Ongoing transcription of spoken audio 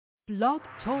Blog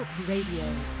Talk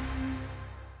Radio.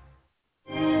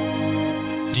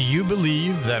 Do you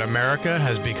believe that America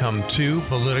has become too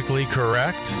politically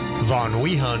correct? Von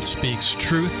Wehunt speaks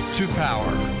truth to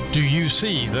power. Do you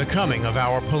see the coming of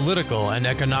our political and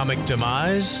economic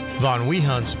demise? Von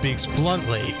Wehunt speaks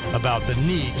bluntly about the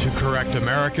need to correct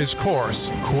America's course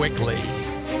quickly.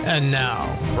 And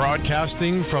now,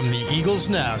 broadcasting from the Eagle's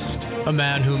Nest, a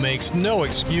man who makes no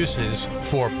excuses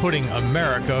for putting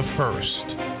America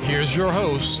first. Here's your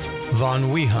host,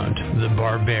 Von Wehunt, the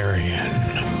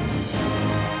Barbarian.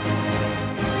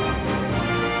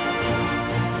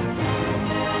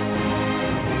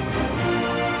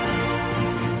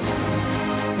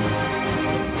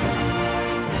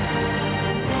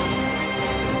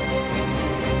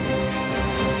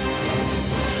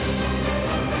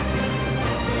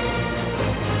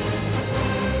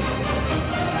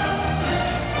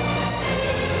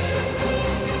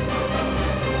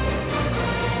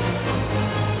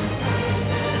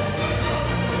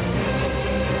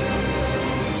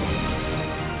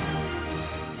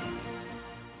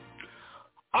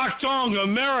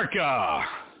 America,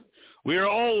 we are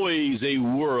always a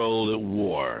world at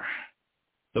war.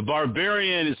 The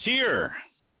Barbarian is here.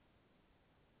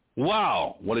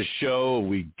 Wow, what a show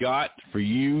we got for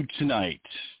you tonight.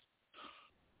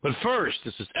 But first,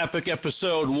 this is epic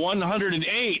episode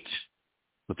 108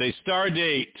 with a star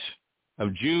date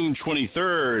of June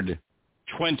 23rd,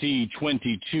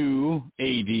 2022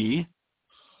 AD.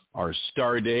 Our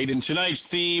star date, and tonight's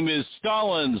theme is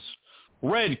Stalin's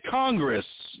Red Congress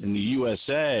in the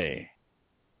USA.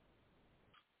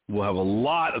 We'll have a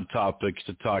lot of topics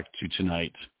to talk to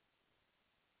tonight.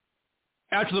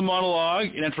 After the monologue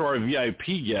and after our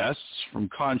VIP guests from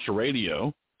Contra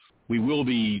Radio, we will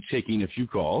be taking a few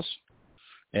calls,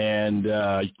 and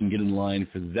you can get in line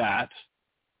for that.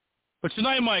 But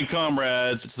tonight, my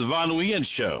comrades, it's the Von Wehunt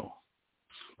Show,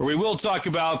 where we will talk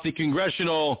about the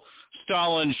Congressional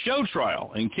Stalin show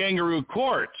trial in Kangaroo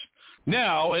Court,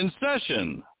 now in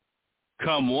session.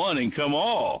 Come one and come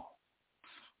all.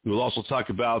 We will also talk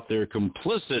about their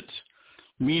complicit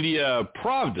media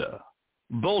Pravda,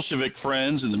 Bolshevik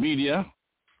friends in the media.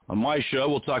 On my show,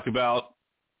 we'll talk about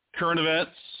current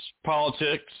events,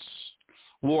 politics,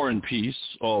 war and peace,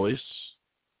 always.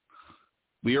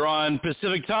 We are on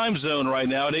Pacific time zone right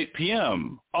now at 8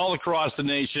 p.m., all across the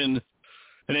nation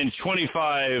and in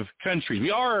 25 countries.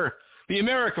 We are the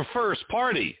America First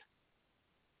Party.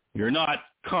 You're not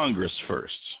Congress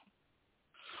first.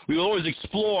 We will always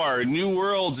explore new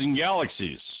worlds and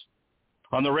galaxies.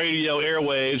 On the radio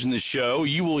airwaves in the show,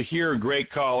 you will hear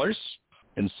great callers,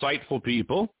 insightful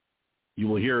people. You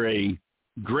will hear a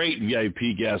great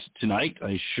VIP guest tonight,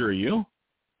 I assure you.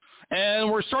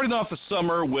 And we're starting off the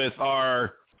summer with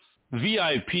our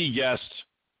VIP guest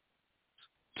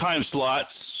time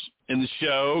slots in the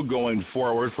show going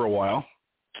forward for a while.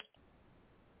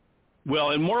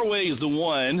 Well, in more ways than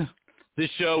one,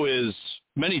 this show is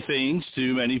many things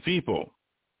to many people.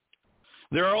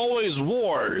 There are always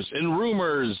wars and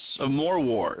rumors of more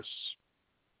wars.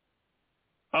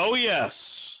 Oh, yes,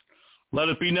 let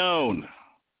it be known.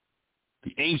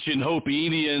 The ancient Hopi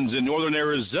Indians in northern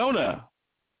Arizona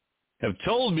have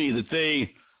told me that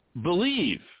they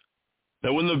believe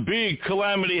that when the big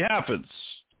calamity happens,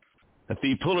 that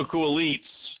the political elites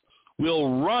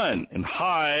will run and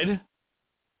hide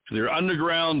to their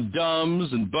underground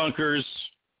dumbs and bunkers,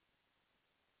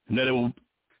 and that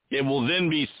it will then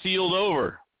be sealed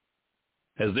over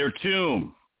as their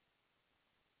tomb.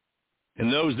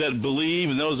 And those that believe,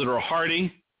 and those that are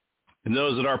hardy, and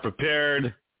those that are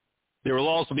prepared, there will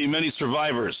also be many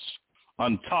survivors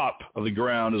on top of the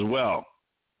ground as well.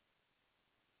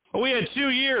 Well, we had 2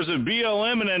 years of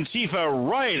BLM and Antifa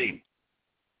rioting,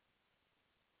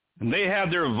 and they had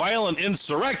their violent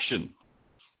insurrection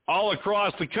all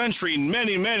across the country in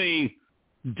many, many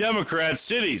Democrat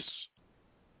cities.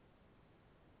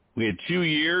 We had 2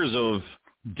 years of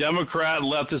Democrat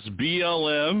leftist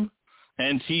BLM,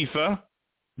 Antifa,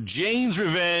 Jane's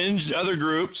Revenge, other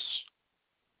groups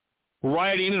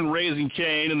rioting and raising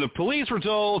Cain, and the police were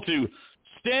told to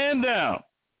stand down.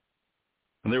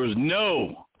 And there was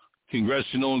no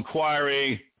congressional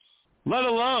inquiry, let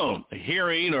alone a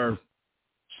hearing or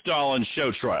Stalin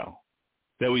show trial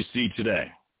that we see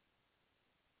today.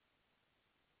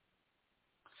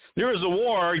 There is a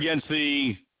war against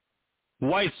the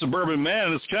white suburban man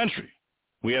in this country.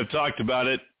 We have talked about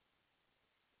it.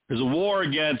 There's a war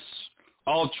against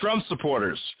all Trump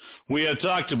supporters. We have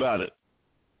talked about it.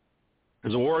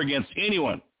 There's a war against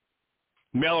anyone,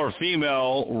 male or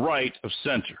female, right of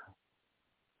center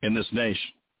in this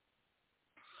nation.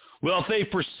 Well, if they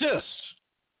persist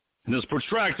in this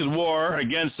protracted war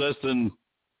against us, then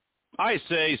I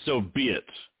say so be it.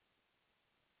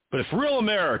 But if real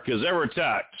America is ever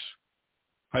attacked,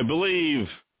 I believe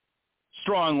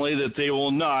strongly that they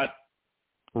will not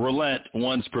relent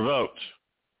once provoked.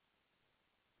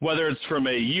 Whether it's from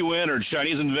a UN or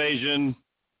Chinese invasion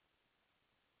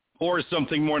or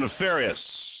something more nefarious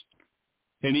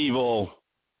and evil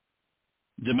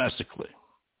domestically.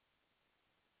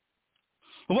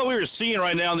 And what we are seeing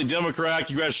right now in the Democrat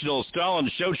Congressional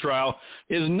Stalin'S show trial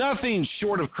is nothing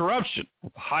short of corruption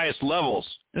at the highest levels.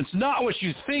 It's not what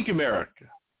you think, America.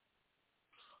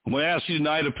 I'm going to ask you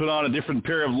tonight to put on a different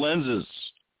pair of lenses.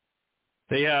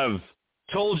 They have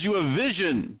told you a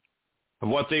vision of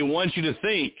what they want you to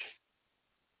think.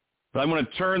 But I'm going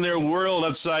to turn their world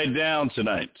upside down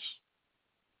tonight.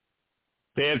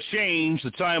 They have changed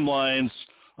the timelines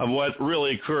of what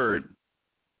really occurred.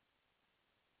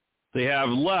 They have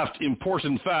left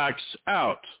important facts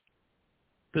out.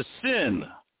 The sin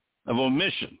of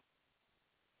omission.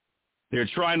 They're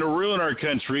trying to ruin our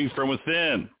country from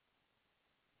within.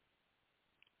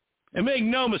 And make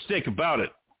no mistake about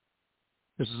it,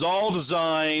 this is all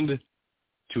designed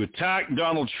to attack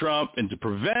Donald Trump and to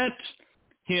prevent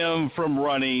him from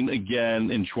running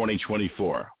again in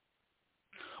 2024.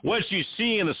 What you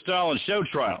see in the Stalin'S show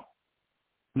trial,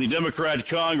 in the Democrat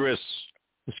Congress,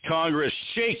 is Congress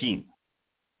shaking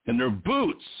in their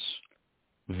boots,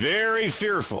 very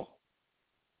fearful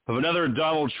of another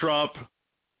Donald Trump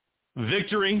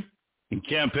victory and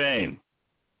campaign.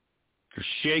 They're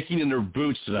shaking in their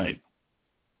boots tonight.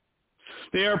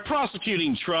 They are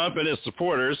prosecuting Trump and his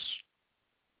supporters,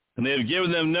 and they have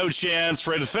given them no chance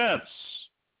for a defense.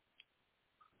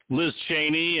 Liz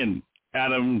Cheney and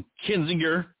Adam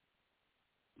Kinzinger,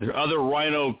 their other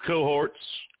rhino cohorts,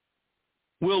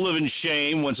 will live in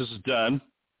shame once this is done.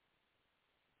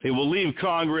 They will leave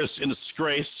Congress in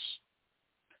disgrace,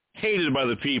 hated by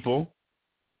the people,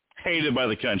 hated by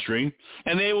the country,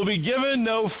 and they will be given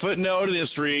no footnote in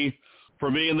history for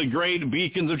being the great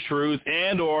beacons of truth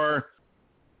and or,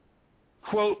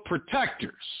 quote,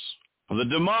 protectors of the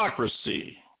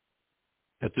democracy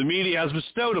that the media has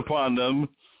bestowed upon them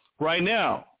right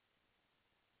now.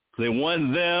 They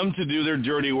want them to do their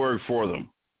dirty work for them.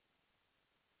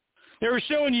 They're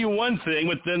showing you one thing,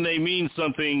 but then they mean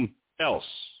something else.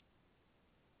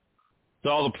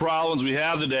 With all the problems we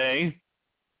have today,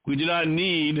 we do not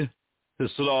need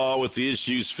this at all with the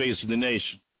issues facing the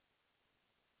nation.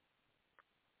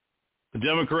 The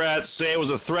Democrats say it was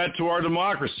a threat to our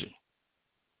democracy.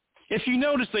 If you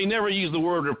notice, they never use the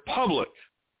word republic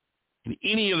in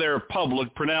any of their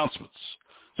public pronouncements.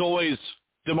 It's always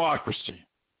democracy.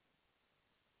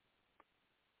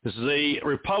 This is a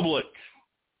republic,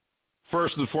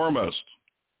 first and foremost.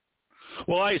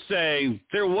 Well, I say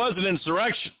there was an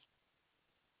insurrection,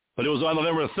 but it was on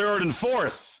November 3rd and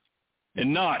 4th,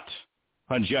 and not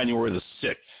on January the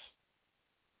 6th.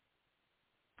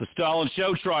 The Stalin'S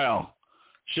show trial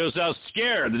shows how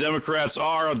scared the Democrats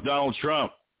are of Donald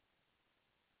Trump.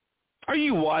 Are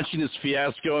you watching this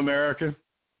fiasco, America?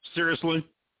 Seriously?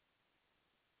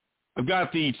 I've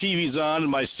got the TVs on in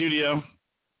my studio,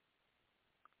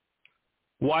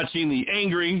 watching the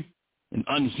angry and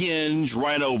unhinged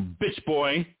rhino bitch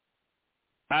boy,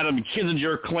 Adam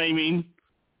Kinzinger, claiming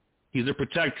he's a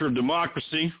protector of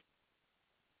democracy.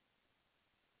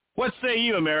 What say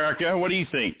you, America? What do you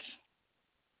think?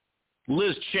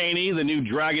 Liz Cheney, the new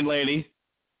dragon lady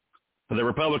of the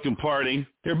Republican Party,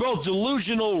 they're both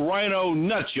delusional rhino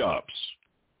nut jobs.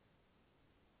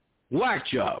 Whack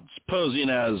jobs, posing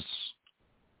as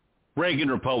Reagan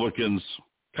Republicans,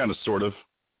 kind of, sort of.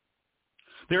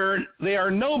 They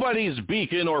are nobody's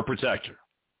beacon or protector.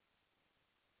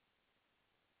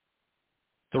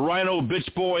 The rhino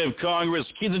bitch boy of Congress,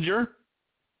 Kinzinger,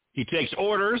 he takes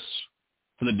orders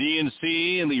from the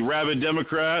DNC and the rabid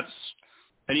Democrats,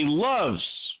 and he loves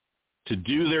to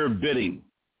do their bidding.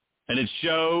 And it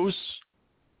shows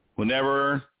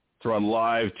whenever they're on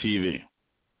live TV.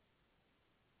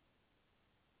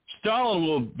 Stalin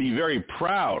will be very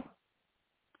proud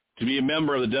to be a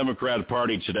member of the Democrat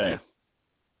Party today.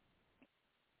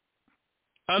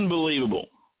 Unbelievable.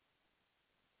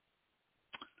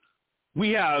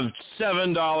 We have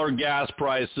 $7 gas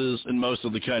prices in most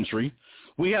of the country.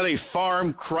 We have a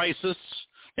farm crisis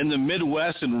in the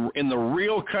Midwest and in the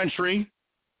real country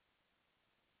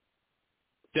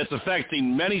that's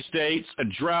affecting many states, a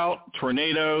drought,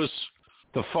 tornadoes,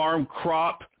 the farm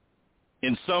crop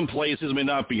in some places may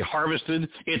not be harvested.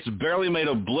 It's barely made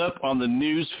a blip on the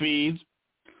news feed.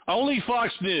 Only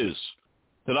Fox News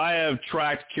that I have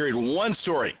tracked carried one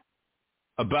story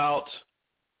about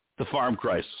the farm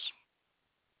crisis.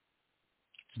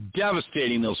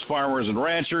 devastating those farmers and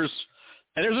ranchers.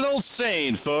 And there's an old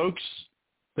saying, folks,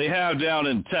 they have down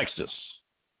in Texas.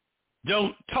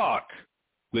 Don't talk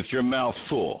with your mouth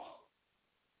full.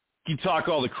 You talk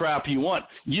all the crap you want.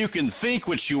 You can think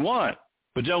what you want,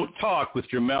 but don't talk with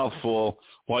your mouth full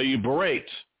while you berate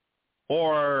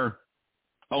or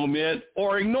omit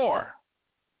or ignore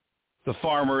the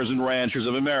farmers and ranchers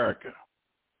of America,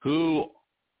 who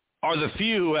are the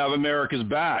few who have America's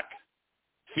back.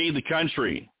 Feed the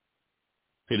country.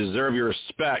 They deserve your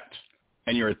respect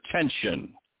and your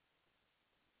attention.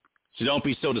 So don't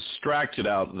be so distracted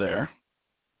out there.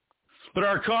 But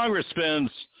our Congress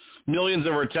spends millions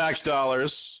of our tax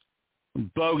dollars on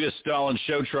bogus Stalin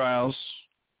show trials.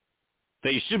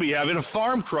 They should be having a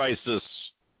farm crisis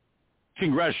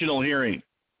congressional hearing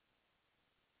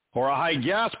or a high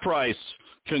gas price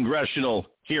congressional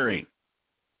hearing,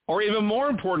 or even more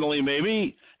importantly,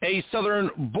 maybe a southern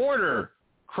border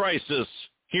crisis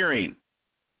hearing.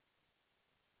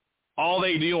 All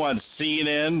they do on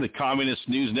CNN, the Communist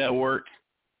News Network,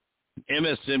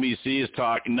 MSNBC, is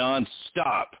talk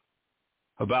nonstop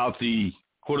about the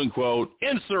quote-unquote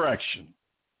insurrection.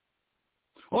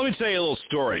 Well, let me tell you a little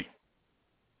story.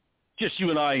 Just you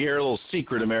and I here, a little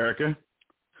secret, America.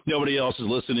 Nobody else is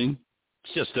listening.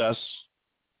 It's just us.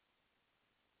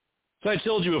 So I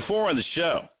told you before on the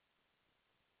show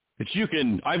that you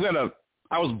can, I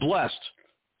was blessed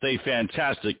with a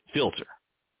fantastic filter,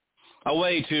 a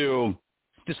way to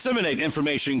disseminate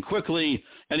information quickly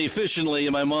and efficiently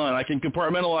in my mind. I can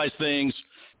compartmentalize things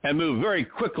and move very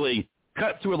quickly,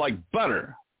 cut through it like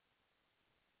butter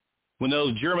when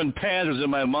those German panzers in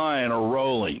my mind are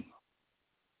rolling.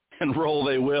 And roll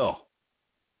they will.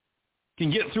 Can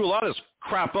get through a lot of this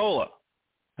crapola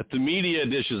that the media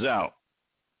dishes out.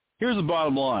 Here's the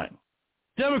bottom line.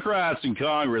 Democrats in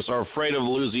Congress are afraid of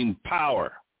losing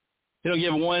power. They don't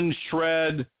give one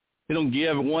shred. They don't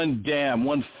give one damn,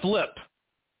 one flip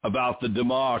about the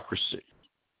democracy.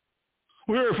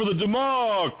 We're here for the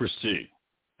democracy,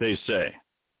 they say.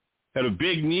 Had a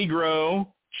big Negro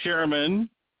chairman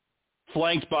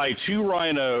flanked by two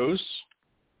rhinos,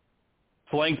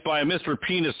 flanked by Mr.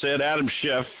 Penis Head, Adam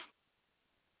Schiff,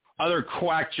 other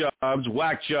quack jobs,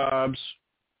 whack jobs,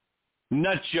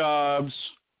 nut jobs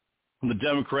from the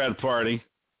Democrat Party.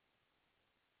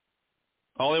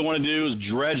 All they want to do is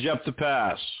dredge up the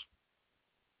pass.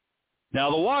 Now,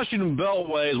 the Washington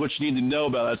Beltway is what you need to know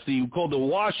about. That's called the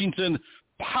Washington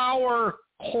Power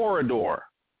Corridor.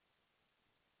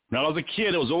 Now, as a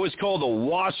kid, it was always called the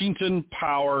Washington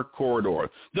Power Corridor,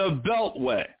 the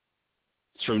Beltway.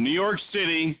 It's from New York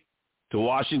City to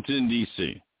Washington,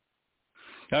 D.C.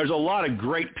 Now, there's a lot of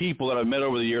great people that I've met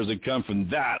over the years that come from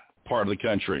that part of the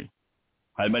country.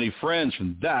 I have many friends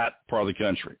from that part of the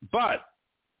country. But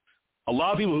a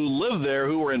lot of people who live there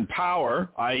who are in power,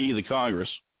 i.e. the Congress,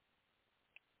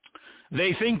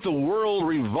 they think the world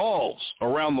revolves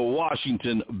around the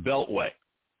Washington Beltway.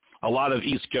 A lot of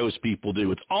East Coast people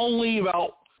do. It's only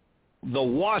about the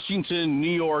Washington,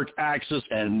 New York axis,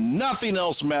 and nothing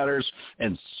else matters.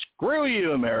 And screw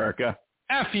you, America.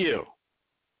 F you.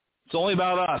 It's only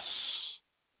about us.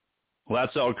 Well,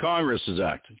 that's how Congress is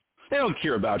acting. They don't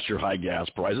care about your high gas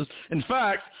prices. In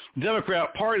fact, the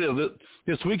Democrat Party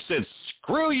this week said,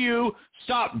 screw you,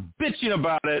 stop bitching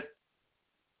about it,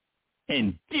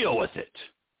 and deal with it.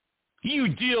 You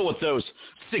deal with those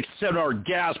 $6-7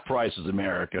 gas prices,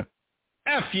 America.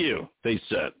 F you, they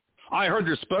said. I heard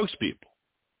their spokespeople.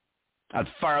 I'd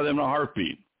fire them in a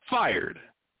heartbeat. Fired.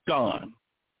 Gone.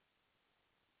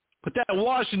 But that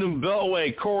Washington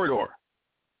Beltway corridor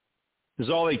is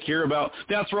all they care about.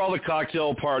 That's where all the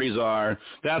cocktail parties are.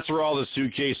 That's where all the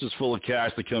suitcases full of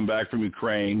cash that come back from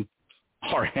Ukraine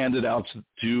are handed out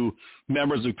to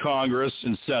members of Congress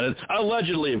and Senate.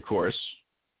 Allegedly, of course.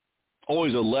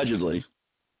 Always allegedly.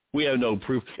 We have no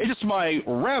proof. It's just my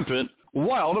rampant,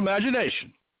 wild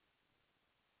imagination,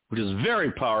 which is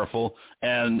very powerful,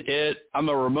 and I'm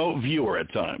a remote viewer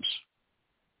at times.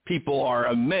 People are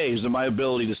amazed at my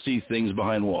ability to see things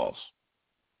behind walls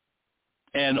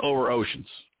and over oceans.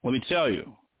 Let me tell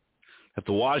you, if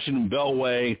the Washington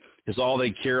Beltway is all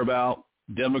they care about,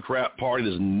 Democrat Party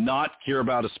does not care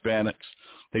about Hispanics.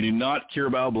 They do not care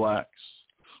about blacks.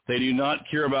 They do not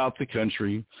care about the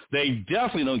country. They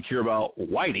definitely don't care about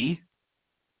Whitey,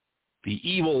 the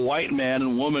evil white man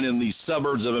and woman in the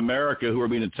suburbs of America who are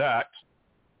being attacked.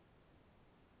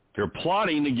 They're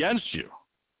plotting against you.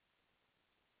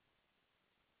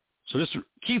 So just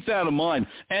keep that in mind.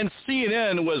 And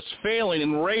CNN was failing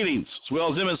in ratings, as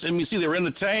well as MSNBC. They were in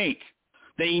the tank.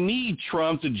 They need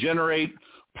Trump to generate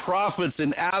profits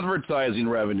in advertising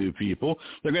revenue, people.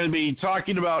 They're going to be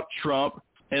talking about Trump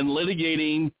and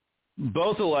litigating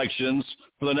both elections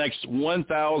for the next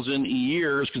 1,000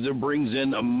 years because it brings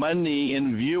in money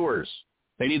and viewers.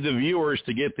 They need the viewers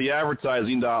to get the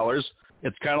advertising dollars.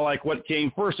 It's kind of like what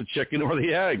came first, the chicken or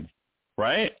the egg,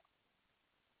 right?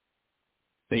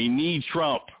 They need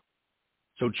Trump.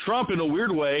 So Trump, in a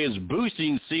weird way, is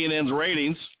boosting CNN's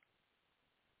ratings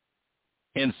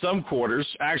in some quarters.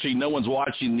 Actually, no one's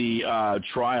watching the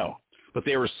trial, but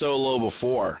they were so low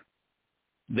before.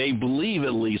 They believe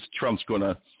at least Trump's going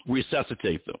to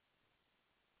resuscitate them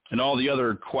and all the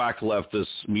other quack leftist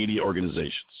media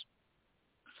organizations.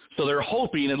 So they're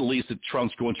hoping at least that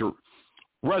Trump's going to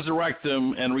resurrect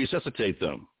them and resuscitate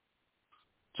them.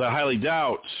 So I highly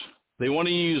doubt. They want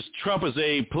to use Trump as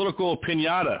a political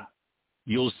piñata.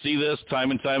 You'll see this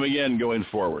time and time again going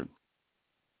forward.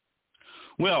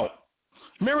 Well,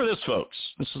 remember this, folks.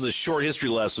 This is a short history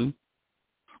lesson.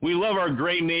 We love our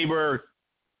great neighbor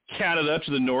Canada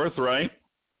to the north, right?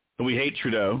 And we hate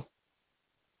Trudeau.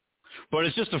 But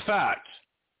it's just a fact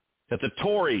that the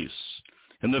Tories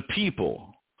and the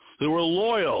people who were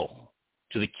loyal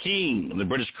to the King and the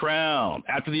British Crown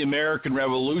after the American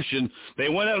Revolution, they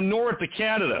went out north to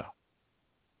Canada.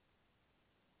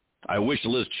 I wish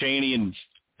Liz Cheney and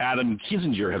Adam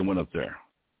Kissinger had went up there.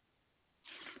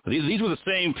 But these were the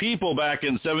same people back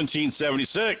in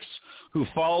 1776 who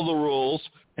followed the rules,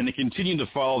 and they continued to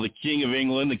follow the King of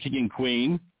England, the King and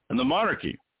Queen, and the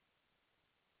monarchy.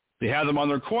 They had them on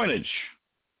their coinage.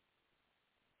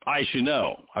 I should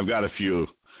know. I've got a few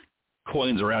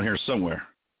coins around here somewhere.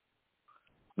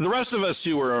 The rest of us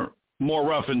who were more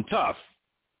rough and tough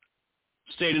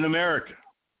stayed in America.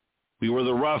 We were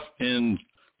the rough and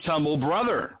tumble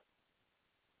brother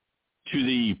to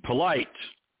the polite,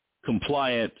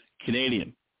 compliant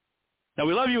Canadian. Now,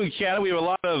 we love you in Canada. We have a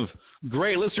lot of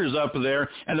great listeners up there,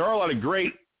 and there are a lot of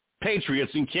great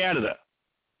patriots in Canada.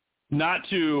 Not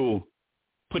to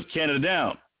put Canada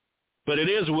down, but it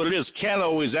is what it is. Canada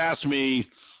always asks me,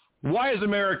 why is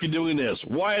America doing this?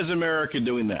 Why is America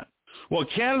doing that? Well,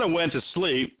 Canada went to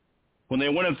sleep when they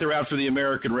went up there after the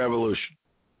American Revolution.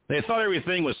 They thought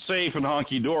everything was safe and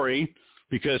honky-dory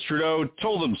because Trudeau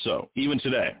told them so, even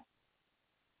today.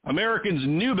 Americans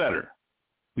knew better.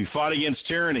 We fought against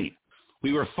tyranny.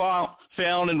 We were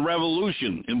found in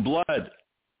revolution, in blood,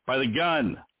 by the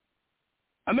gun.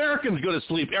 Americans go to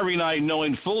sleep every night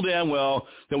knowing full damn well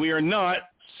that we are not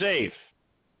safe.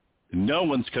 No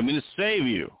one's coming to save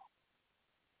you.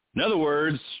 In other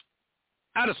words,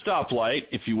 at a stoplight,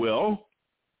 if you will,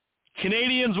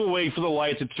 Canadians will wait for the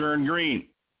light to turn green.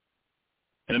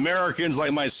 And Americans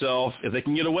like myself, if they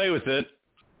can get away with it,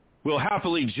 will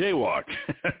happily jaywalk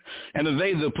and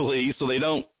evade the police so they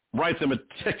don't write them a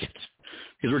ticket.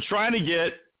 Because we're trying to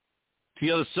get to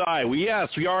the other side. We are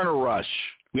in a rush.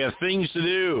 We have things to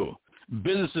do,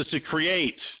 businesses to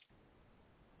create,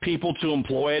 people to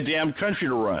employ, a damn country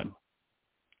to run.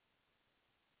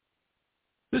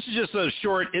 This is just a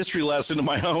short history lesson of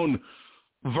my own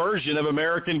version of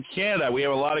American Canada. We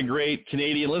have a lot of great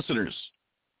Canadian listeners.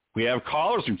 We have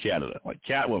callers from Canada, like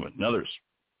Catwoman and others.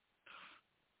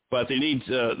 But they need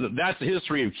that's the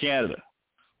history of Canada.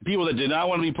 People that did not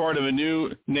want to be part of a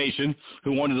new nation,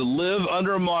 who wanted to live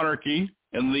under a monarchy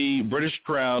and the British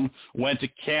Crown, went to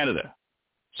Canada.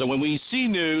 So when you see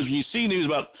news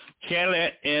about Canada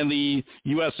and the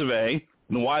US of A,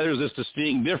 and why there's this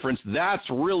distinct difference, that's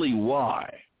really why.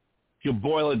 If you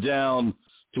boil it down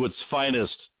to its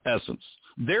finest essence.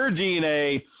 Their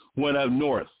DNA went up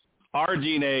north. Our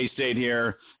DNA stayed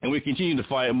here, and we continue to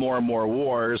fight more and more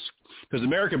wars because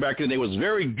America back in the day was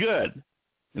very good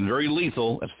and very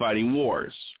lethal at fighting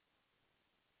wars.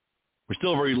 We're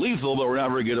still very lethal, but we're not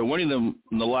very good at winning them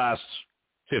in the last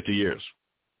 50 years.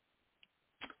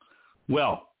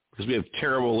 Well, because we have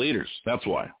terrible leaders. That's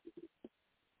why.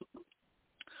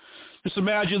 Just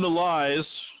imagine the lies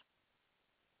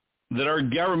that our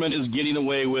government is getting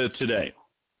away with today.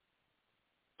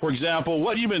 For example,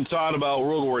 what you've been taught about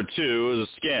World War II is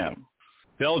a scam.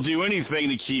 They'll do anything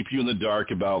to keep you in the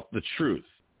dark about the truth.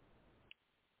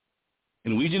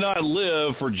 And we do not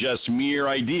live for just mere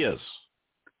ideas.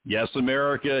 Yes,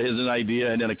 America is an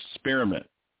idea and an experiment.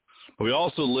 But we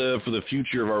also live for the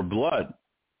future of our blood.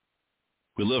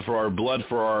 We live for our blood,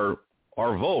 for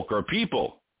our Volk, our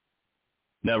people.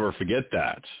 Never forget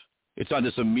that. It's not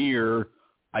just a mere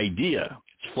idea.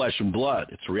 It's flesh and blood.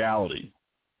 It's reality.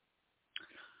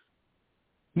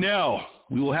 Now,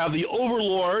 we will have the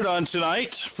Overlord on tonight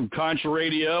from Contra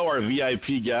Radio, our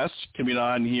VIP guest, coming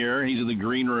on here. He's in the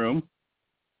green room,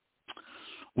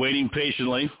 waiting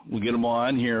patiently. We'll get him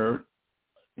on here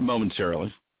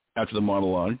momentarily after the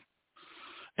monologue.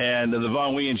 And the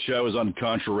Von Wehunt Show is on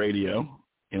Contra Radio.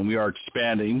 and we are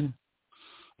expanding.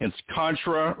 It's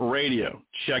Contra Radio.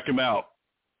 Check him out.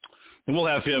 And we'll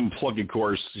have him plug, of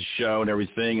course, the show and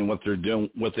everything and what they're doing,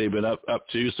 what they've been up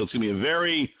to. So it's going to be a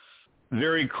very,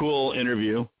 very cool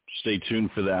interview. Stay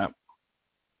tuned for that.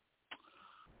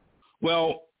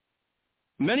 Well,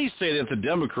 many say that the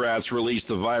Democrats released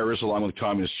the virus along with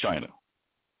Communist China,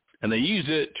 and they used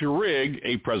it to rig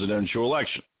a presidential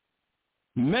election.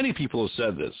 Many people have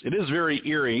said this. It is very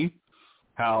eerie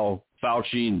how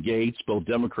Fauci and Gates, both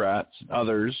Democrats,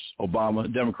 others,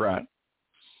 Obama, Democrat,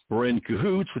 were in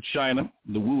cahoots with China,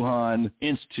 the Wuhan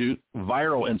Institute,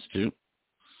 Viral Institute.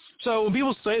 So when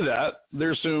people say that,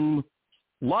 there's a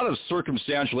lot of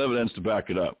circumstantial evidence to back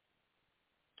it up.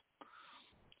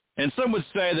 And some would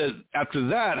say that after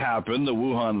that happened, the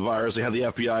Wuhan virus, they had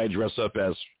the FBI dress up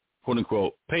as,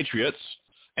 quote-unquote, patriots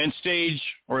and stage,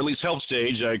 or at least help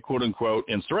stage, a quote-unquote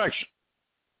insurrection.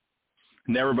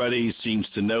 And everybody seems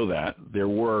to know that. There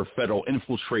were federal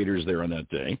infiltrators there on that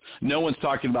day. No one's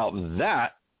talking about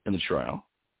that in the trial.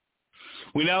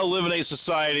 We now live in a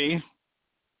society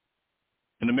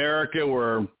in America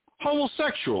where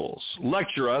homosexuals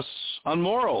lecture us on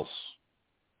morals.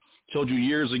 Told you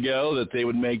years ago that they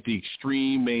would make the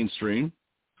extreme mainstream,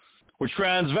 where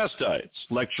transvestites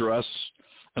lecture us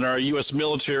and our U.S.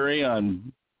 military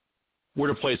on where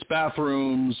to place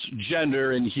bathrooms,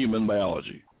 gender, and human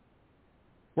biology.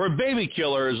 Where baby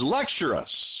killers lecture us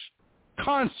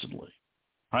constantly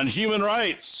on human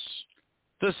rights,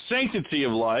 the sanctity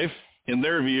of life, in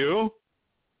their view,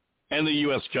 and the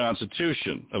U.S.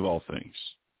 Constitution, of all things.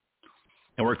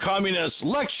 And where communists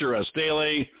lecture us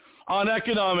daily on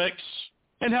economics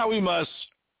and how we must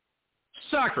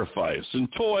sacrifice and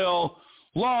toil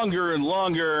longer and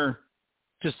longer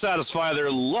to satisfy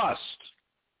their lust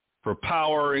for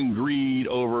power and greed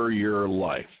over your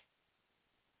life.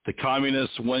 The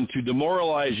communists want to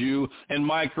demoralize you and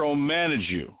micromanage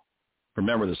you.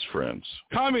 Remember this, friends.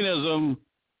 Communism,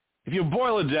 if you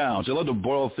boil it down, so I love to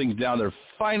boil things down to their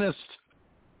finest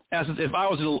essence. If I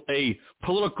was in a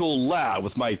political lab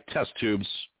with my test tubes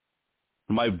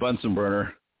and my Bunsen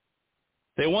burner,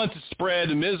 they want to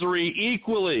spread misery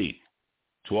equally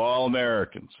to all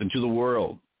Americans and to the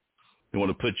world. They want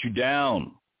to put you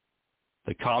down.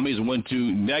 The commies want to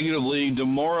negatively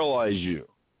demoralize you.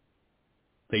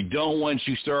 They don't want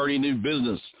you starting a new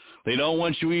business. They don't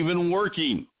want you even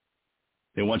working.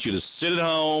 They want you to sit at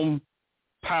home,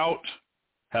 pout,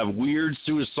 have weird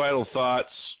suicidal thoughts,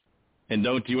 and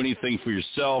don't do anything for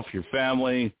yourself, your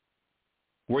family,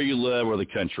 where you live, or the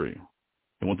country.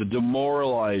 They want to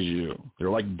demoralize you. They're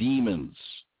like demons.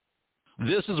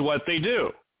 This is what they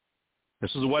do.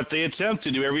 This is what they attempt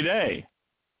to do every day.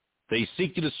 They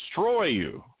seek to destroy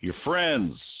you, your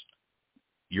friends,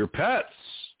 your pets,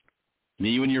 and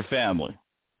you and your family.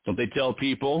 Don't they tell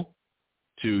people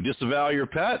to disavow your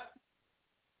pet?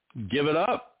 Give it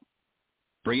up?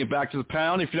 Bring it back to the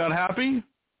pound if you're not happy?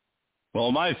 Well,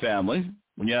 in my family,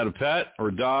 when you had a pet or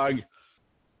a dog,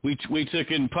 we took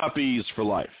in puppies for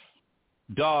life.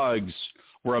 Dogs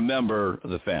were a member of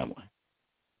the family.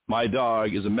 My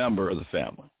dog is a member of the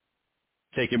family.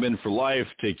 Take them in for life,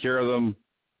 take care of them.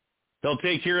 They'll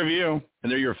take care of you,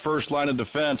 and they're your first line of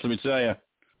defense, let me tell you.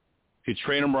 If you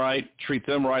train them right, treat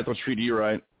them right, they'll treat you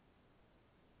right.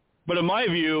 But in my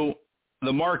view,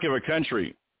 the mark of a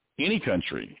country, any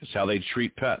country, is how they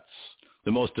treat pets,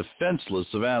 the most defenseless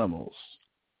of animals.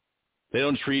 They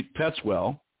don't treat pets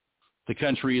well. The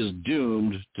country is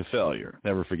doomed to failure.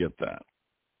 Never forget that.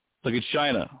 Look at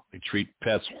China. They treat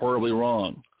pets horribly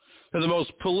wrong. They're the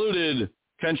most polluted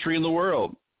country in the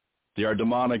world. They are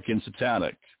demonic and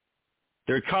satanic.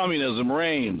 Their communism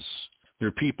reigns.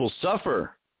 Their people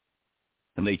suffer.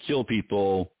 And they kill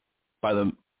people by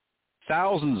the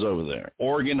thousands over there.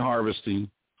 Organ harvesting,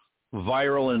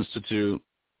 Viral Institute,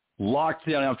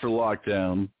 lockdown after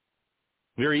lockdown.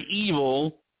 Very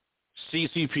evil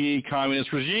CCP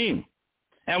communist regime.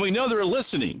 And we know they're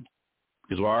listening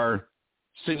because our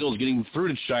signal is getting through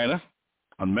to China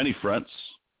on many fronts.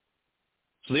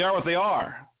 So they are what they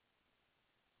are.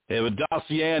 They have a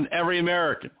dossier on every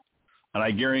American. And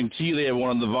I guarantee you they have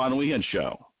one on the Von Wehunt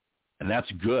show. And that's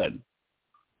good.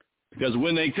 Because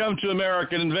when they come to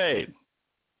America and invade,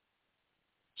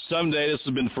 someday, this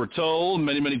has been foretold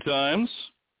many, many times,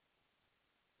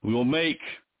 we will make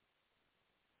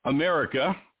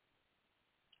America,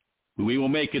 we will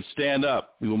make it stand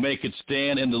up. We will make it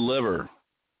stand and deliver.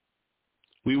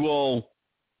 We will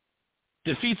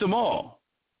defeat them all.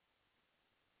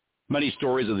 Many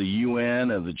stories of the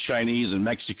UN, of the Chinese in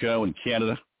Mexico and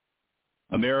Canada.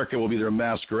 America will be their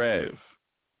mass grave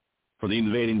for the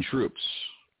invading troops.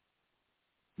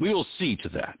 We will see to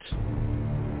that.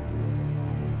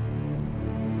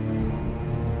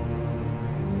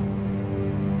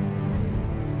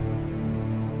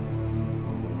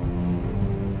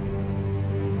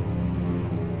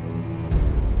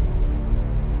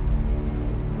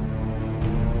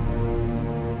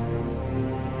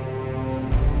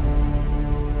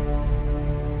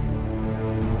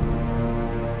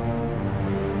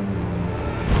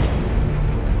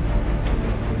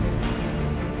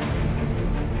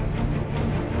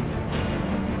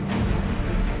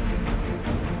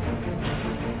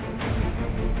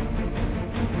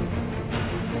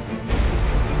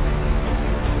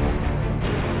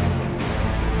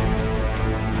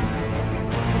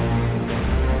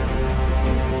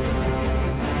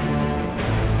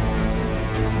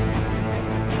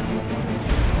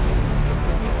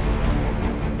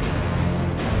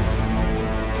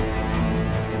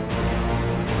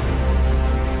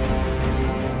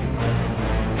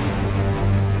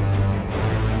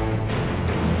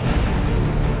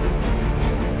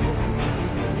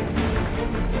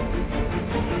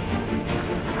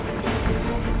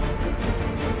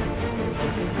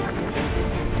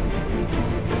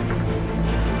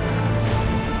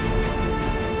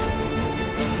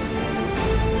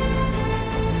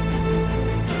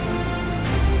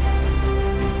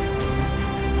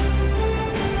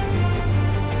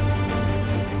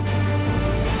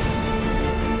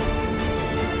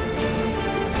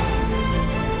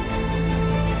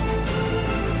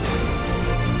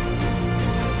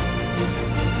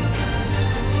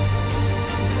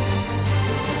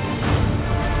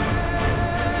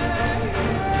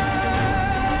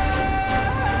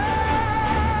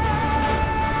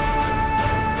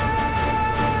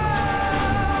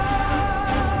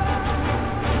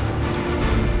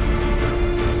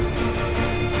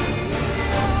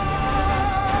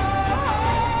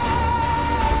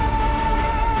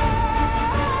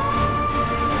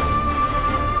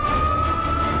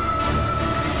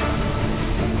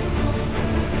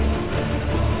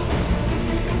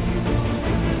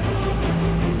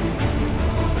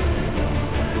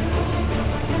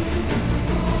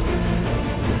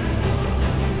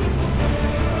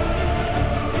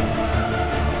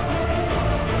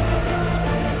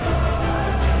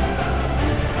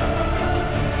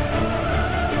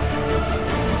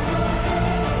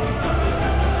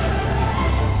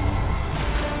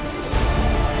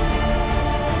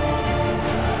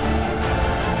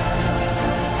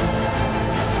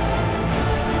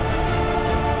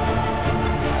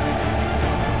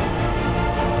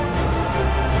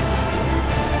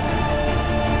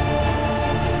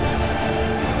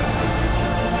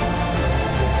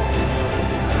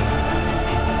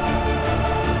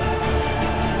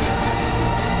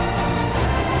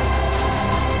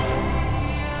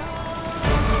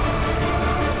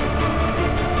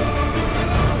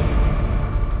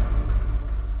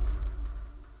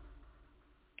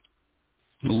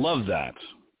 Love that.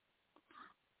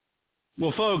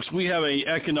 Well, folks, we have an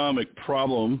economic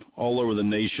problem all over the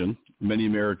nation. Many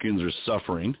Americans are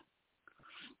suffering.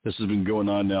 This has been going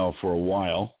on now for a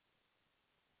while.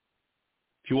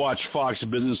 If you watch Fox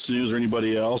Business News or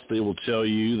anybody else, they will tell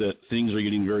you that things are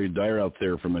getting very dire out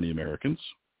there for many Americans.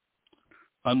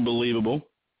 Unbelievable.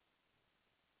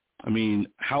 I mean,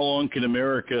 how long can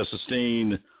America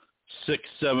sustain $6,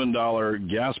 $7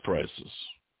 gas prices?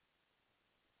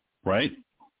 Right?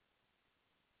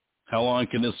 How long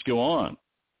can this go on?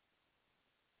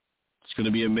 It's going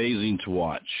to be amazing to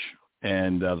watch.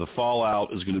 And the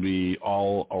fallout is going to be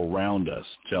all around us,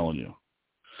 I'm telling you.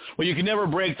 Well, you can never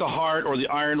break the heart or the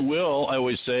iron will, I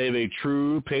always say, of a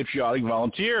true patriotic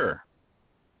volunteer.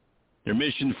 Their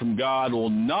mission from God will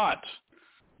not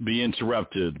be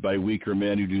interrupted by weaker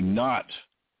men who do not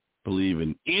believe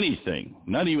in anything,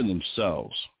 not even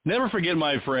themselves. Never forget,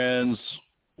 my friends,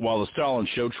 while the Stalin'S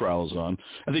show trial is on,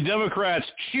 and the Democrats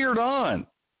cheered on,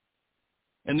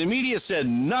 and the media said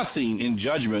nothing in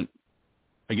judgment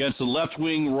against the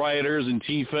left-wing rioters,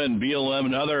 Antifa and BLM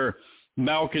and other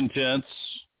malcontents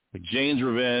like Jane's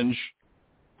Revenge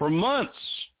for months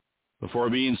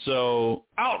before being so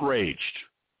outraged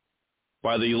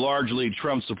by the largely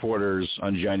Trump supporters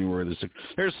on January the 6th.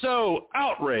 They're so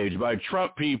outraged by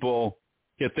Trump people,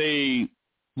 yet they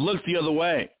looked the other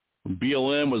way.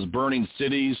 BLM was burning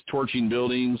cities, torching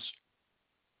buildings,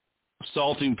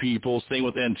 assaulting people, same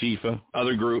with Antifa,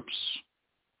 other groups.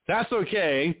 That's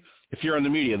okay if you're in the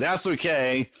media. That's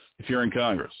okay if you're in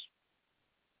Congress.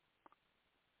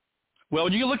 Well,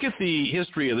 when you look at the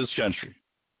history of this country,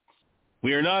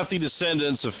 we are not the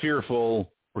descendants of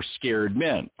fearful or scared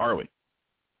men, are we?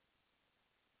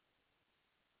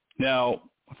 Now,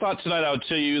 I thought tonight I would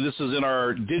tell you this is in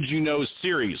our Did You Know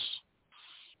series,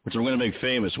 which I'm going to make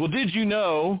famous. Well, did you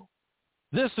know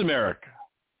this, America?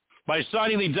 By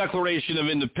signing the Declaration of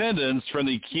Independence from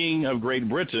the King of Great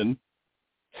Britain,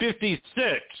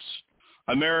 56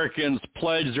 Americans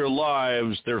pledged their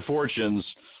lives, their fortunes,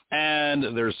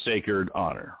 and their sacred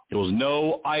honor. It was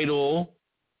no idle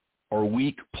or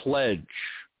weak pledge.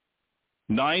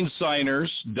 9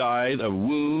 signers died of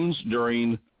wounds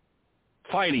during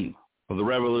fighting of the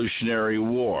Revolutionary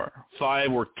War.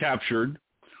 5 were captured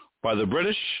by the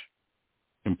British,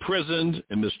 imprisoned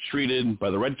and mistreated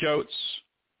by the Redcoats.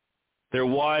 Their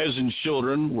wives and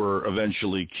children were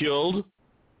eventually killed,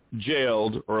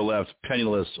 jailed, or left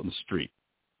penniless on the street.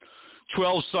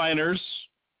 12 signers,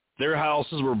 their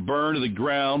houses were burned to the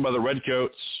ground by the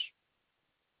Redcoats.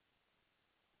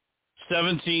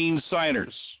 17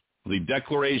 signers of the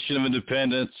Declaration of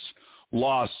Independence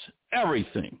lost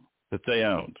everything that they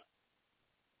owned.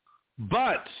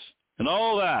 But in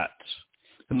all that,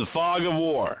 in the fog of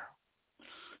war,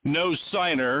 no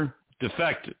signer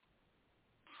defected.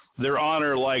 Their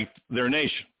honor, like their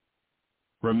nation,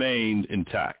 remained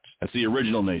intact. That's the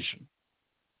original nation.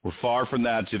 We're far from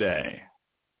that today.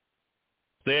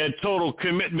 They had total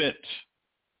commitment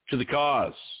to the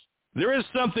cause. There is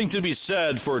something to be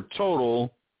said for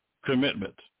total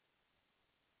commitment.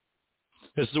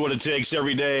 This is what it takes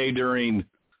every day during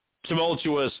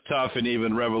tumultuous, tough, and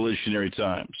even revolutionary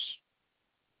times.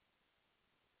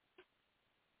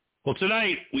 Well,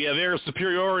 tonight we have air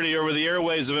superiority over the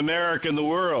airways of America and the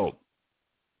world.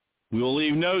 We will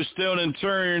leave no stone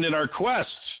unturned in our quest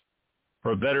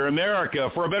for a better America,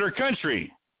 for a better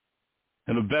country,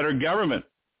 and a better government.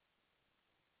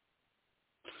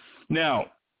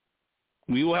 Now,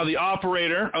 we will have the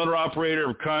owner-operator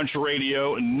of Contra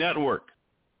Radio Network.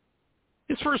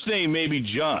 His first name may be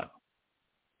John,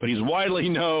 but he's widely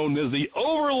known as the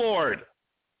overlord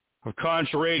of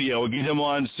Contra Radio. We'll get him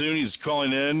on soon. He's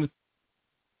calling in.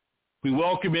 We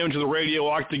welcome him to the Radio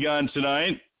Octagon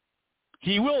tonight.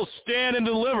 He will stand and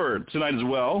deliver tonight as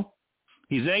well.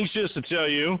 He's anxious to tell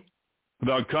you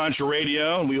about Contra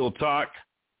Radio, and we will talk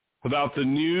about the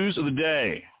news of the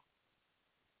day.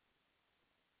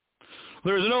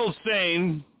 There's an old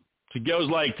saying that goes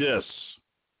like this: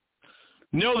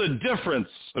 know the difference,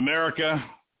 America,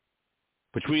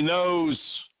 between those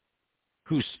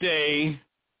who stay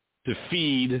to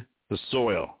feed the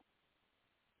soil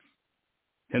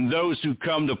and those who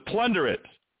come to plunder it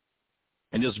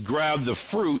and just grab the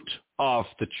fruit off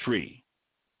the tree.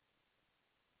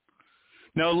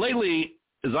 Now, lately,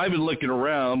 as I've been looking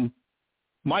around,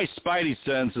 my spidey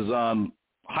sense is on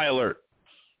high alert.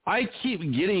 I keep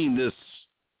getting this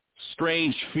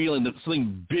strange feeling that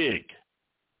something big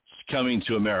is coming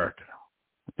to America,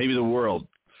 maybe the world.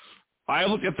 I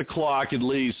looked at the clock at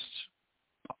least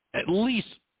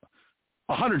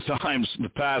 100 times in the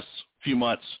past few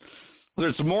months, whether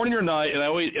it's morning or night,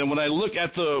 and when I look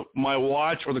at my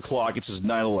watch or the clock, it says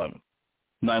 9/11,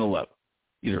 9/11,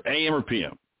 either AM or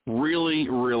PM. Really,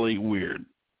 really weird.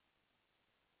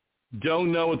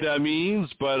 Don't know what that means,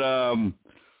 but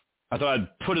I thought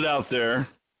I'd put it out there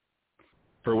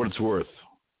for what it's worth.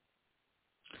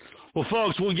 Well,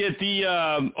 folks, we'll get the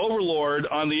overlord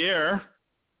on the air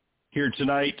here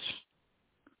tonight.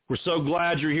 We're so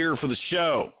glad you're here for the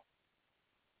show.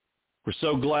 We're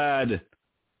so glad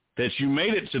that you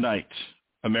made it tonight,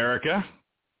 America.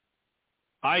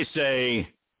 I say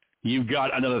you've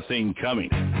got another thing coming.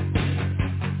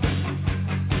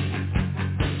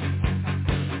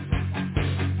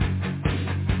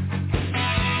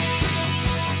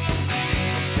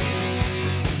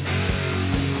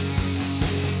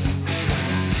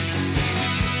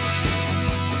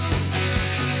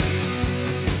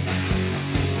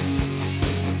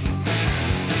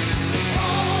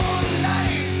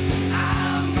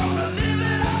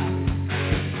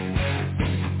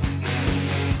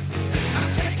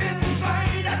 Taking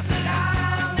right after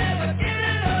that.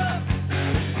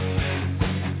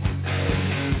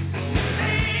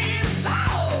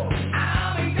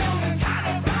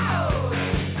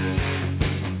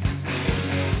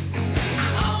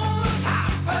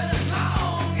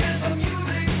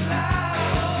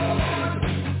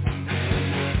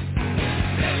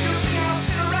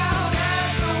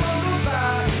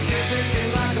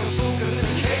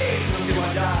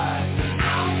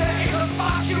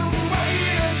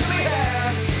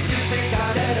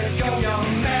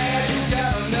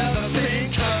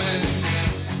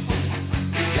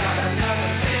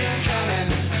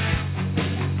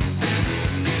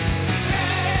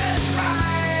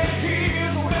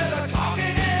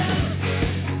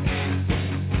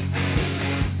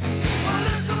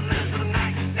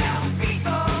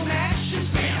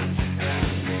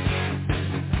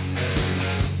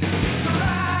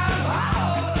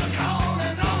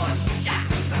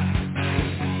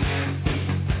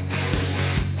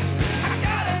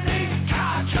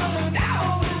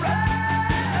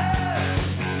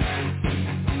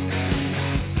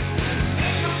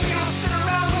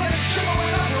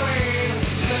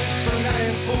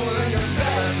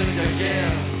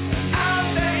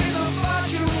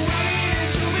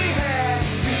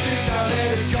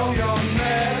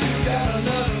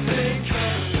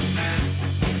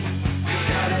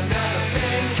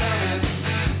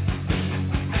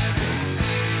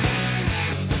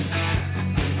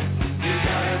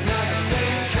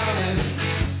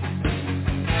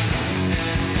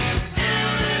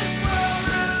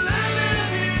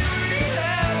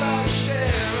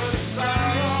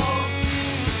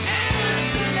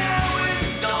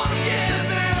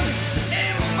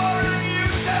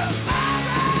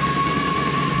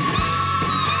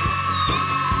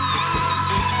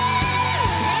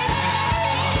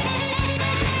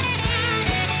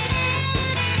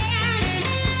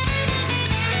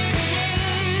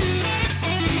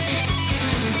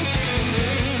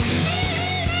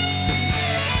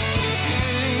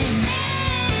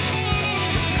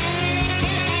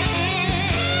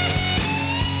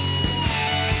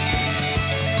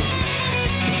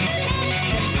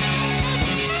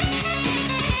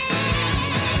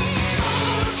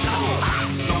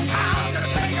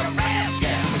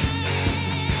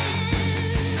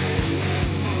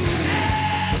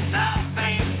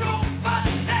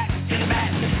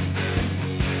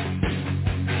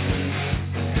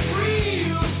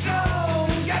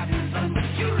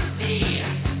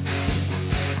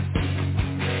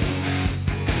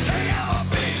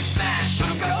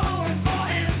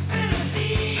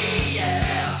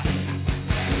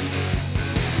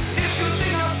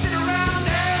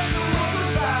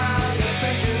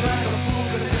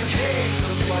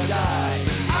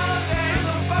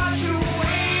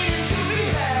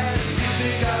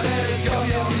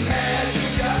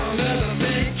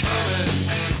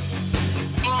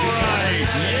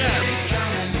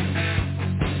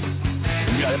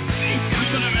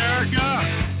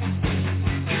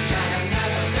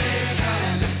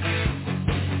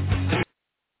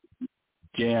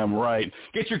 Damn right.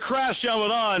 Get your crash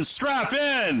helmet on. Strap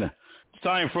in. It's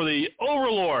time for the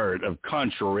Overlord of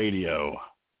Contra Radio.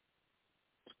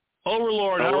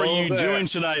 Overlord, how are you doing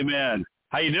tonight, man?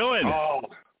 How you doing? Oh,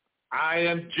 I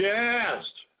am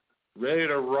jazzed. Ready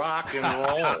to rock and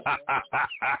roll.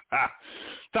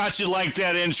 Thought you'd like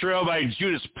that intro by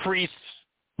Judas Priest,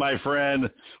 my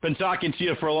friend. Been talking to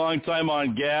you for a long time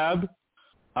on Gab.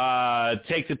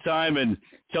 Take the time and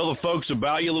tell the folks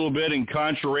about you a little bit in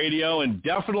Contra Radio, and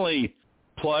definitely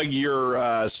plug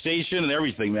your station and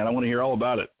everything, man. I want to hear all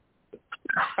about it.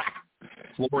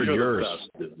 Floor is yours.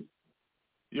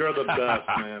 You're the best,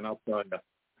 man. I'll tell you.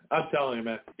 I'm telling you,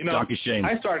 man. You know,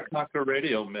 I started Contra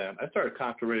Radio, man. I started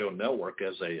Contra Radio Network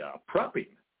as a prepping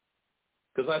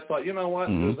because I thought, you know what,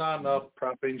 there's not enough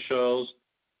prepping shows.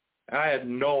 And I had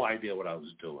no idea what I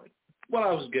was doing, what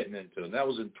I was getting into, and that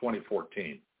was in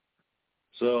 2014.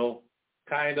 So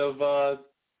kind of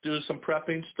do some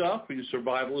prepping stuff for you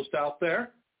survivalists out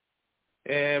there,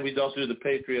 and we also do the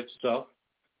Patriot stuff.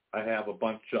 I have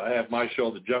my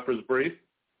show, The Jeffers Brief,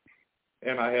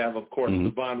 and I have, of course,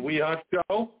 the Von Wehunt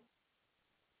Show,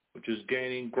 which is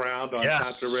gaining ground on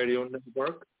Contra Radio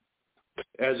Network,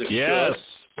 as it should.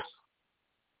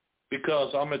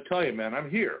 Because I'm going to tell you, man, I'm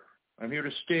here. I'm here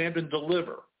to stand and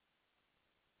deliver.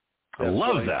 I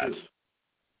love that.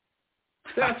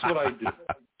 That's what I do.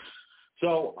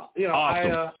 So, you know,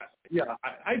 awesome.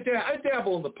 I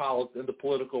dabble in the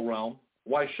political realm.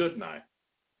 Why shouldn't I?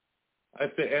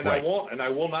 I won't, and I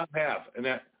will not have. And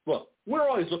that, look, we're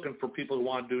always looking for people who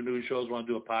want to do news shows, want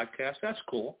to do a podcast. That's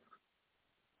cool.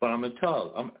 But I'm going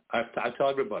to I tell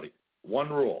everybody, one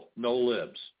rule, no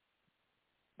libs.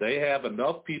 They have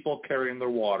enough people carrying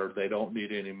their water. They don't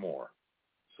need any more.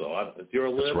 So if you're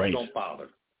a lib, don't bother.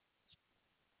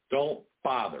 Don't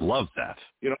bother. Love that.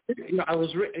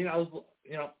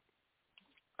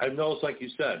 I've noticed, like you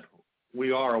said,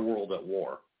 we are a world at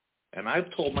war. And I've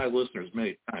told my listeners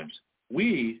many times,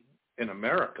 we in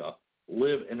America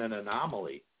live in an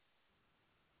anomaly.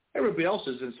 Everybody else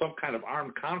is in some kind of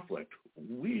armed conflict.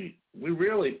 We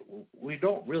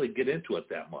don't really get into it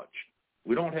that much.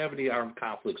 We don't have any armed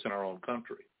conflicts in our own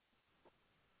country.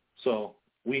 So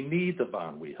we need the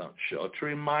Von Wehunt Show to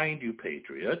remind you,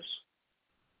 patriots,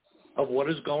 of what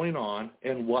is going on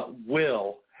and what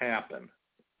will happen.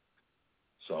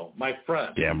 So, my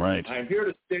friend, damn right. I'm here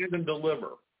to stand and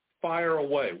deliver. Fire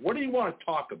away. What do you want to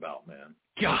talk about, man?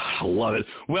 God, I love it.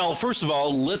 Well, first of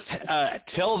all, let's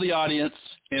tell the audience,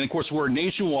 and of course we're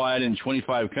nationwide in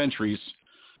 25 countries,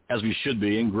 as we should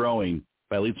be, and growing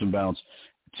by leaps and bounds.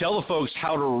 Tell the folks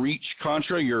how to reach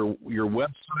Contra, your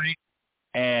website,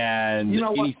 and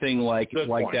anything like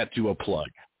that to a plug.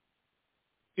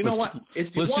 You know what?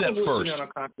 If you want to listen in on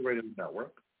Contra Radio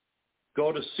Network,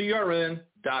 go to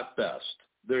crn.best.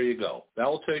 There you go. That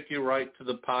will take you right to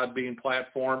the Podbean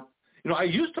platform. You know, I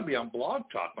used to be on Blog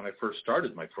Talk when I first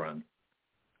started, my friend.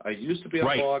 I used to be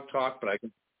on Blog Talk, but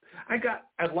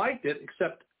I liked it,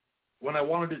 except when I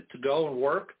wanted it to go and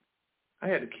work, I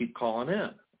had to keep calling in.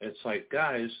 It's like,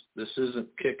 guys, this isn't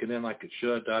kicking in like it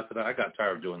should. I got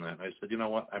tired of doing that. And I said, you know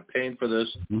what? I'm paying for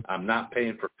this. I'm not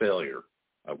paying for failure.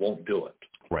 I won't do it.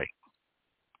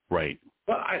 Right.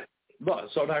 But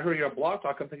so when I heard you on Blog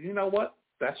Talk, I'm thinking, you know what?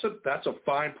 That's a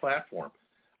fine platform.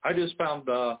 I just found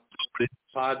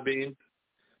Podbean.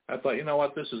 I thought, you know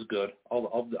what? This is good.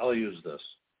 I'll use this.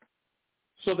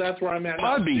 So that's where I'm at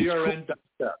now.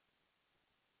 CRN.best.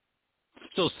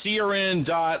 So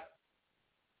CRN.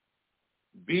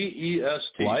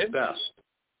 BEST. Best.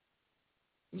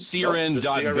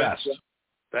 CRN.best.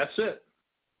 That's it.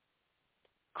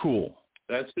 Cool.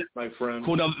 That's it, my friend.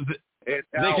 Cool. Now,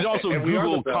 they could also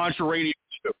Google Contra Radio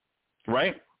too,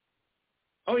 right?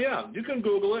 Oh yeah, you can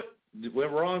Google it.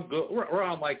 We're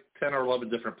on like 10 or 11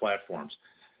 different platforms,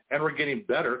 and we're getting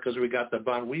better because we got the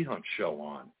Von Wehunt Show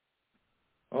on.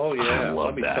 Oh yeah,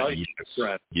 let me tell you, my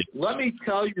friend. Let me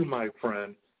tell you, my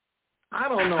friend. I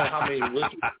don't know how many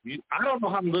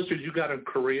listeners you got in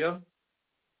Korea,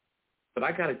 but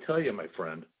I got to tell you, my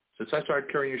friend. Since I started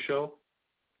carrying your show,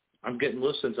 I'm getting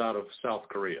listens out of South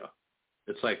Korea.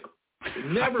 It's like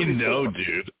never before. No,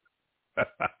 dude.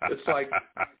 It's like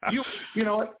you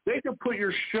know what? They can put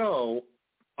your show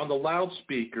on the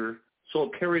loudspeaker so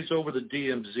it carries over the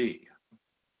DMZ.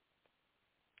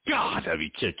 God, that'd be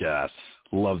kick-ass.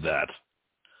 Love that.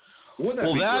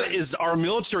 Well, that is our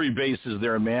military bases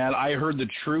there, man. I heard the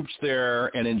troops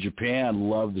there and in Japan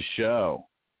love the show.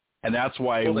 And that's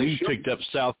why we picked up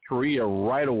South Korea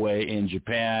right away in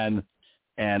Japan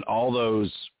and all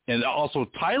those. And also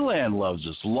Thailand loves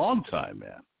us. Long time,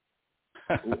 man.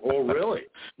 Oh, really?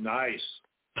 Nice.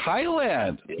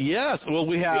 Thailand. Yes. Well,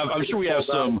 we have. I'm sure we have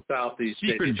some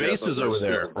secret bases over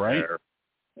there, right?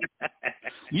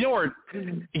 You know,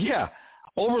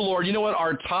 Overlord. You know what?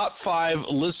 Our top 5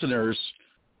 listeners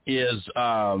is,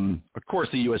 of course,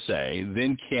 the USA,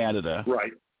 then Canada,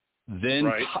 right,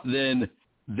 then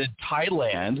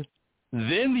Thailand,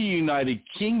 then the United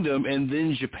Kingdom, and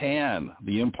then Japan,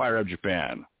 the Empire of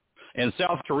Japan, and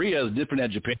South Korea is different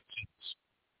than Japan.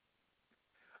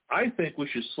 I think we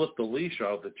should slip the leash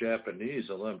off the Japanese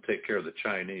and let them take care of the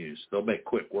Chinese. They'll make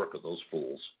quick work of those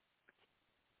fools.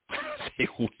 They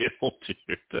will,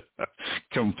 dude.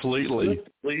 Completely.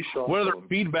 What other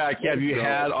feedback have you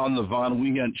had on the Von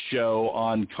Wehunt show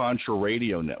on Contra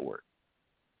Radio Network?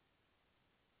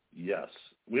 Yes.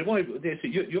 I've only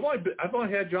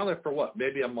had you on there for what,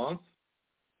 maybe a month?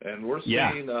 And we're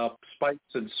seeing spikes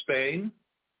in Spain,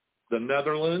 the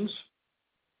Netherlands,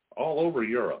 all over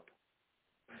Europe.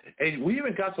 And we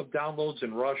even got some downloads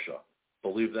in Russia,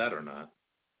 believe that or not.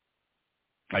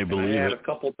 I believe I had it.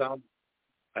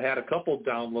 I had a couple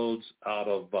downloads out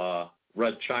of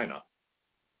Red China.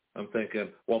 I'm thinking,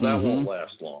 well, that won't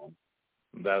last long.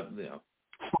 That,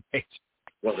 right.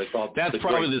 What they call that's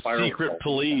probably the secret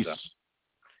police.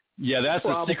 Yeah, that's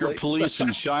the secret police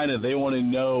in China. They want to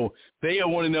know. They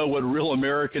want to know what real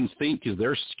Americans think because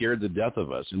they're scared to death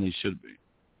of us, and they should be.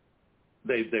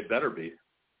 They better be.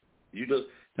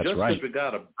 That's just right. because we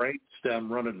got a brainstem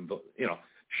running,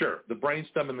 sure, the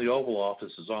brainstem in the Oval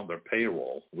Office is on their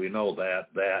payroll. We know that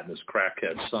and his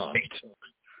crackhead son.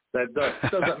 That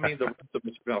doesn't mean the rest of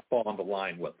us are going to fall into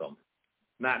line with them.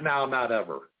 Not now, not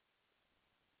ever.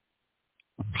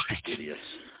 Right. Idiots.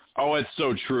 Oh, it's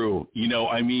so true.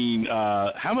 How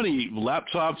many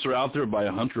laptops are out there by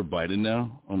Hunter Biden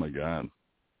now? Oh, my God.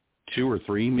 2 or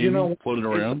 3 maybe floating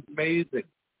around? It's amazing.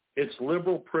 It's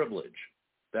liberal privilege.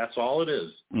 That's all it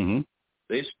is. Mm-hmm.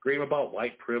 They scream about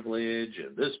white privilege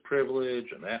and this privilege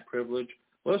and that privilege.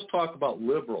 Let's talk about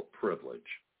liberal privilege.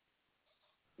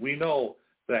 We know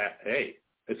that, hey,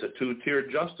 it's a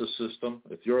 2-tiered justice system.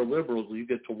 If you're a liberal, you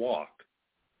get to walk.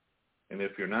 And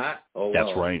if you're not, oh, well.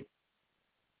 That's right.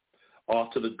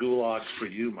 Off to the gulags for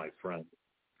you, my friend.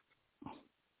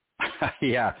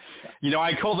 Yeah.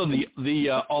 I call them the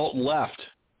alt-left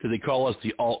because they call us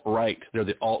the alt-right. They're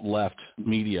the alt-left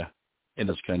media in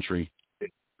this country.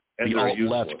 And the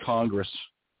alt-left useless. Congress.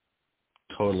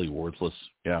 Totally worthless.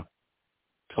 Yeah.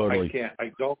 Totally.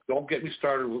 Don't get me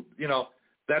started.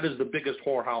 That is the biggest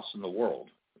whorehouse in the world,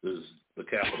 is the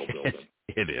Capitol building.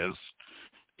 It is.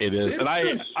 And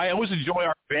I always enjoy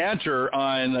our banter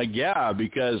on Gab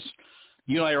because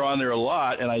you and I are on there a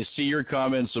lot, and I see your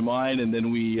comments and mine, and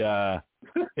then we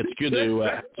it's good to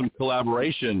have some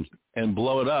collaboration and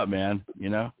blow it up, man,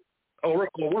 Oh,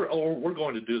 we're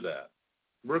going to do that.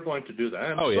 We're going to do that.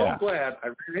 I'm so glad I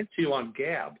ran into you on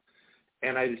Gab,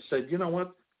 and I said, you know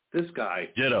what, this guy.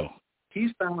 Ditto.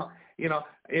 He's found,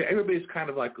 everybody's kind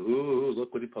of like, ooh,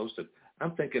 look what he posted.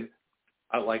 I'm thinking,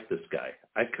 I like this guy.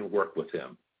 I can work with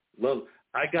him. Well,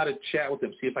 I got to chat with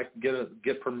him, see if I can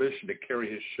get permission to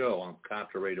carry his show on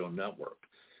Contra Radio Network.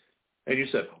 And you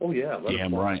said, oh, yeah, let it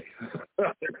fly.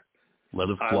 Right. Let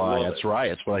it fly. That's right.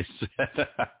 That's what I said.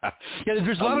 Yeah,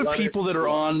 there's a lot of people that are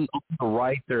on the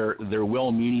right. They're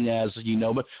well-meaning, as you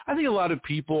know, but I think a lot of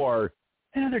people are,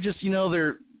 they're just,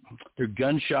 they're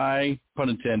gun shy, pun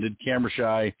intended, camera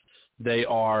shy. They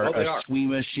are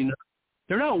squeamish,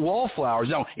 They're not wallflowers.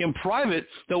 Now, in private,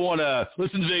 they'll want to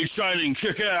listen to Dave Shining and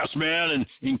kick ass, man,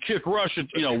 and kick Russia,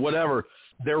 whatever.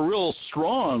 They're real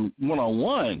strong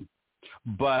one-on-one.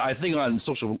 But I think on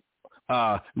social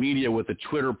media with the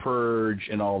Twitter purge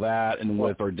and all that, and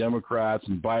with our Democrats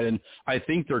and Biden, I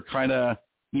think they're kind of,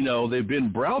 they've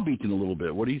been browbeaten a little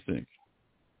bit. What do you think?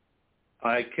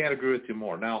 I can't agree with you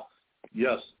more. Now,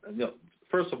 yes,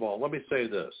 first of all, let me say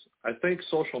this. I think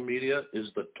social media is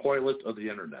the toilet of the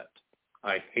Internet.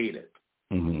 I hate it.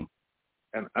 Mm-hmm.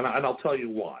 And I'll tell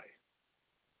you why.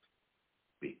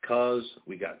 Because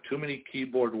we got too many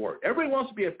keyboard warriors. Everybody wants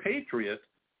to be a patriot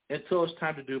until it's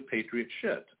time to do patriot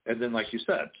shit. And then, like you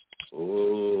said,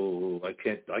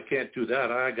 I can't do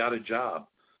that. I got a job.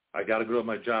 I got to go to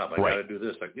my job. I got to do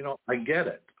this. I get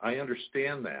it. I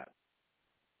understand that.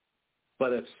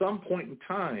 But at some point in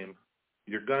time,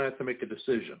 you're going to have to make a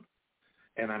decision.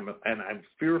 And I'm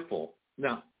fearful.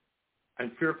 Now,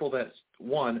 I'm fearful that,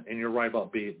 one, and you're right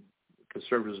about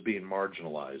conservatives being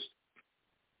marginalized.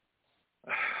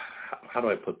 How do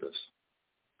I put this?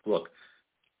 Look,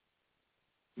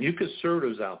 you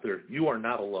conservatives out there, you are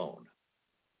not alone.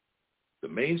 The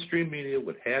mainstream media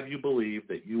would have you believe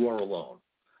that you are alone,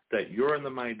 that you're in the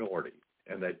minority,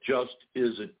 and that just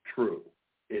isn't true.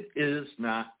 It is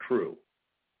not true.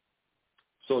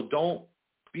 So don't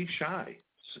be shy.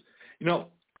 You know,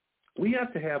 we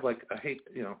have to have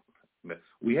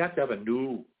we have to have a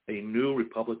new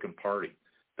Republican Party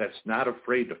that's not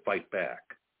afraid to fight back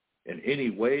in any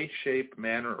way, shape,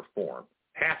 manner, or form.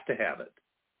 Have to have it.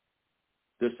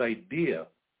 This idea,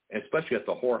 especially at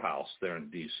the whorehouse there in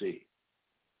D.C.,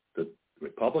 the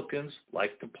Republicans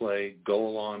like to play go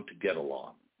along to get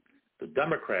along. The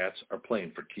Democrats are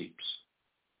playing for keeps.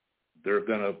 They're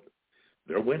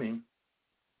winning.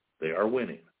 They are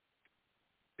winning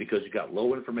because you got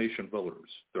low information voters.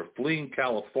 They're fleeing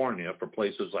California for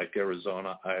places like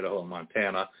Arizona, Idaho, and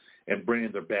Montana and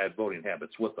bringing their bad voting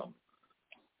habits with them.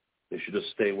 They should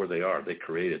just stay where they are. They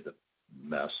created the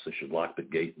mess. They should lock the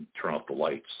gate and turn off the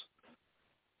lights.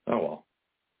 Oh, well.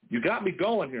 You got me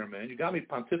going here, man. You got me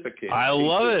pontificating. I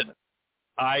love it.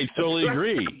 I totally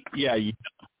agree. Yeah.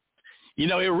 You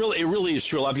know, it really is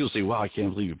true. A lot of people say, wow, I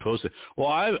can't believe you posted. Well,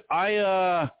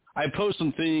 I post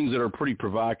some things that are pretty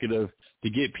provocative to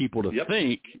get people to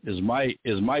think is my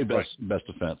best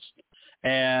defense.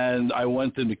 And I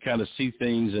want them to kind of see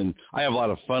things, and I have a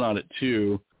lot of fun on it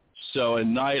too. So at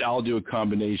night I'll do a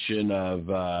combination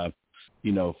of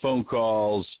phone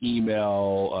calls,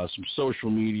 email, some social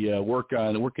media, working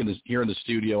here in the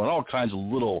studio, and all kinds of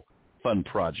little fun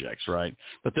projects, right?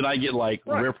 But then I get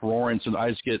rip roaring, and I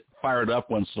just get fired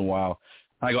up once in a while.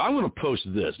 I go, I'm going to post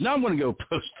this. Now I'm going to go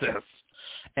post this.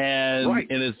 And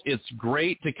it's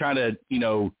great to kind of,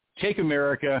 take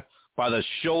America by the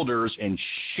shoulders and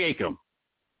shake them.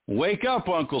 Wake up,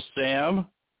 Uncle Sam.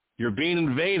 You're being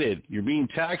invaded. You're being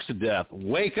taxed to death.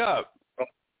 Wake up,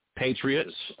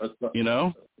 patriots,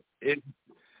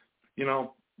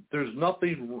 There's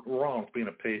nothing wrong with being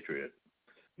a patriot.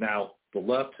 Now, the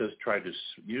left has tried to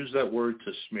use that word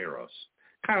to smear us,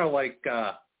 kind of like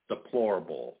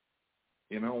deplorable.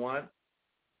 You know what?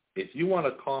 If you want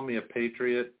to call me a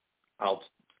patriot, I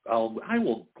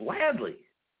will gladly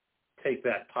take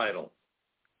that title,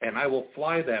 and I will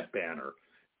fly that banner.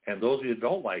 And those of you who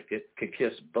don't like it can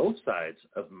kiss both sides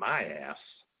of my ass.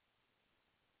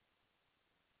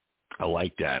 I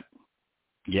like that.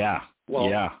 Yeah. Well,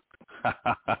 yeah.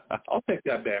 I'll take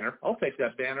that banner. I'll take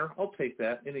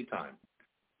that anytime.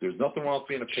 There's nothing wrong with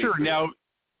being a patriot. Sure. Now,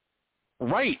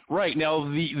 right.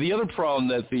 Now, the other problem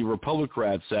that the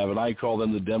Republicans have, and I call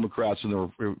them the Democrats and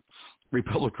the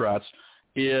Republicans,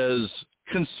 is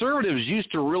conservatives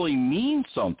used to really mean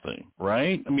something,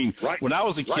 right? I mean, when I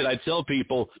was a kid, I'd tell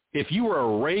people, if you were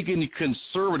a Reagan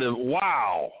conservative,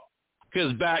 wow.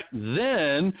 Because back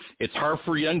then, it's hard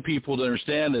for young people to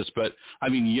understand this, but I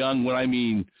mean young, when I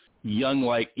mean young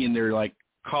like in their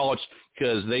college,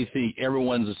 because they think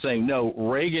everyone's the same. No,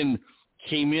 Reagan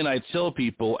came in, I tell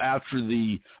people, after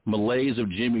the malaise of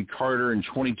Jimmy Carter and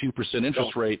 22%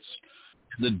 interest rates,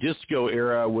 the disco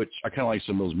era, which I kind of like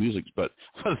some of those musics, but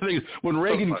the thing is, when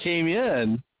Reagan came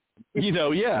in,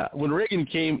 when Reagan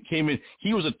came in,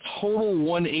 he was a total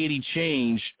 180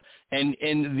 change, and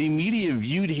the media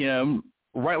viewed him,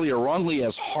 rightly or wrongly,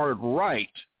 as hard right,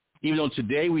 even though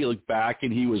today we look back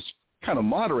and he was kind of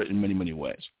moderate in many, many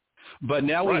ways. But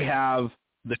now we have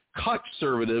the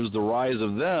conservatives, the rise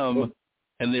of them,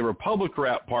 and the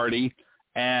Republican Party,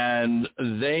 and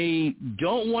they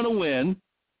don't want to win.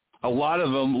 A lot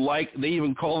of them, they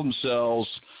even call themselves,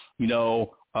 they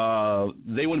want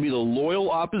to be the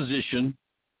loyal opposition.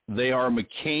 They are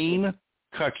McCain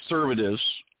conservatives,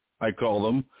 I call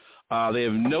them. They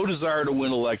have no desire to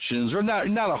win elections, or not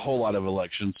a whole lot of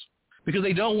elections, because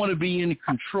they don't want to be in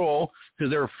control,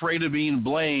 because they're afraid of being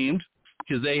blamed,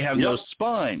 because they have no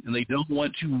spine, and they don't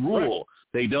want to rule.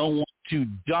 They don't want to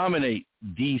dominate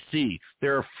D.C.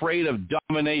 They're afraid of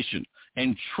domination.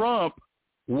 And Trump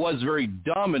was very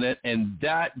dominant, and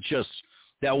that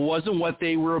wasn't what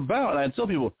they were about. And I tell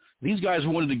people, these guys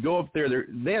wanted to go up there.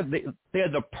 They had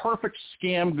the perfect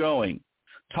scam going.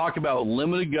 Talk about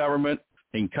limited government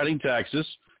and cutting taxes.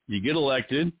 You get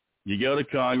elected. You go to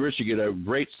Congress. You get a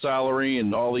great salary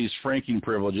and all these franking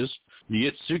privileges. You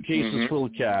get suitcases full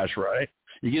of cash, right?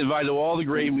 You get invited to all the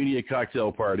great media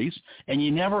cocktail parties, and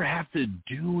you never have to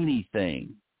do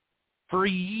anything. For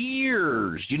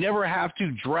years, you never have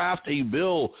to draft a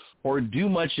bill or do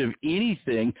much of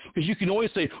anything, because you can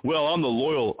always say, well, I'm the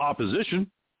loyal opposition.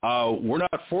 We're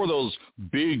not for those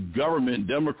big government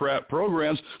Democrat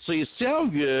programs. So you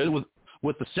sound good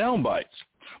with the sound bites.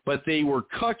 But they were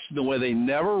cucked in the way they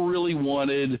never really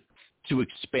wanted to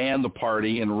expand the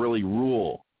party and really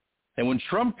rule. And when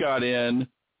Trump got in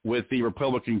with the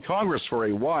Republican Congress for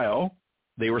a while,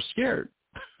 they were scared.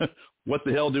 What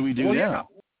the hell do we do now?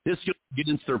 This gets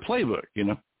into their playbook,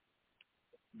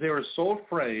 They were so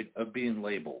afraid of being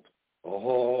labeled.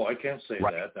 Oh, I can't say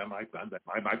that. That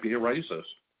might be a racist.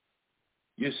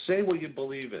 You say what you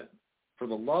believe in. For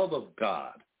the love of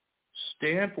God,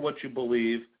 stand for what you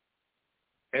believe.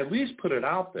 At least put it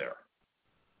out there.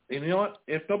 And you know what?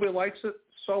 If nobody likes it,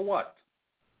 so what?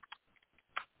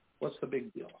 What's the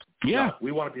big deal? Yeah. No,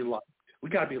 we want to be liked. We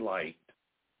got to be liked.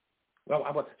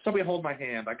 Well, somebody hold my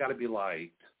hand. I got to be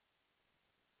liked.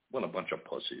 What a bunch of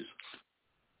pussies.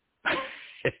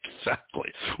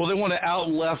 Exactly. Well, they want to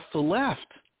out-left the left.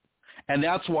 And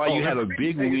that's why you had a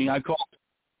big wing. I call.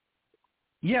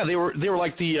 Yeah, they were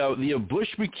like the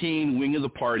Bush-McCain wing of the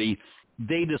party.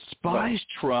 They despised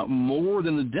Trump more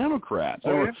than the Democrats.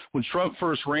 When Trump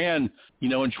first ran, in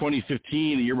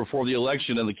 2015, the year before the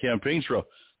election and the campaign trail,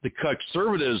 the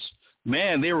conservatives,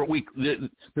 man, they were weak. They're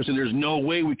saying there's no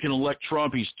way we can elect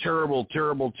Trump. He's terrible,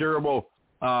 terrible, terrible.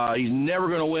 He's never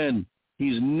going to win.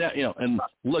 And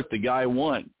look, the guy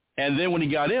won. And then when he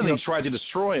got in, they tried to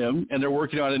destroy him, and they're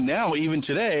working on it now, even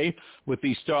today, with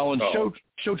the Stalin'S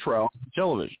show trial on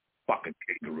television. Fucking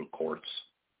kangaroo courts.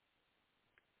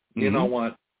 You know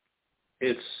what?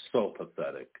 It's so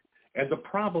pathetic. And the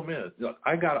problem is, look,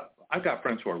 I got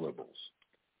friends who are liberals.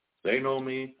 They know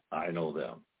me. I know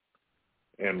them.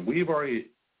 And we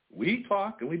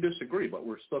talk and we disagree, but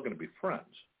we're still going to be friends.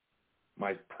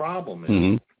 My problem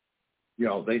is,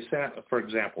 they sat, for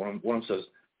example, one of them says,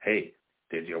 hey,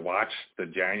 did you watch the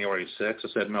January 6th? I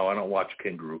said, no, I don't watch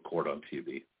Kangaroo Court on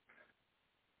TV.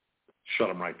 Shut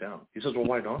him right down. He says, well,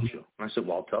 why don't you? And I said,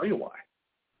 well, I'll tell you why.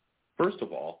 First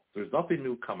of all, there's nothing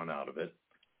new coming out of it.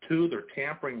 2, they're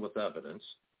tampering with evidence.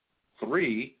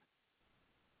 3,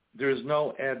 there's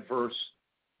no adverse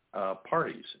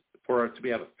parties. For it to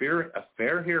have a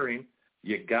fair hearing,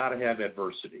 you got to have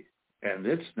adversity, and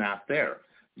it's not there.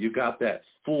 You got that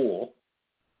fool,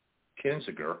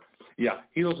 Kinzinger. Yeah,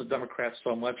 he knows the Democrats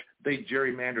so much they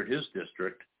gerrymandered his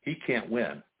district. He can't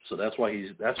win, so that's why they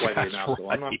announced it.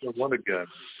 I'm not going to win again.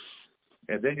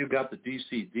 And then you got the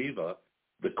DC diva,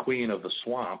 the queen of the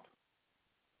swamp.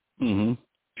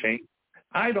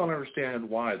 I don't understand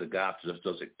why the GOP just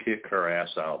doesn't kick her ass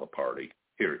out of the party.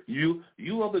 Here, you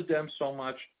love the Dems so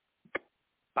much.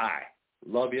 Bye.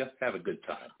 Love you. Have a good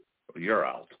time. You're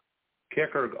out.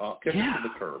 Kick her to the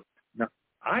curb. Now,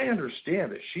 I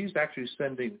understand that she's actually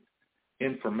sending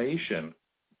information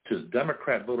to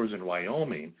Democrat voters in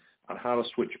Wyoming on how to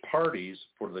switch parties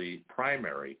for the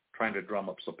primary, trying to drum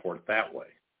up support that way.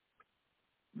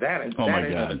 That in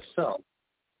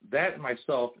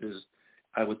myself is,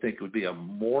 I would think, would be a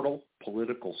mortal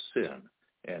political sin,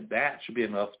 and that should be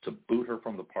enough to boot her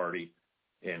from the party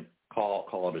and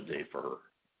call it a day for her.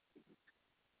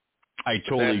 I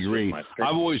totally agree.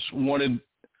 I've always wanted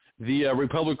the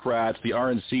Republicans, the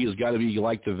RNC, has got to be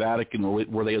like the Vatican,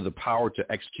 where they have the power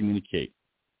to excommunicate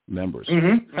members.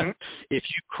 If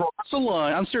you cross a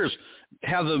line, I'm serious,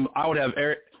 I would have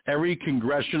every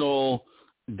congressional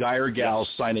guy or gal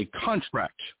sign a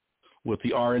contract with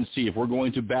the RNC. If we're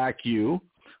going to back you,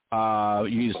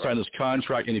 you need to sign this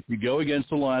contract. And if you go against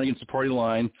the line, against the party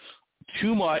line,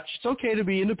 too much, it's okay to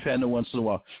be independent once in a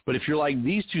while. But if you're like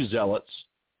these two zealots,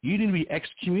 you need to be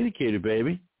excommunicated,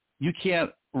 baby. You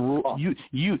can't. You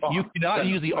cannot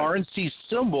use the RNC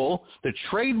symbol, the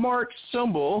trademark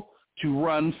symbol, to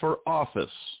run for office.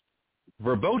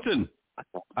 Verboten.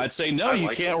 I'd say no. You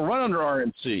can't run under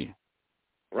RNC.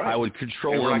 Right. I would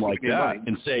control them like that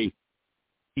and say,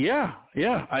 yeah.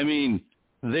 I mean,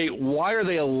 why are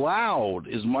they allowed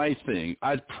is my thing.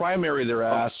 I'd primary their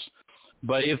ass,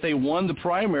 but if they won the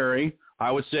primary,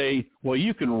 I would say, well,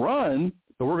 you can run,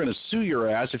 but we're going to sue your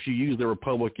ass if you use the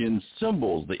Republican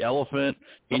symbols, the elephant,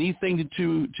 anything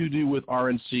to do with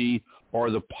RNC or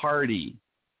the party.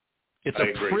 It's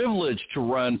a privilege to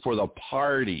run for the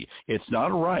party. It's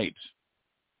not a right.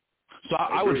 So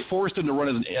I would force them to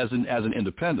run as an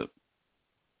independent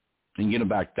and get them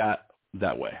back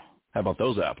that way. How about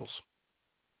those apples?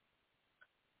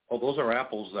 Well, those are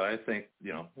apples that I think,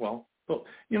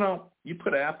 you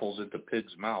put apples into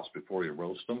pigs' mouths before you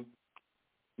roast them.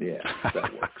 Yeah,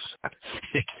 that works.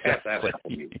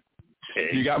 Exactly.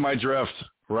 You got my drift,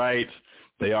 right?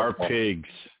 They are pigs.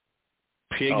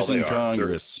 Pigs in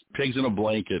Congress. Pigs in a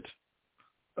blanket.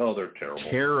 Oh, they're terrible.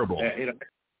 Terrible.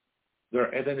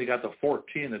 And then they got the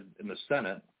 14 in the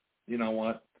Senate. You know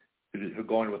what? Who are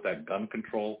going with that gun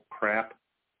control crap?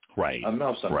 Right.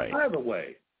 Enough. Right. By the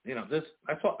way, this.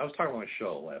 I was talking on my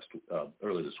show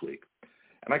early this week,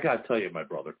 and I got to tell you, my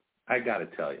brother. I got to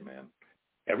tell you, man.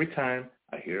 Every time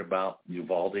I hear about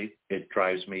Uvalde, it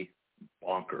drives me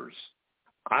bonkers.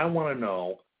 I want to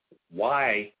know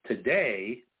why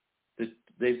today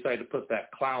they decided to put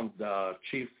that clown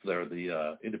chief there,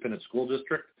 the independent school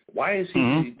district. Why is he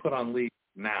being put on leave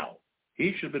now?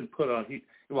 He should have been put on. He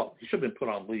should have been put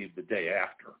on leave the day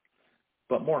after.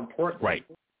 But more importantly, right.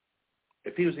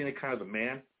 If he was any kind of a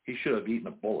man, he should have eaten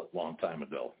a bullet a long time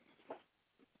ago.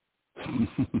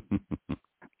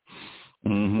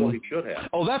 Well, he should have.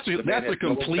 Oh, that's a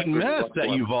complete mess, that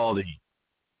Uvalde.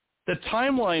 The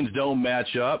timelines don't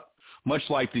match up, much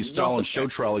like the Stalin'S show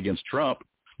trial against Trump.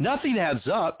 Nothing adds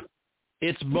up.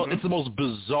 It's the most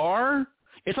bizarre.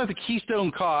 It's like the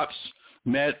Keystone Cops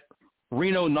met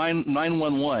Reno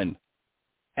 911,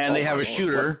 and they have a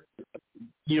shooter,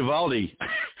 Uvalde,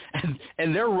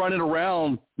 and they're running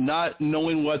around not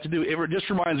knowing what to do. It just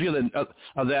reminds me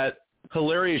of that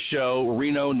hilarious show,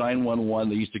 Reno 911,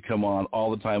 that used to come on all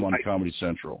the time on Comedy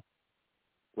Central.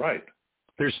 Right.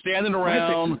 They're standing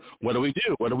around. What do we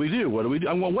do? What do we do? What do we do?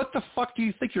 I'm going, what the fuck do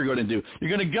you think you're going to do? You're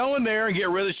going to go in there and get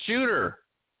rid of the shooter.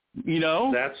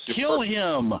 Kill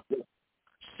him.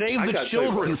 Save the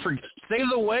children. Save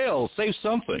the whales. Save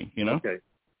something. Okay.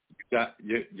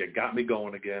 You got me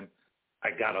going again. I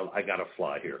gotta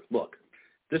fly here. Look,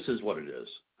 this is what it is.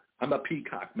 I'm a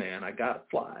peacock man. I gotta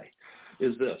fly.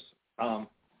 Is this? I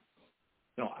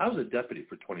was a deputy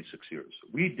for 26 years.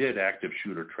 We did active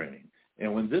shooter training,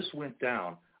 and when this went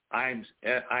down, I'm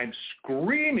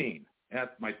screaming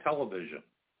at my television.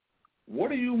 What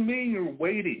do you mean you're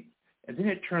waiting? And then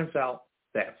it turns out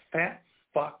that fat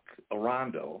fuck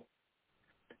Arando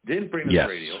didn't bring his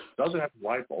radio, doesn't have a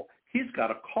rifle. He's got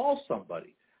to call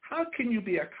somebody. How can you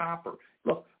be a copper?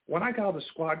 Look, when I got out of the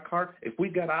squad car, if we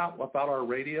got out without our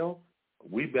radio,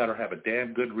 we better have a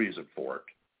damn good reason for it.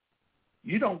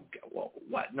 You don't,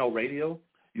 what, no radio?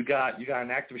 You got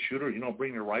an active shooter, you don't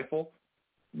bring your rifle?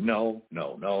 No. I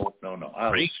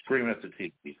was screaming at the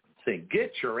TV saying,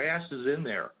 get your asses in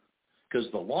there. Because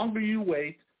the longer you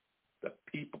wait,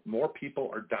 more people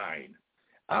are dying.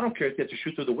 I don't care if you have to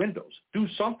shoot through the windows. Do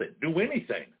something. Do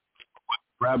anything.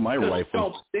 Grab my rifle.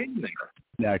 Don't stay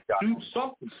there. Do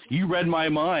something. You read my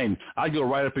mind. I'd go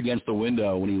right up against the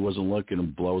window when he wasn't looking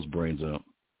and blow his brains out.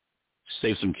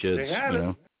 Save some kids. They had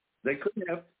it. They couldn't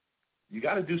have. You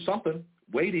got to do something.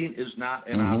 Waiting is not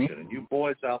an option. And you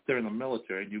boys out there in the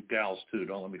military, and you gals too,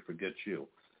 don't let me forget you.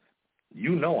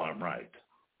 You know I'm right.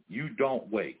 You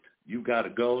don't wait. You got to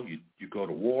go. You go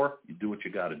to war. You do what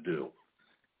you got to do.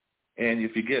 And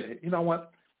if you get, you know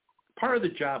what? Part of the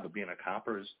job of being a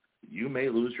copper is you may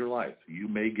lose your life. You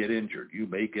may get injured. You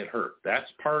may get hurt. That's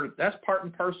part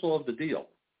and parcel of the deal.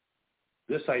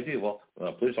 This idea,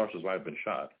 police officers might have been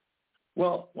shot.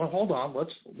 Well, hold on.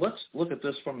 Let's look at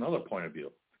this from another point of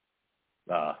view.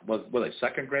 Were they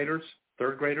second graders,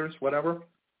 third graders, whatever?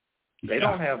 They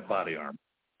don't have body armor.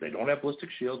 They don't have ballistic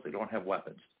shields. They don't have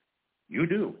weapons. You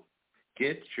do.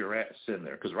 Get your ass in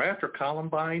there. Because right after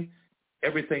Columbine,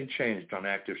 everything changed on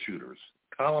active shooters.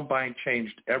 Columbine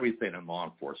changed everything in law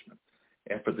enforcement.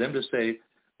 And for them to say,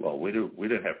 well, we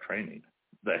didn't have training.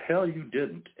 The hell you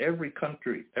didn't. Every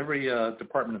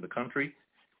department in the country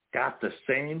got the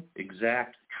same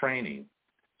exact training.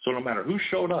 So no matter who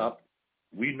showed up,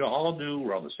 we all knew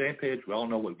we're on the same page. We all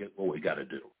know what we got to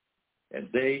do. And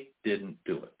they didn't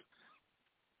do it.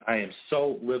 I am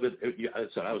so livid.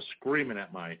 I was screaming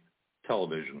at my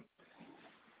television.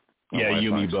 Yeah,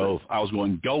 you and me both. I was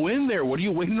going, go in there. What are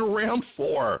you waiting around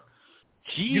for?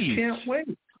 Jeez. You can't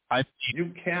wait.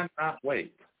 You cannot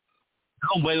wait. I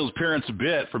don't blame those parents a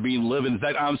bit for being living. In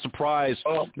fact, I'm surprised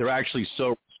they're actually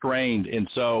so restrained. And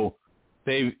so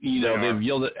they've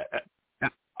yelled at,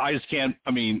 I just can't,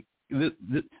 I mean,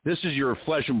 this is your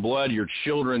flesh and blood, your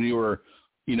children, you were,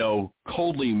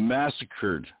 coldly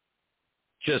massacred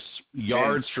just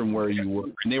yards from where you were.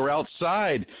 And they were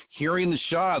outside hearing the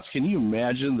shots. Can you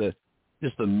imagine the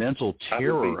mental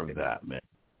terror of that, man?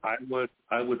 I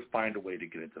would find a way to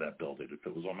get into that building. If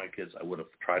it was on my kids, I would have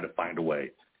tried to find a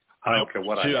way. I don't care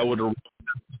what I would have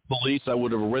police. I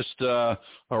would have risked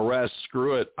arrest.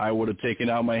 Screw it. I would have taken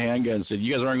out my handgun and said,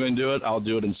 you guys aren't going to do it. I'll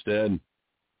do it instead.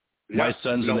 Yeah, my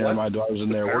son's in there. My daughter's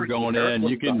in there. We're going in.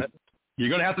 You're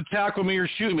going to have to tackle me or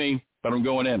shoot me, but I'm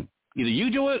going in. Either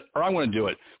you do it or I'm going to do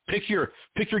it. Pick your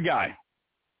guy.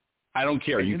 I don't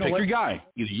care. You pick your guy.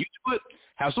 Either you do it,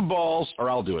 have some balls, or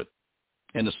I'll do it.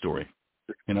 End of story.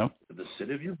 The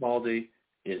city of Uvalde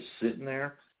is sitting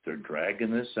there. They're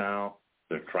dragging this out.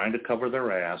 They're trying to cover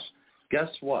their ass. Guess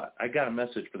what? I got a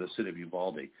message for the city of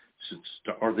Uvalde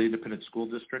or the independent school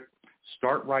district.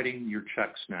 Start writing your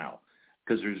checks now,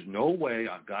 because there's no way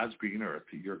on God's green earth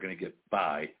you're going to get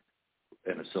by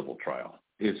in a civil trial.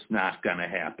 It's not going to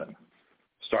happen.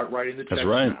 Start writing the checks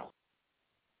now.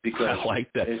 Because I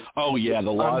like that. Oh, yeah,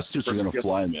 the lawsuits are going to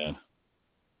fly, man.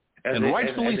 And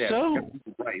rightfully so.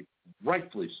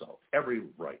 Rightfully so. Every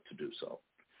right to do so.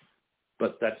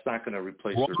 but that's not going to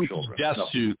replace their children. Death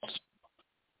suits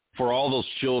for all those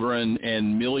children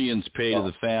and millions paid to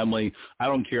the family. I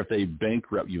don't care if they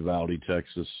bankrupt Uvalde,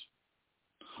 Texas.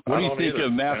 What do you think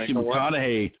of Matthew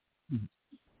McConaughey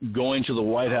going to the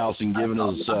White House and giving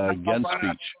his gun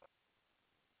speech?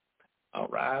 All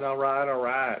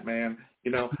right, man.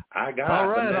 You know, I got all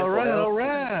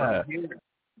right. You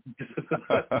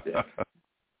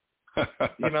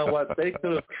know what? They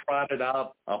could have trotted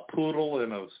out a poodle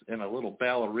in a little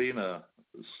ballerina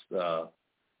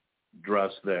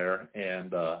dress there,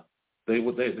 and they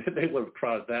would have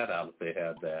trotted that out if they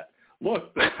had that.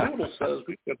 Look, the poodle says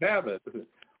we could have it.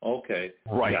 Okay,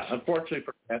 right. Yeah, unfortunately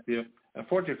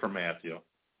for Matthew,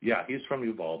 yeah, he's from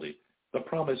Uvalde. The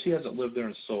problem is he hasn't lived there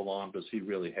in so long. Does he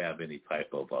really have any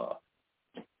type of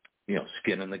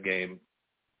skin in the game?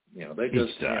 You know, they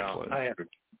just exactly. I understand.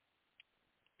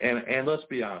 And let's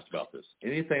be honest about this.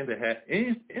 Anything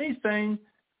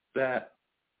that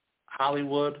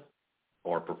Hollywood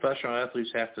or professional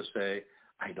athletes have to say,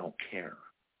 I don't care.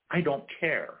 I don't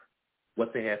care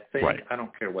what they have to think. Right. I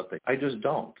don't care what I just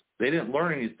don't. They didn't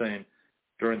learn anything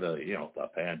during the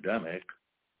pandemic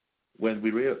when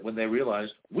they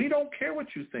realized we don't care what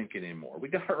you think anymore. We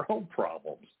got our own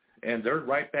problems. And they're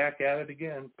right back at it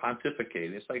again,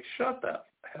 pontificating. It's like, shut the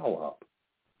hell up.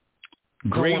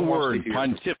 Great word,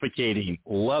 pontificating.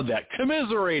 Love that.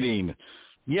 Commiserating.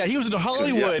 Yeah, he was in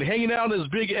Hollywood hanging out in his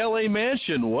big L.A.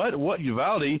 mansion. What,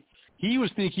 Uvalde? He was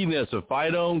thinking this, if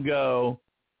I don't go,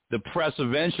 the press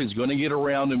eventually is going to get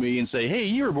around to me and say, hey,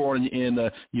 you were born in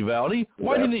Uvalde.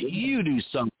 Why didn't you do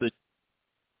something,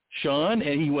 Sean?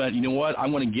 And he went, you know what?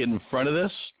 I'm going to get in front of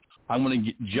this. I'm going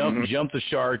to jump the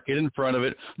shark, get in front of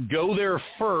it, go there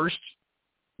first,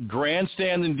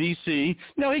 grandstand in D.C.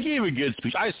 Now, he gave a good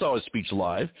speech. I saw his speech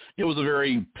live. It was a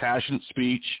very passionate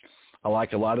speech. I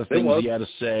like a lot of things he had to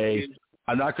say.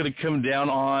 I'm not going to come down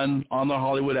on the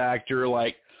Hollywood actor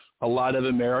like a lot of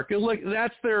America. Look,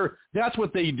 that's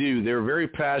what they do. They're very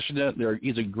passionate.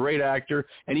 He's a great actor,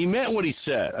 and he meant what he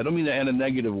said. I don't mean that in a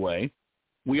negative way.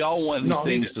 We all want these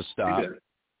things to stop.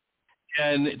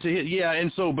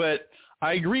 But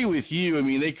I agree with you. I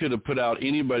mean, they could have put out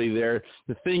anybody there.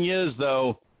 The thing is,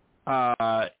 though,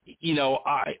 I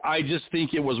just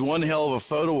think it was one hell of a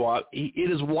photo op.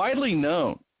 It is widely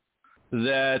known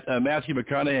that Matthew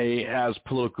McConaughey has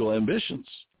political ambitions.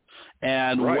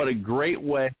 And what a great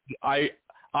way. I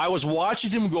was watching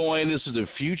him going, this is a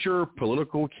future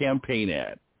political campaign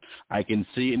ad. I can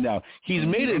see it now. He's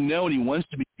made it known he wants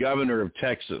to be governor of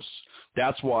Texas.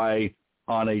 That's why,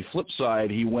 on a flip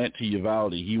side, he went to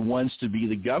Uvalde. He wants to be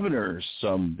the governor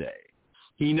someday.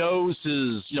 He knows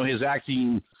his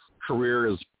acting career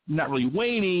is not really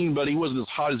waning, but he wasn't as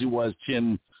hot as he was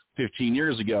 10, 15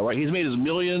 years ago, right? He's made his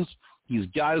millions. He's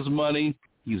got his money.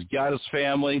 He's got his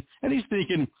family. And he's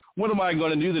thinking, what am I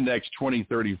going to do the next 20,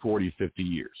 30, 40, 50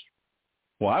 years?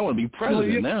 Well, I want to be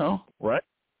president now, right?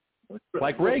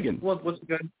 Like Reagan. What's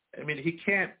good? I mean, he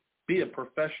can't be a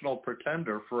professional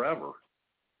pretender forever.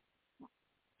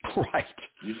 Right.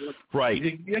 Right.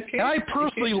 And I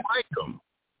personally like him.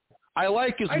 I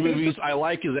like his movies. I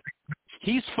like his acting.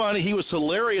 He's funny. He was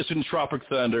hilarious in Tropic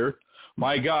Thunder.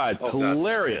 My God,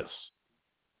 hilarious.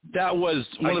 That was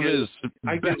one of his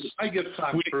best. I give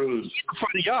Tom Cruise. He's a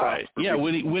funny guy. Yeah,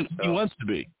 when he wants to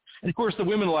be. And, of course, the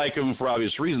women like him for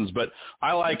obvious reasons, but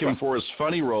I like him for his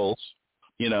funny roles,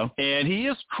 And he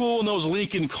is cool in those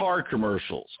Lincoln car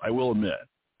commercials, I will admit.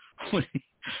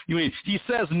 He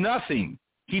says nothing.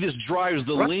 He just drives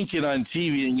the Lincoln on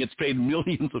TV and gets paid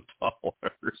millions of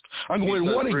dollars. I'm going,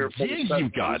 what a gig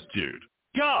you've got, dude.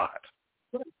 God.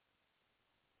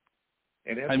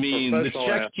 I mean, the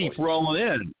checks keep rolling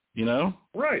in,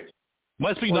 Right.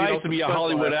 Must be nice to be a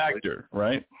Hollywood actor,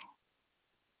 right?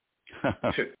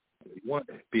 You want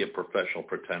to be a professional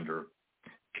pretender.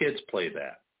 Kids play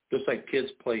that. Just like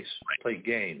kids play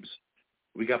games.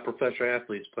 We got professional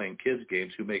athletes playing kids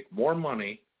games who make more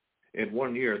money in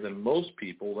 1 year than most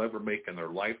people will ever make in their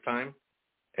lifetime,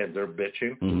 and they're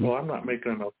bitching. Well, I'm not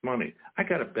making enough money. I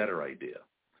got a better idea.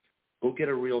 Go get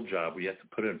a real job where you have to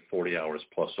put in 40 hours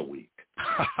plus a week.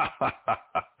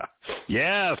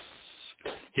 Yes.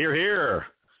 Hear, hear.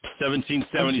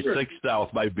 1776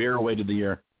 South by Bear waited the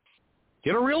year.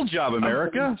 Get a real job,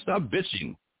 America. Stop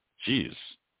bitching. Jeez.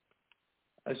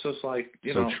 It's just like,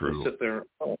 true. You sit there.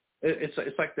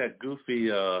 It's like that goofy,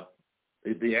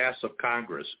 the ass of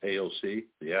Congress, AOC,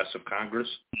 the ass of Congress.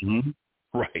 Mm-hmm.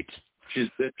 Right. She's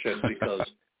bitching because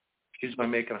she's been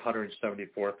making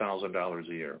 $174,000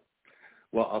 a year.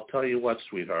 Well, I'll tell you what,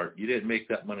 sweetheart, you didn't make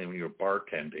that money when you were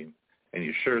bartending, and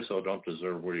you sure so don't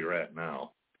deserve where you're at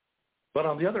now. But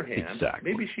on the other hand,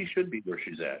 maybe she should be where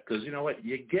she's at, because you know what?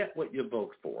 You get what you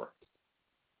vote for.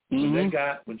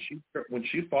 When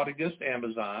she fought against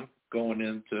Amazon going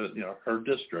into her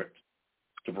district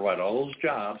to provide all those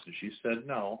jobs, and she said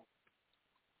no.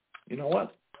 You know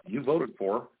what? You voted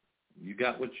for. You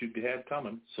got what you had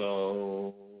coming.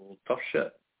 So tough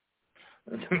shit.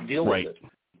 Deal with it.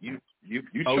 You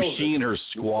she and her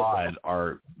squad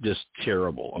are just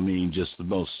terrible. I mean, just the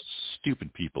most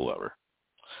stupid people ever.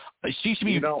 She should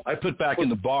be put back in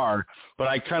the bar, but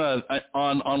I kind of,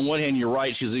 on one hand, you're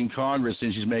right. She's in Congress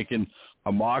and she's making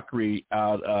a mockery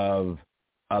out of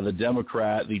the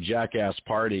Democrat, the jackass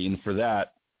party, and for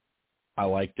that, I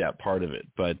like that part of it.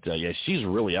 But yeah, she's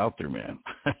really out there, man.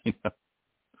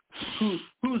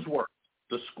 Who's worse,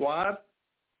 the squad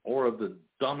or the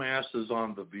dumbasses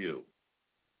on The View?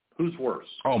 Who's worse?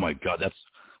 Oh my God, that's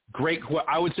great.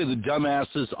 I would say the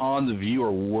dumbasses on The View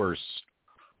are worse.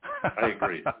 I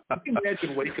agree. Can you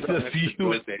imagine waking up next to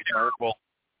Joy Behar?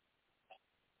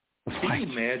 Can you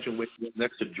imagine waking up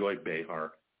next to Joy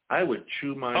Behar? I would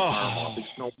chew my arm off.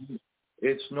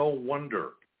 It's no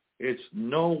wonder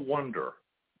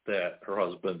that her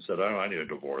husband said, "I need a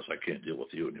divorce. I can't deal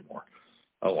with you anymore."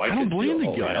 Oh, I don't blame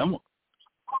the guy. I'm on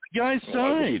the guy's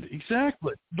side.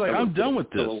 Exactly. Like, I'm done with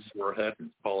this. Over her head and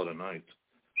call it a night.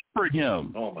 For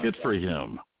him. Good for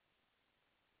him.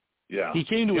 Yeah. He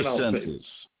came to his senses.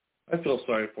 I feel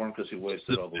sorry for him because he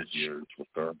wasted all those years with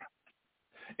her.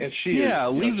 And she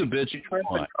leave the bitch. She tries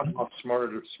to come off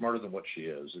smarter than what she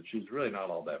is, and she's really not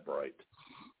all that bright.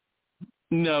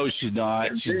 No, she's not.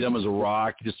 She's dumb as a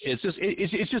rock. It's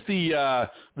just the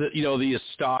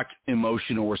stock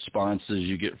emotional responses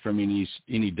you get from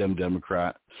any dumb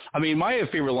Democrat. I mean, my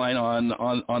favorite line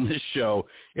on this show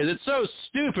is, "It's so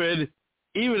stupid,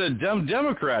 even a dumb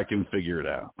Democrat can figure it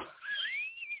out."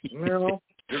 Well,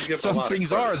 some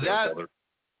things are that.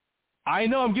 I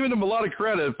know I'm giving them a lot of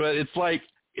credit, but it's like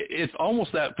it's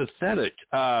almost that pathetic.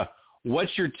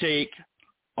 What's your take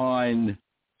on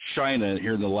China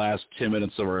here in the last 10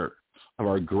 minutes of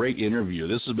our great interview?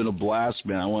 This has been a blast,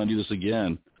 man. I want to do this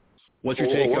again. What's your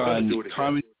take on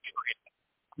communist?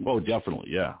 Oh,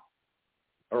 definitely, yeah.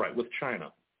 All right, with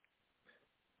China,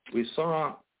 we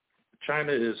saw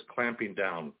China is clamping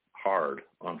down hard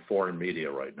on foreign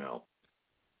media right now.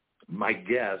 My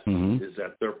guess is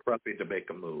that they're prepping to make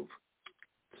a move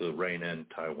to rein in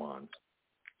Taiwan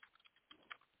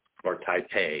or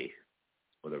Taipei,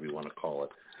 whatever you want to call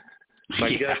it.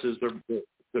 My guess is they're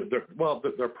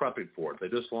prepping for it. They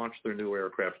just launched their new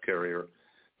aircraft carrier.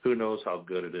 Who knows how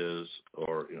good it is,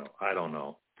 or I don't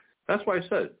know. That's why I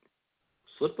said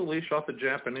slip the leash off the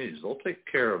Japanese. They'll take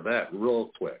care of that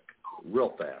real quick, real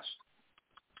fast.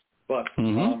 But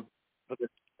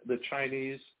the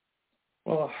Chinese,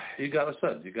 well, you got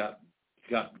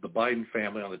the Biden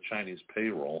family on the Chinese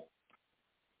payroll.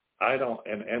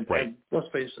 And let's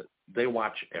face it, they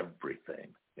watch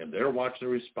everything. And they're watching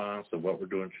the response of what we're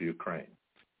doing for Ukraine.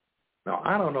 Now,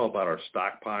 I don't know about our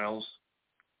stockpiles.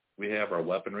 We have our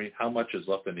weaponry. How much is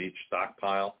left in each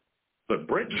stockpile? But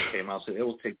Britain came out and said it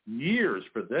will take years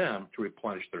for them to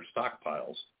replenish their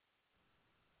stockpiles.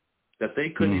 That they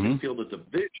couldn't even field a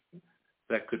division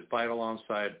that could fight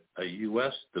alongside a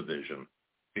U.S. division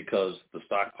because the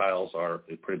stockpiles are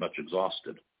pretty much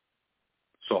exhausted.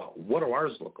 So what do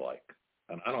ours look like?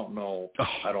 And I don't know.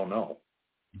 I don't know.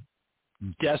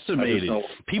 Decimated.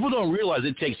 People don't realize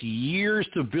it takes years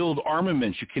to build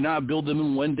armaments. You cannot build them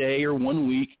in one day or 1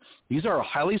 week. These are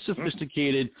highly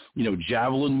sophisticated,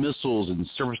 Javelin missiles and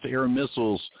surface-to-air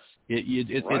missiles.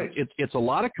 It's a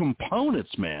lot of components,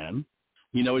 man.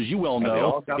 As you well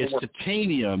know, it's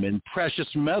titanium and precious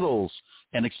metals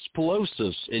and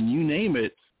explosives and you name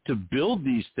it to build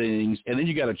these things. And then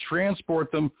you got to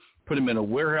transport them, put them in a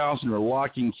warehouse and they're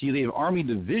lock and key. They have Army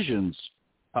divisions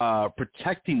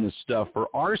protecting this stuff for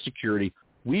our security.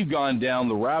 We've gone down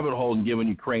the rabbit hole and given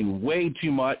Ukraine way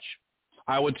too much.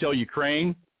 I would tell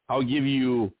Ukraine, I'll give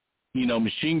you,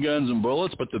 machine guns and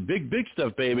bullets, but the big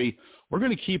stuff, baby, we're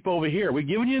going to keep over here. We're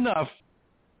giving you enough.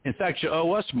 In fact, you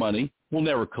owe us money. We'll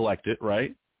never collect it,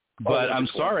 right? But I'm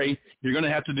sorry, you're going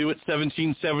to have to do it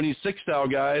 1776 style,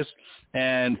 guys,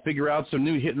 and figure out some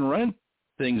new hit and run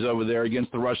things over there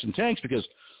against the Russian tanks because,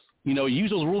 use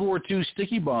those World War II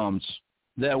sticky bombs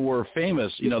that were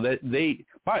famous, that they,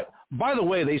 by the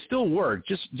way, they still work.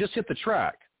 Just hit the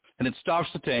track, and it stops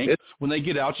the tank. When they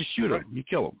get out, you shoot them. You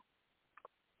kill them.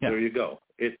 Yeah. There you go.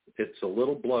 It's a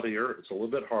little bloodier. It's a little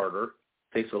bit harder.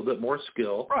 Takes a little bit more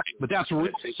skill. Right, but that's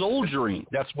real soldiering.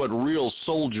 That's what real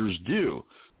soldiers do.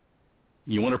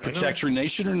 You want to protect your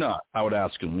nation or not? I would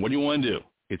ask them, what do you want to do?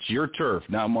 It's your turf,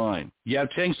 not mine. You have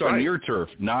tanks on your turf,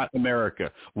 not America.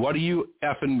 What are you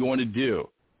effing going to do?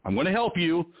 I'm going to help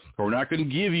you, but we're not going to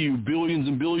give you billions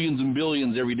and billions and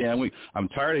billions every damn week. I'm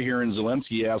tired of hearing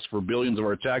Zelensky ask for billions of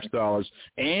our tax dollars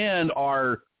and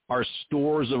our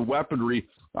stores of weaponry.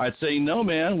 I'd say, no,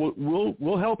 man,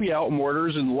 we'll help you out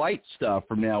mortars and light stuff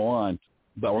from now on,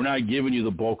 but we're not giving you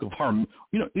the bulk of our,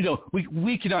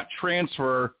 we cannot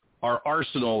transfer our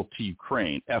arsenal to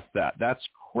Ukraine. F that. That's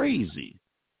crazy.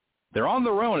 They're on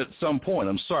their own at some point.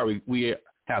 I'm sorry, we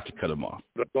have to cut them off.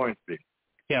 They're going to be.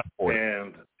 Can't afford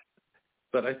it.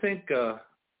 But I think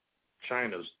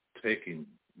China's taking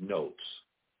notes.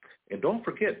 And don't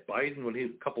forget, Biden, a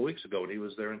couple weeks ago when he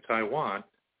was there in Taiwan,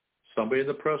 somebody in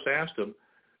the press asked him,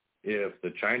 if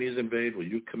the Chinese invade, will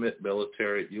you commit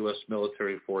U.S.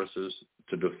 military forces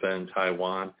to defend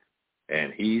Taiwan?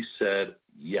 And he said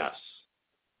yes.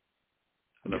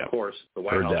 And, of course, the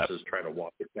White House is trying to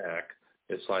walk it back.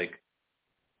 It's like,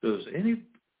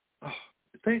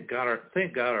 thank God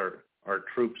our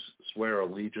troops swear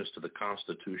allegiance to the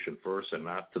Constitution first and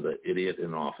not to the idiot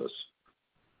in office.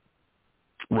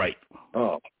 Right.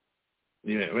 Oh,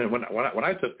 when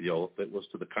I took the oath, it was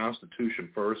to the Constitution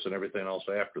first and everything else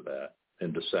after that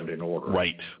in descending order.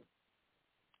 Right.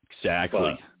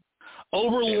 Exactly.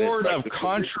 Overlord of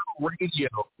Contra Radio,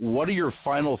 what are your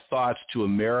final thoughts to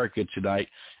America tonight?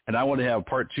 And I want to have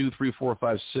part 2, 3, 4,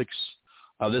 5, 6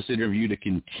 of this interview to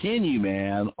continue,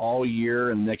 man, all year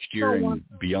and next year and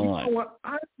beyond. You know what?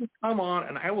 I will come on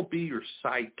and I will be your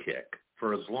sidekick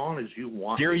for as long as you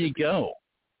want. There you go.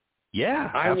 Yeah,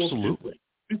 absolutely.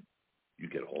 You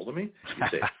get a hold of me. You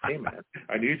say, hey, man,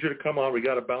 I need you to come on. We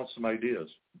got to bounce some ideas.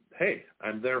 Hey,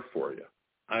 I'm there for you.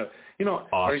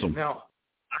 Awesome. Now,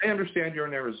 I understand you're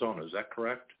in Arizona. Is that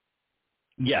correct?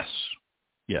 Yes.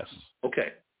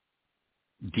 Okay.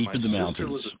 Deep in the mountains.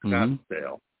 My sister lives in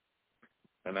Scottsdale.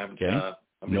 And I'm going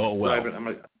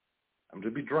to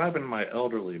be driving my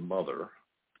elderly mother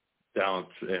down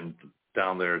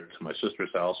there to my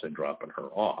sister's house and dropping her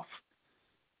off,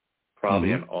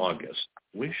 probably in August.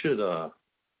 We should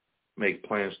make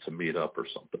plans to meet up or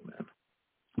something, man.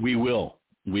 We will.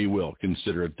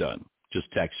 Consider it done. Just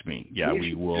text me. Yeah,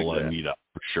 we will meet up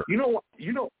for sure. You know what?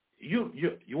 You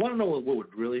want to know what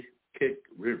would really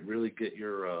get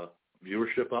your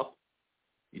viewership up?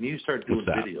 You need to start doing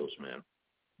videos, man.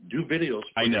 Do videos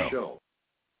for the show.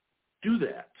 Do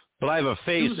that. But I have a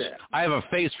face. I have a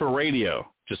face for radio.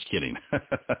 Just kidding.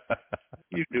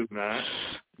 You do not.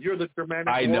 You're the Germanic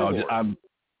I know. warlord.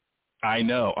 I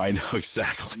know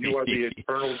exactly. You are the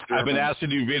eternal German. I've been asked to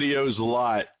do videos a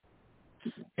lot.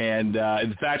 And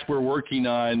in fact, we're working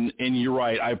on, and you're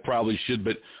right, I probably should,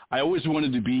 but I always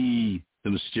wanted to be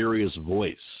the mysterious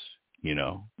voice,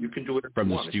 You can do it from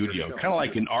the studio, kind of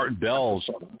like an Art Bell's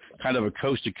kind of a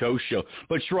coast-to-coast show.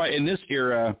 But you're right, in this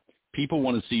era, people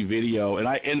want to see video, and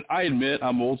I admit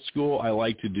I'm old school. I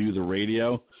like to do the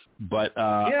radio, but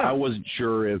I wasn't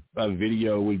sure if a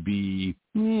video would be.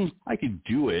 I could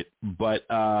do it, but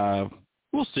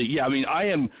we'll see. Yeah, I mean, I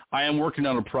am working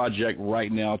on a project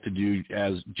right now to do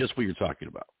as just what you're talking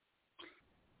about.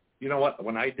 You know what?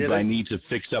 When I did I need to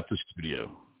fix up the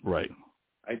studio. Right.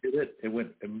 I did it. It went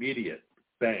immediate.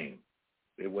 Bang.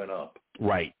 It went up.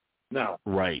 Right. Now.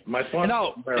 Right. My thought.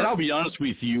 And I'll be honest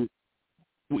with you.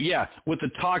 Yeah, with the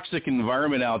toxic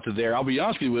environment out there, I'll be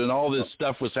honest with you, when all this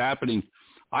stuff was happening,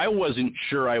 I wasn't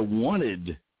sure I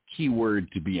wanted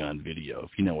keyword to be on video,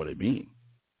 if you know what I mean.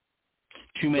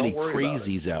 Too many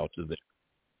crazies out there.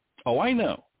 Oh, I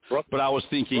know. But I was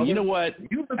thinking, you know what?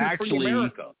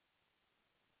 Actually,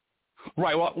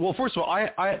 right. Well, first of all,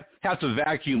 I have to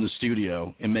vacuum the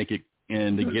studio and make it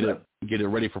and to get it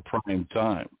ready for prime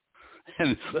time,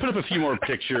 and put up a few more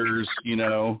pictures,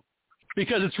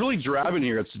 because it's really driving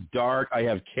here. It's dark. I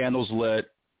have candles lit.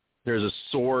 There's a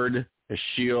sword, a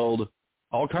shield,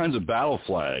 all kinds of battle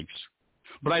flags.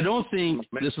 But I don't think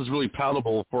this is really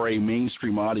palatable for a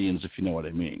mainstream audience, if you know what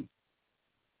I mean.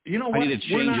 You know what? I need to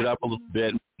change it up a little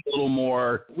bit, a little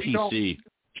more PC.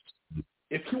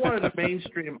 If you wanted a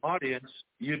mainstream audience,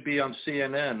 you'd be on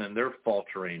CNN and their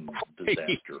faltering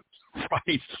disaster.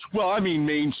 Right. Well, I mean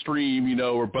mainstream,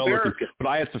 Republican, but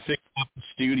I have to fix up the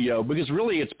studio because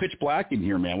really it's pitch black in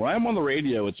here, man. When I'm on the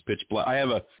radio, it's pitch black. I have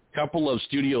a couple of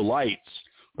studio lights,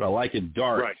 but I like it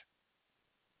dark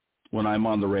when I'm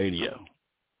on the radio.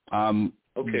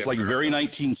 It's like very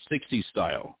 1960s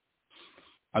style.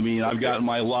 I mean, I've got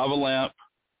my lava lamp.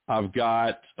 I've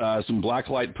got some black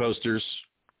light posters.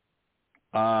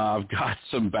 I've got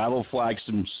some battle flags,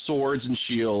 some swords and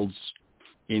shields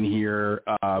in here,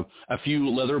 a few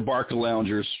leather Barca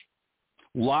loungers,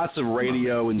 lots of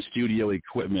radio and studio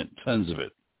equipment, tons of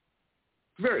it.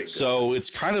 Very good. So it's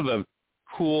kind of a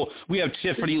cool. We have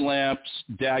Tiffany lamps,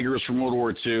 daggers from World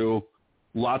War II,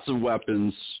 lots of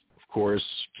weapons, of course,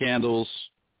 candles.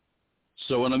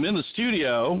 So when I'm in the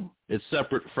studio, it's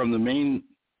separate from the main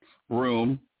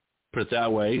room, put it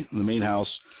that way, in the main house.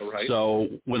 Right. So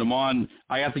when I'm on,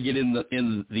 I have to get in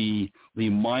the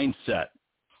mindset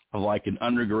of like an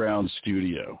underground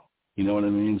studio. You know what I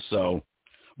mean? So,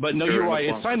 but no, you're right.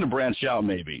 It's time to branch out.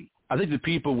 Maybe I think the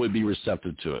people would be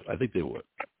receptive to it. I think they would.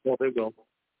 Well, they will.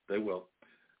 They will.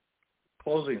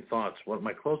 Closing thoughts. What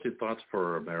my closing thoughts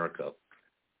for America?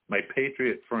 My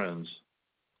patriot friends,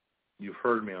 you've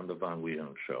heard me on the Von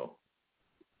Wehunt Show.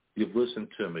 You've listened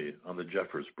to me on the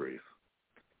Jeffers Brief.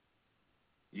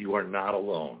 You are not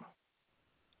alone.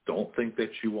 Don't think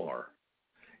that you are.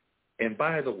 And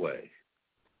by the way,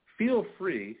 feel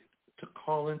free to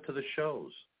call into the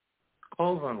shows.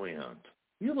 Call Von Wehunt.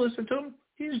 You listen to him.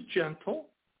 He's gentle.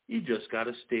 You just got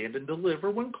to stand and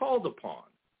deliver when called upon.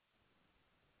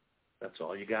 That's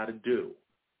all you got to do.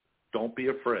 Don't be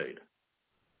afraid.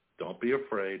 Don't be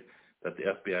afraid that the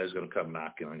FBI is going to come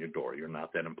knocking on your door. You're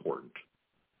not that important.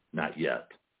 Not yet.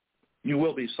 You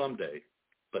will be someday,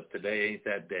 but today ain't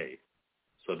that day.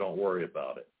 So don't worry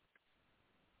about it.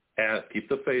 Keep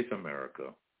the faith, America.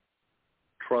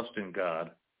 Trust in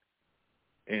God.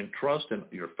 And trust in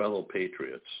your fellow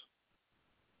patriots.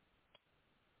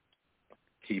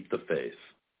 Keep the faith.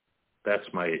 That's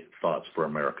my thoughts for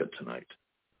America tonight.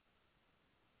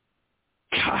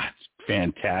 God,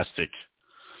 fantastic.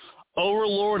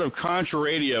 Overlord of Contra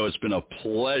Radio, it's been a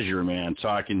pleasure, man,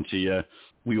 talking to you.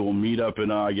 We will meet up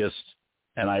in August,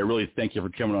 and I really thank you for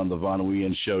coming on the Von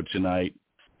Wehunt Show tonight.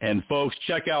 And, folks,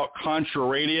 check out Contra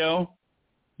Radio.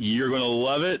 You're going to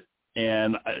love it,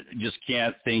 and I just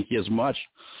can't thank you as much.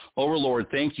 Overlord,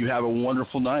 thank you. Have a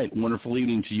wonderful night, wonderful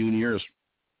evening to you and yours.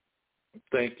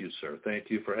 Thank you, sir. Thank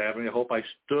you for having me. I hope I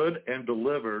stood and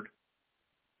delivered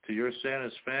to your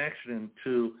satisfaction and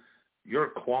to your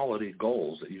quality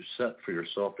goals that you set for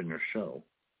yourself in your show.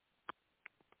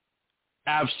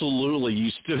 Absolutely.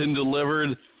 You stood and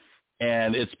delivered,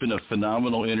 and it's been a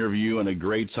phenomenal interview and a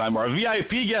great time. Our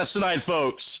VIP guest tonight,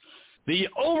 folks, the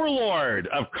Overlord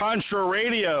of Contra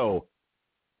Radio,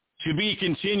 to be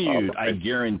continued. I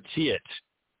guarantee it.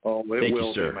 Oh, it thank will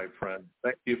you, sir. be, my friend.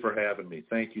 Thank you for having me.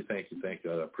 Thank you.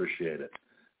 I appreciate it.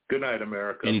 Good night,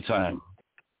 America. Anytime.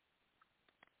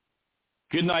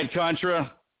 Good night,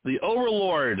 Contra. The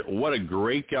Overlord, what a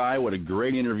great guy. What a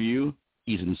great interview.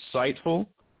 He's insightful.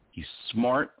 He's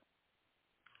smart.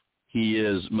 He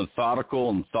is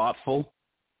methodical and thoughtful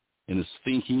in his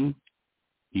thinking.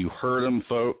 You heard him,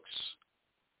 folks.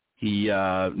 He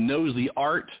knows the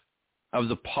art of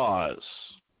the pause,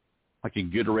 like a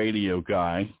good radio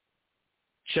guy.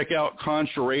 Check out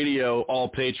Contra Radio, all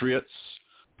patriots,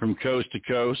 from coast to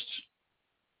coast.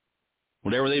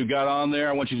 Whatever they've got on there,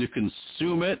 I want you to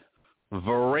consume it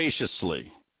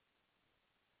voraciously.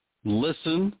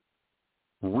 Listen,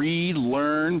 read,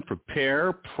 learn,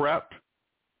 prepare, prep,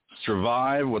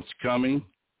 survive what's coming.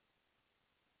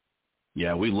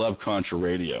 Yeah, we love Contra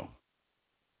Radio.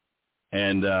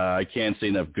 And I can't say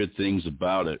enough good things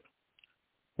about it.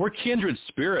 We're kindred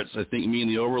spirits, I think, me and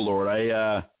the Overlord.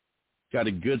 I got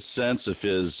a good sense of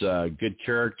his good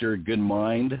character, good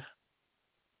mind,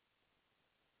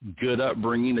 good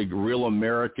upbringing, a real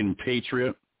American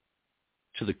patriot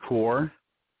to the core.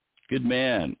 Good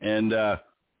man. And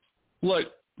look,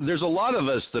 there's a lot of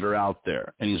us that are out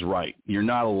there, and he's right. You're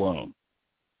not alone.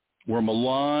 We're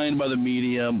maligned by the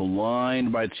media,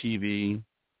 maligned by TV.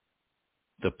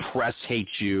 The press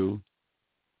hates you.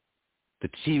 The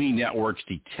TV networks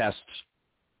detest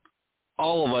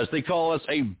all of us. They call us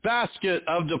a basket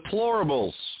of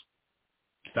deplorables.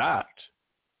 In fact,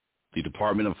 the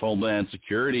Department of Homeland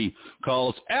Security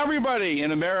calls everybody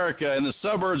in America in the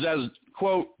suburbs as,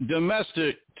 quote,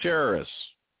 domestic terrorists.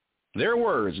 Their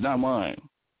words, not mine.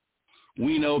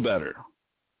 We know better.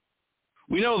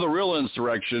 We know the real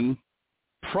insurrection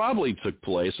probably took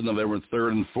place on November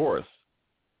 3rd and 4th.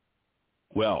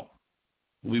 Well,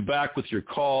 we'll be back with your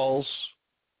calls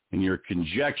and your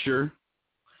conjecture.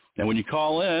 And when you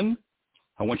call in,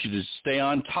 I want you to stay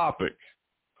on topic.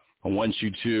 I want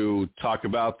you to talk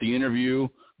about the interview,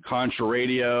 Contra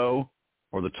Radio,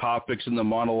 or the topics in the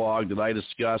monologue that I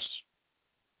discussed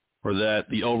or that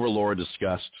the Overlord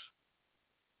discussed.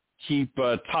 Keep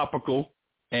topical,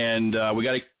 and I'll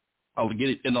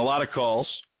get in a lot of calls.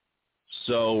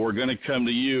 So we're going to come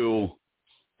to you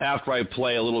after I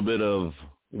play a little bit of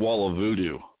Wall of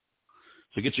Voodoo.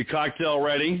 So get your cocktail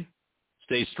ready.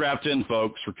 Stay strapped in,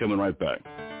 folks. We're coming right back.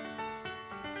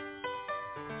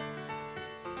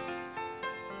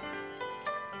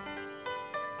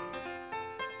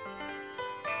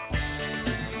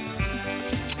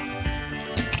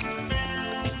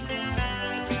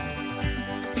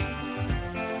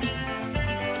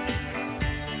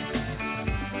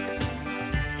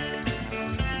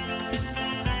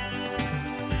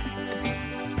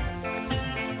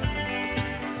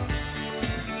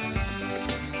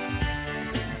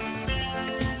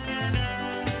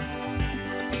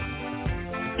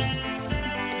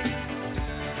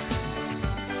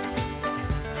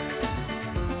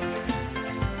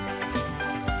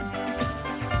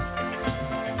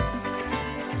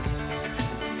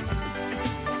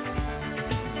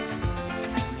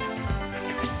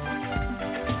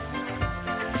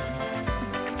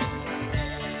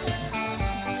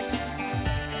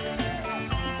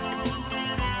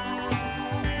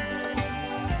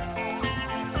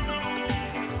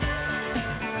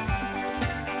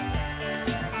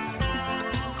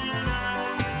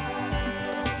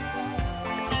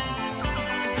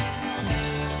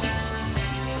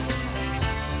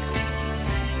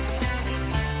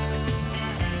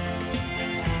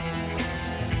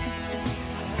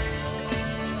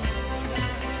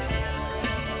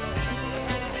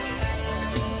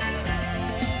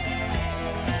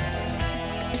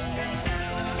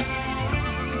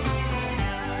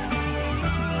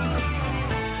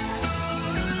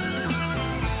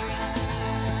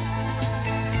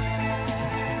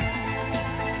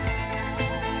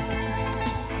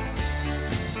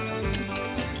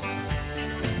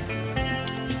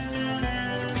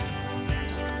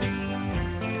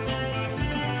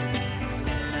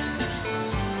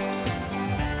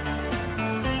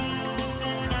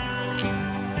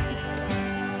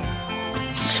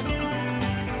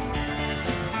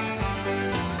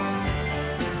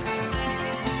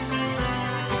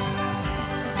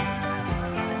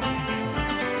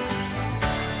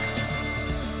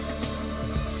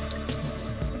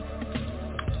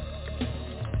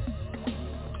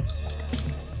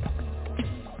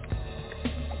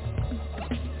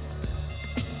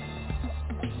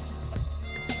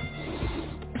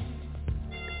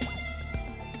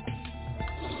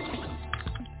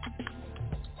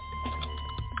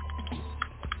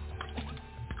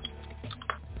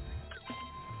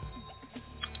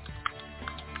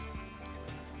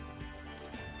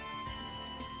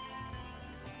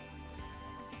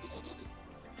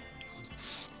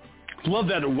 Love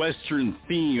that Western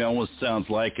theme. It almost sounds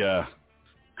like a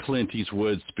Clint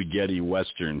Eastwood spaghetti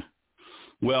Western.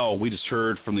 Well, we just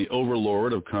heard from the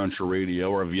overlord of Contra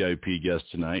Radio, our VIP guest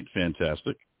tonight.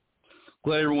 Fantastic.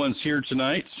 Glad everyone's here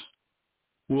tonight.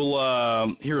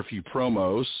 We'll hear a few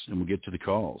promos, and we'll get to the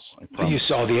calls. You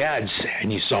saw the ads,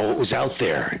 and you saw what was out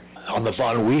there on the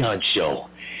Von Wehunt show.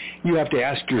 You have to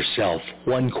ask yourself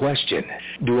one question.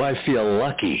 Do I feel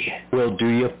lucky? Well, do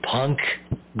you, punk?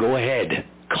 Go ahead.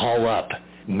 Call up.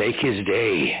 Make his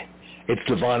day. It's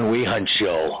the Von Wehunt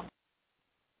show.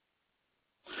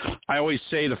 I always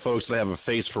say to folks that I have a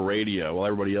face for radio. While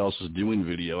everybody else is doing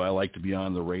video, I like to be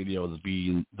on the radio as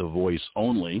being the voice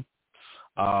only.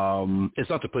 It's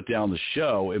not to put down the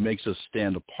show. It makes us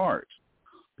stand apart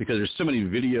because there's so many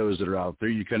videos that are out there.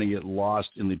 You kind of get lost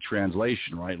in the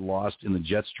translation, right? Lost in the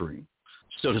jet stream,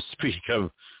 so to speak,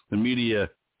 of the media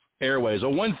airways.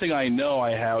 Well, one thing I know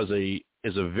I have is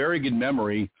a very good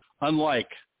memory. Unlike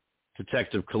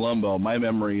Detective Columbo, my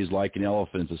memory is like an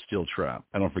elephant in a steel trap.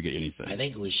 I don't forget anything. I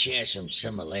think we share some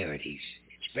similarities.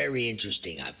 It's very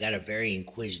interesting. I've got a very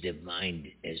inquisitive mind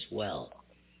as well.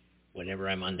 Whenever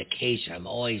I'm on the case, I'm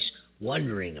always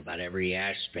wondering about every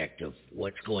aspect of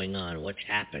what's going on, what's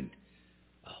happened,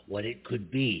 what it could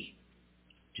be.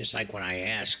 Just like when I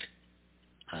ask,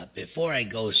 before I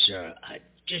go, sir,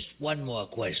 just one more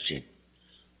question.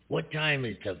 What time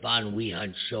is the Von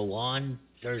Wehunt show on?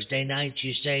 Thursday nights,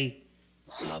 you say?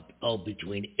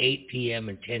 Between 8 p.m.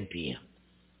 and 10 p.m.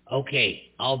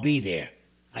 Okay, I'll be there.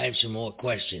 I have some more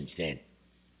questions then.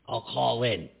 I'll call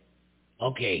in.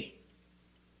 Okay.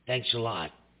 Thanks a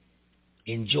lot.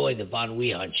 Enjoy the Von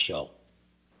Wehunt show.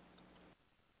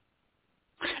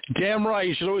 Damn right.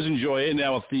 You should always enjoy it.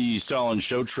 Now with the Stalin'S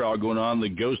show trial going on, the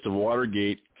ghost of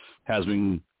Watergate has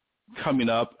been coming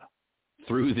up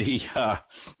through the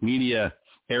media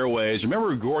airways.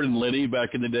 Remember Gordon Liddy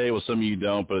back in the day? Well, some of you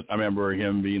don't, but I remember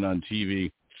him being on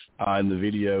TV in the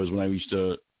videos when I used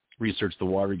to research the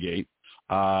Watergate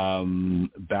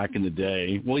back in the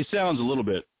day. Well, he sounds a little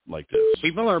bit like this.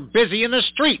 People are busy in the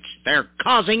streets. They're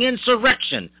causing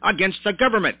insurrection against the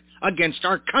government, against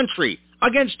our country,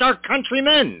 against our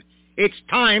countrymen. It's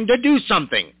time to do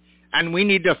something. And we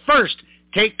need to first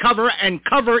take cover and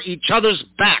cover each other's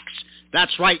backs.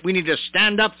 That's right. We need to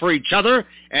stand up for each other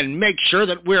and make sure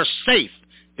that we're safe.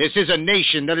 This is a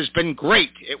nation that has been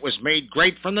great. It was made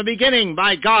great from the beginning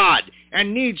by God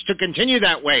and needs to continue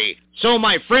that way. So,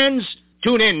 my friends,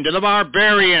 tune in to The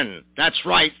Barbarian. That's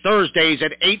right, Thursdays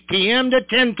at 8 p.m. to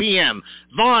 10 p.m.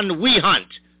 Von Wehunt.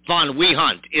 Von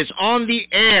Wehunt is on the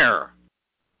air.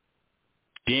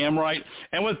 Damn right.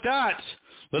 And with that,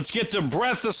 let's get to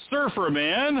Breath the Surfer,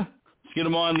 man. Let's get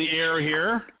him on the air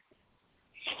here.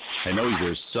 I know he's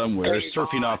there somewhere,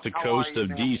 surfing off the coast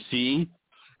of D.C.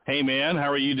 Hey, man, how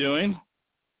are you doing?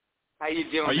 How you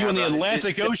doing? Are you in the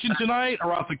Atlantic Ocean tonight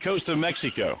or off the coast of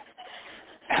Mexico?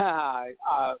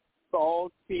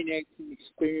 Bold Phoenix and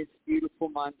experienced beautiful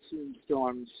monsoon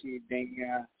storms this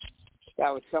evening.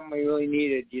 That was something we really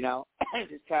needed,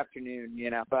 this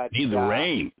afternoon, But need the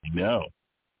rain, no.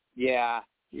 Yeah.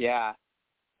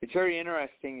 It's very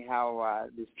interesting how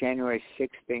this January 6th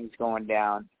thing's going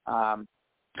down.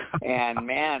 And,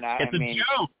 man, I mean,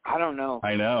 joke. I don't know.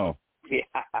 I know. Yeah.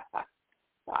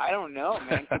 I don't know,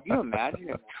 man. Could you imagine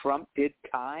if Trump did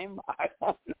time? I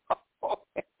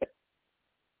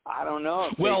don't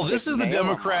know. Well, this is the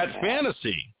Democrats'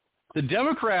 fantasy. The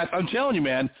Democrats, I'm telling you,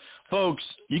 man, folks,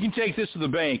 you can take this to the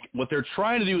bank. What they're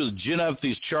trying to do is gin up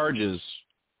these charges.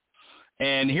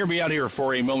 And hear me out here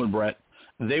for a moment, Brett.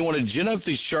 They want to gin up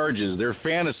these charges. Their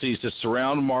fantasies to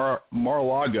surround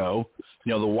Mar-a-Lago,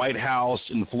 the White House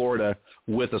in Florida,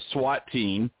 with a SWAT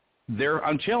team.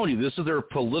 I'm telling you, this is their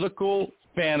political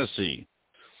fantasy,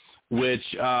 which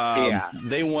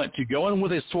they want to go in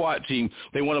with a SWAT team.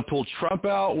 They want to pull Trump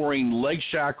out wearing leg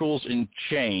shackles and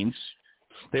chains.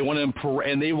 They want to,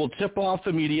 and they will tip off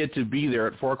the media to be there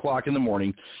at 4 o'clock in the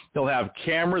morning. They'll have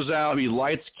cameras out, be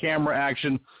lights, camera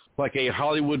action, like a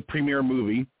Hollywood premiere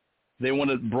movie. They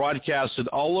want to broadcast it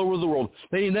all over the world.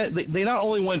 They not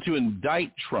only want to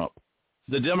indict Trump,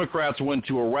 the Democrats want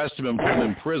to arrest him and put him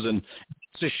in prison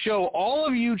to show all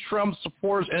of you Trump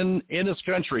supporters in this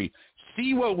country,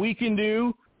 see what we can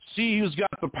do, see who's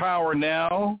got the power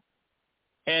now,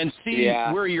 and see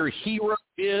where your hero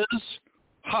is.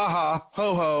 Ha ha,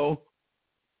 ho ho.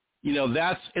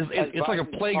 It's like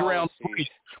a playground.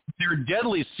 They're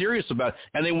deadly serious about it,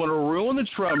 and they want to ruin the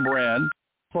Trump brand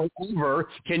forever.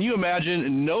 Can you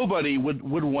imagine? Nobody would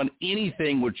want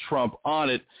anything with Trump on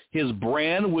it. His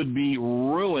brand would be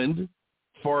ruined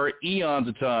for eons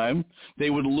of time. They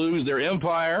would lose their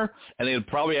empire, and they would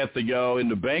probably have to go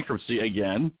into bankruptcy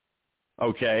again.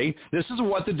 okay? This is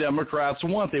what the Democrats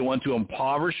want. They want to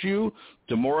impoverish you,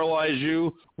 demoralize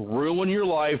you, ruin your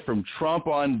life from Trump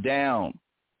on down.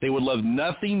 They would love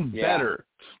nothing better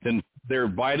than their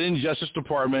Biden Justice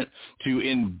Department to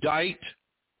indict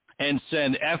and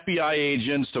send FBI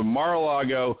agents to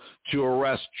Mar-a-Lago to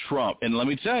arrest Trump. And let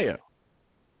me tell you,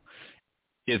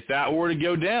 if that were to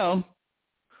go down,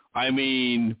 I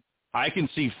mean, I can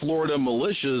see Florida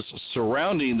militias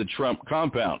surrounding the Trump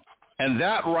compound. And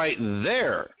that right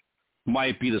there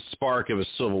might be the spark of a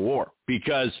civil war,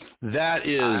 because that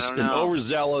is an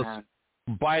overzealous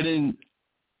Biden.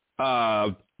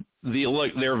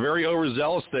 They're very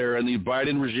overzealous there in the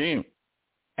Biden regime.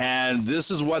 And this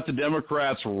is what the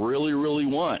Democrats really, really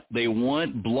want. They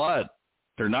want blood.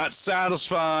 They're not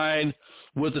satisfied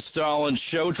with the Stalin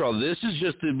show trial. This is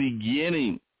just the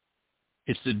beginning.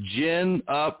 It's to gin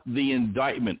up the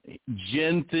indictment,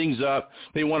 gin things up.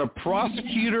 They want a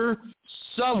prosecutor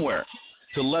somewhere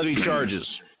to levy charges,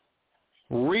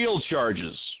 real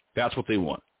charges. That's what they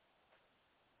want.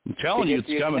 I'm telling you,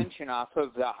 it's coming. Attention off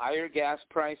of the higher gas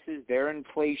prices, their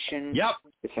inflation. Yep.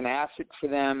 It's an asset for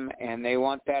them, and they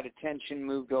want that attention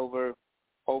moved over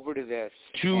to this.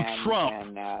 To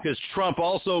Trump, because Trump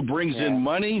also brings in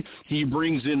money. He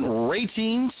brings in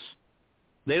ratings.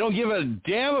 They don't give a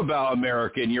damn about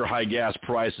America and your high gas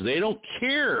prices. They don't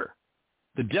care.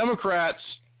 The Democrats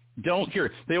don't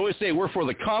care. They always say, we're for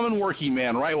the common working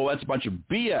man, right? Well, that's a bunch of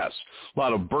BS. A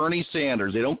lot of Bernie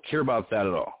Sanders. They don't care about that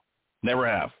at all. Never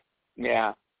have.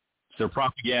 Yeah. It's their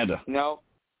propaganda. No.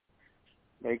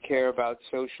 They care about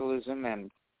socialism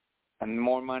and the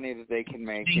more money that they can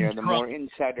make. You know, the more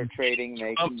insider trading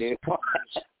they can do.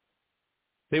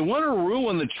 They want to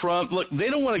ruin the Trump. Look, they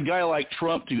don't want a guy like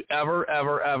Trump to ever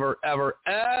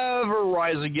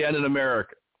rise again in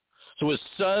America. So his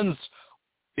sons,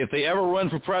 if they ever run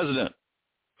for president,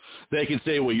 they can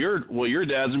say, well, your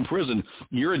dad's in prison.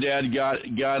 Your dad got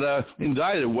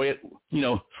indicted. Wait,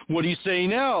 what do you say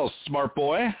now, smart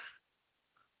boy?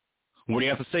 What do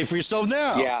you have to say for yourself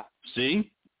now? Yeah.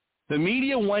 See? The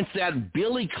media wants that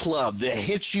billy club that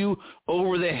hits you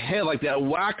over the head like that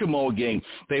whack-a-mole game.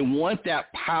 They want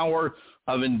that power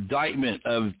of indictment,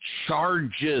 of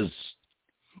charges.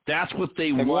 That's what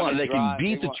they want. They can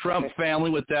beat the Trump family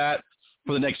with that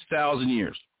for the next 1,000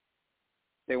 years.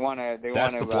 They want to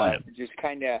just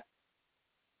kind of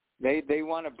they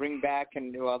want to bring back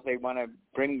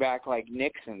like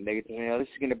Nixon. This is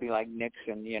going to be like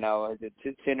Nixon.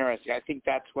 It's interesting. I think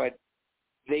that's what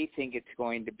they think it's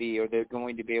going to be, or they're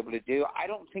going to be able to do. I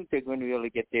don't think they're going to be able to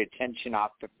get their attention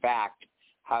off the fact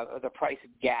how the price of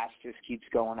gas just keeps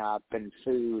going up, and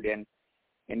food and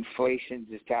inflation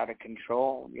just out of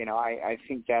control. I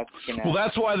think that's going to... Well,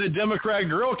 that's why the Democrat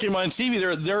girl came on TV,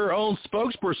 their own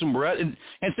spokesperson, Brett, and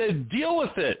said, deal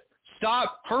with it.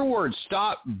 Stop, her words,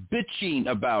 stop bitching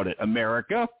about it,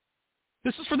 America.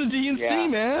 This is for the DNC,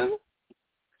 man.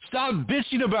 Stop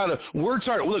bitching about it. We're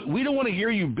tired. Look, we don't want to hear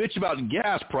you bitch about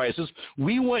gas prices.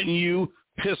 We want you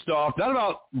pissed off, not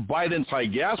about Biden's high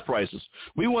gas prices.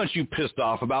 We want you pissed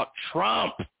off about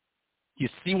Trump. You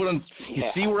see where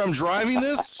I'm driving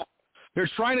this? They're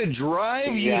trying to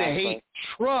drive you to hate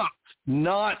Trump,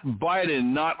 not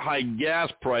Biden, not high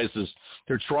gas prices.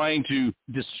 They're trying to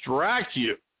distract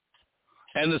you.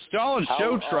 And the Stalin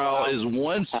show trial is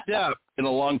one step in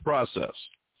a long process.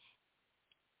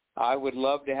 I would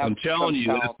love to have I'm telling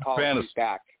you, it's fantasy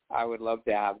back. I would love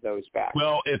to have those back.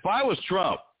 Well, if I was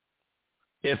Trump,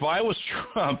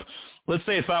 let's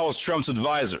say if I was Trump's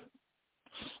advisor,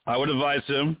 I would advise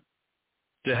him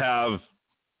to have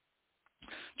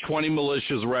 20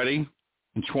 militias ready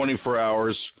in 24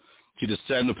 hours to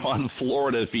descend upon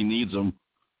Florida if he needs them.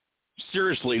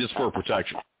 Seriously, just for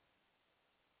protection.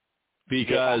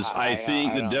 Because I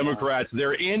think the Democrats,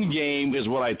 their end game is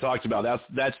what I talked about.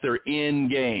 That's their end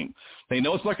game. They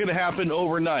know it's not going to happen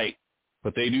overnight,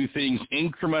 but they do things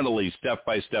incrementally, step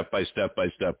by step by step by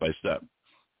step by step.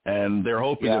 And they're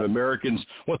hoping that Americans,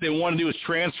 what they want to do is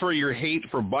transfer your hate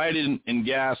for Biden and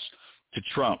gas to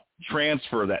Trump.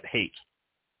 Transfer that hate.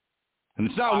 And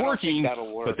it's not working,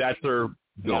 but that's their goal.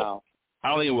 No. I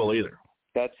don't think it will either.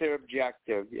 That's their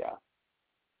objective, yeah.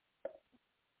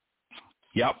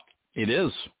 Yep. It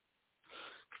is.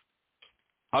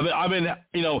 I mean,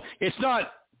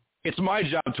 it's my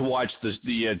job to watch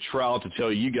the trial to tell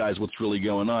you guys what's really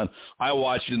going on. I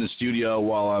watch it in the studio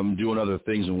while I'm doing other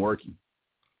things and working.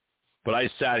 But I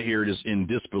sat here just in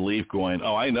disbelief going,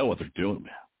 oh, I know what they're doing,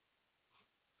 man.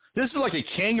 This is like a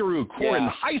kangaroo court in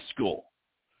high school.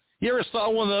 You ever saw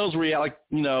one of those where you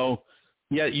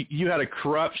had you had a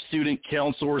corrupt student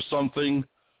council or something,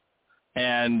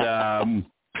 and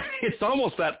it's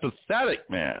almost that pathetic,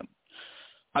 man.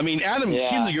 I mean, Adam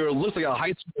Kinzinger looks like a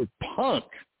high school punk,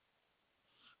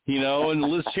 and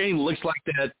Liz Cheney looks like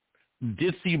that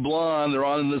ditzy blonde. They're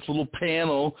on this little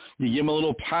panel. You give them a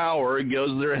little power, it goes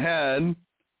to their head.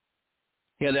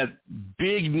 You had that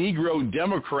big Negro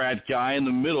Democrat guy in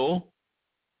the middle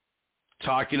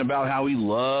talking about how he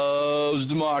loves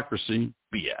democracy.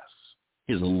 BS.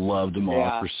 He doesn't love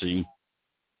democracy.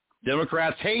 Yeah.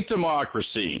 Democrats hate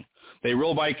democracy. They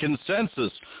rule by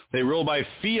consensus. They rule by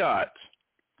fiat.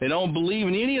 They don't believe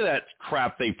in any of that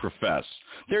crap they profess.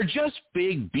 They're just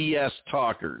big BS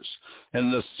talkers.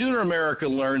 And the sooner America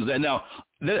learns that. Now,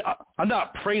 I'm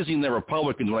not praising the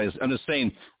Republicans. I'm just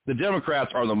saying the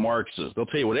Democrats are the Marxists. They'll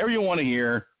tell you whatever you want to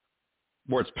hear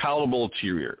where it's palatable to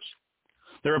your ears.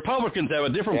 The Republicans have a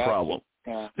different problem.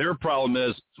 Yeah. Their problem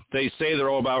is they say they're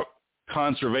all about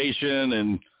conservation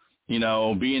and,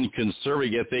 being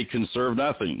conservative, yet they conserve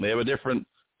nothing. They have a different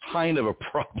kind of a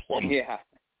problem. Yeah.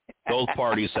 Those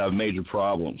parties have major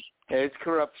problems. There's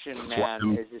corruption,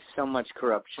 man. There's just so much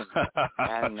corruption.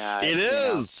 And, it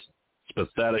is. It's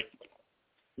pathetic.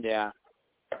 Yeah.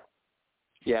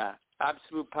 Yeah.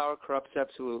 Absolute power corrupts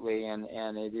absolutely, and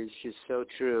it is just so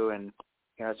true. And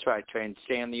that's right. Try and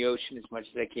stay on the ocean as much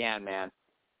as I can, man.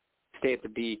 Stay at the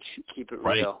beach. Keep it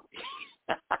real.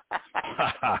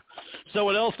 So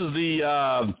what else is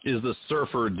the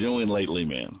surfer doing lately,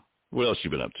 man? What else you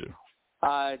been up to?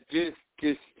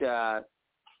 Just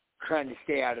trying to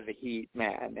stay out of the heat,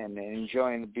 man, and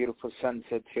enjoying the beautiful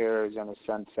sunsets here, Arizona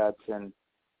sunsets, and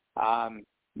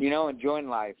enjoying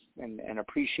life and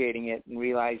appreciating it and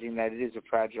realizing that it is a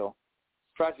fragile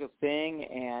thing,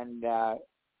 and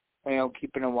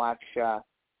keeping a watch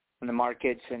on the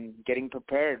markets and getting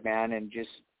prepared, man, and just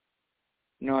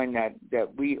knowing that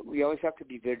we always have to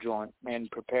be vigilant and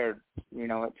prepared.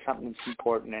 It's something that's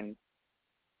important, and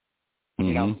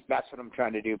that's what I'm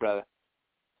trying to do, brother.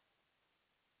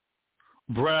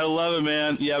 Brett, I love it,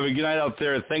 man. You have a good night out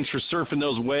there. Thanks for surfing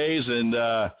those waves and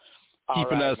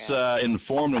keeping us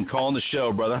informed and calling the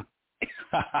show, brother.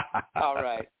 All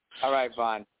right,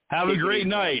 Vaughn. Have a great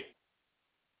night.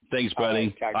 Thanks,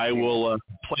 buddy. Right, I will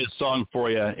play a song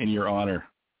for you in your honor.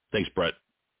 Thanks, Brett.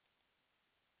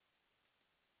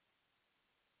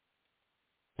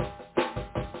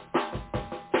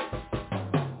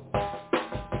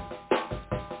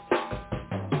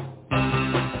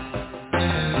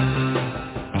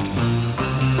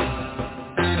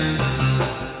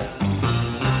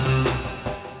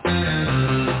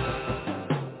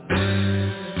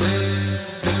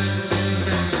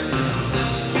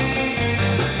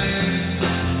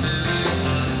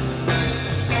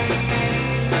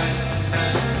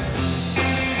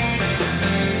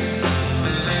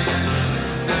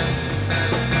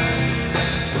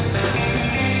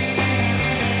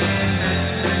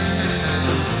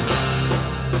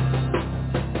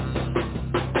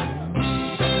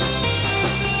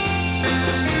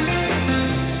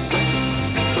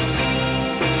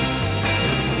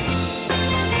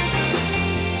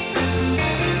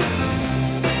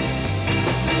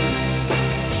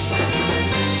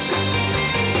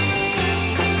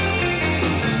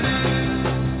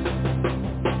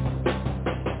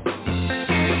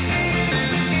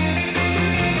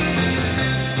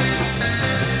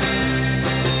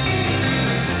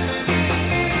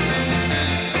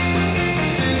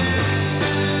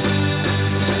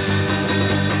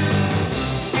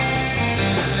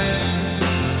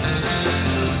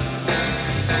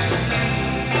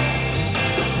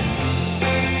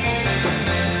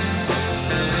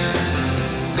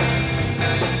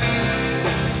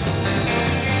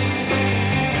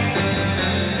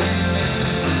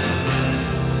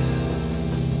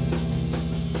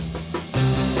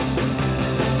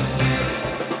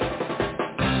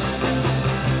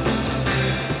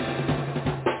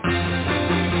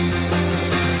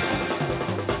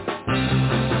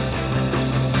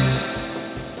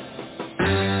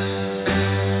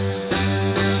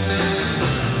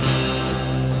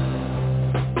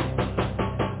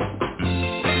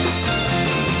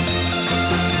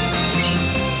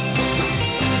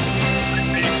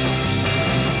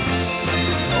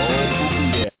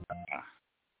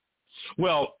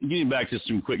 Well, getting back to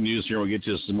some quick news here, we'll get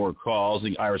to some more calls.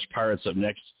 The Irish Pirates up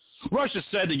next. Russia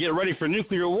said to get ready for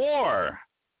nuclear war.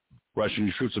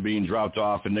 Russian troops are being dropped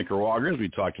off in Nicaragua, as we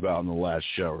talked about in the last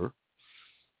show.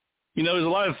 There's a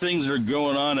lot of things that are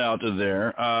going on out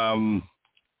there.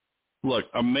 Look,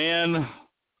 a man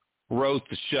wrote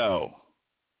the show,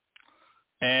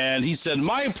 and he said,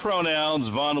 my pronouns,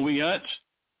 Von Wehunt,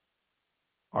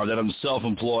 are that I'm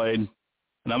self-employed,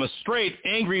 and I'm a straight,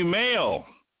 angry male.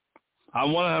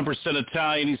 I'm 100%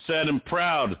 Italian, he said, and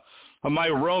proud of my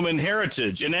Roman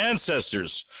heritage and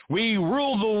ancestors. We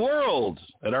ruled the world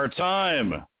at our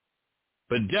time,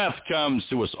 but death comes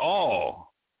to us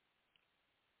all.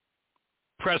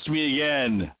 Press me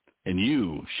again, and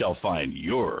you shall find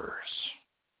yours.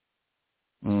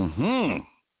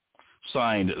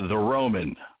 Signed, The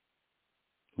Roman.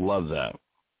 Love that.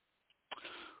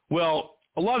 Well,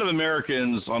 a lot of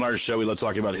Americans on our show, we love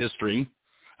talking about history.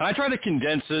 And I try to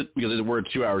condense it because we're a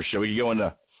 2-hour show. We can go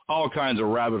into all kinds of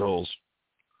rabbit holes.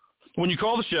 When you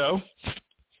call the show,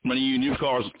 many of you new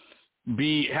callers,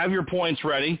 have your points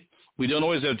ready. We don't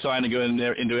always have time to go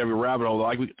into every rabbit hole.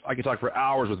 I could talk for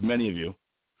hours with many of you.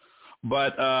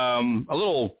 But a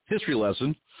little history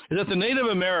lesson is that the Native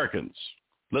Americans,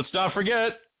 let's not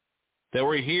forget, they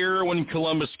were here when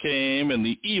Columbus came and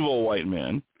the evil white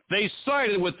man. They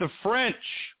sided with the French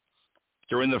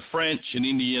during the French and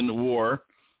Indian War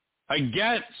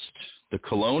against the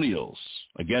colonials,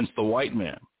 against the white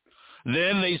man.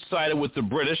 Then they sided with the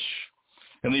British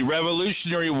in the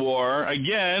Revolutionary War,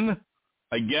 again,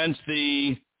 against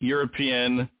the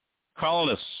European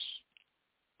colonists.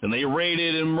 Then they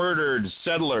raided and murdered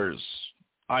settlers,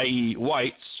 i.e.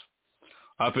 whites,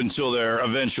 up until their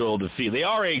eventual defeat. They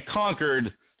are a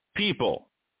conquered people.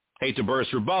 Hate to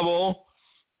burst your bubble,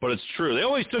 but it's true. They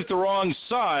always took the wrong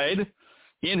side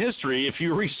in history if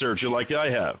you research it like I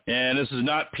have. And this is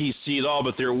not PC at all,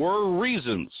 but there were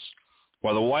reasons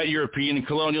why the white European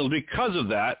colonials, because of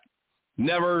that,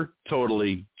 never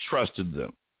totally trusted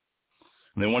them.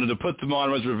 And they wanted to put them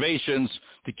on reservations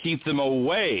to keep them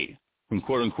away from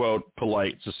quote-unquote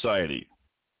polite society.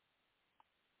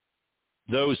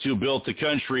 Those who built the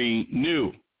country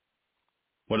knew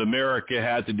what America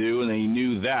had to do, and they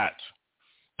knew that.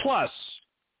 Plus,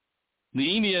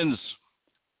 the Indians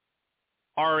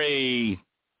are a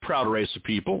proud race of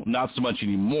people, not so much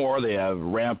anymore. They have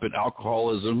rampant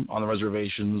alcoholism on the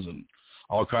reservations and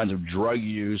all kinds of drug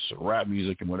use, rap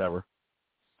music and whatever.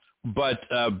 But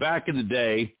back in the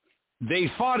day, they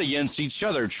fought against each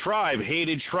other. Tribe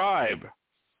hated tribe.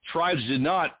 Tribes did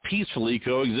not peacefully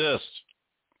coexist.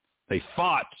 They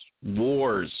fought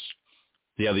wars.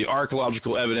 They have the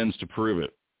archaeological evidence to prove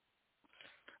it.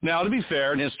 Now, to be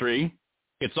fair, in history,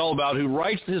 it's all about who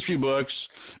writes the history books,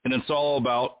 and it's all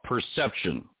about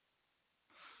perception.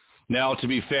 Now, to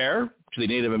be fair to the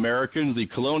Native Americans, the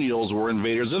colonials were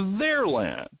invaders of their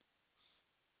land,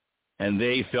 and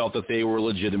they felt that they were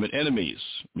legitimate enemies.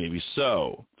 Maybe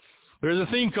so. There's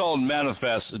a thing called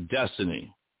manifest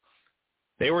destiny.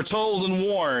 They were told and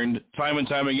warned time and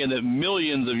time again that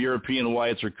millions of European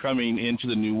whites are coming into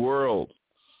the New World.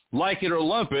 Like it or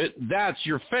lump it, that's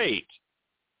your fate.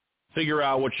 Figure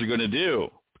out what you're going to do,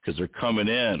 because they're coming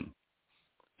in.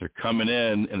 They're coming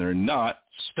in, and they're not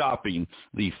stopping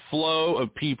the flow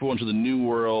of people into the New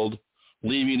World,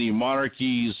 leaving the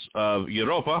monarchies of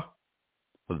Europa.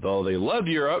 Although they loved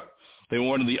Europe, they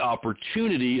wanted the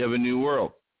opportunity of a new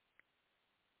world.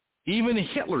 Even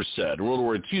Hitler said in World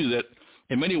War II that,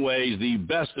 in many ways, the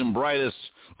best and brightest,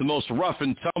 the most rough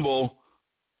and tumble,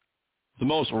 the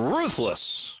most ruthless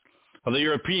of the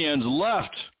Europeans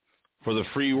left for the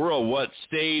free world. What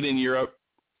stayed in Europe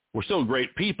were still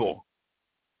great people,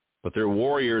 but their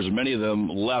warriors, many of them,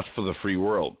 left for the free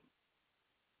world.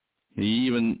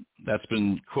 That's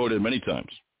been quoted many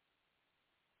times.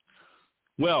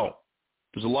 Well,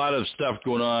 there's a lot of stuff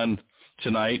going on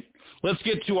tonight. Let's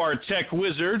get to our tech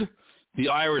wizard, the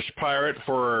Irish pirate,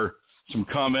 for some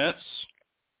comments,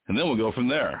 and then we'll go from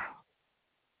there.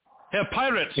 Hey,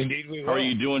 Pirate. Indeed we will. How are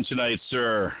you doing tonight,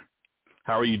 sir?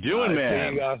 How are you doing,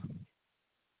 man?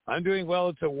 I'm doing well.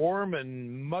 It's a warm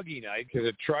and muggy night because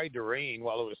it tried to rain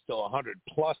while it was still 100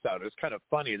 plus out. It was kind of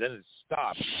funny. Then it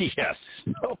stopped. Yes.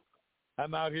 So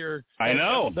I'm out here. I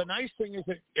know. The nice thing is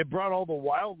that it brought all the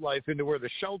wildlife into where the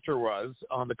shelter was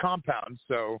on the compound.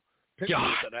 So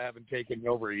pictures that I haven't taken in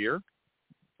over a year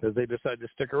because they decided to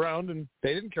stick around and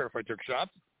they didn't care if I took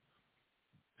shots.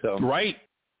 So Right.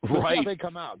 Yeah, they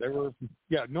come out. They were,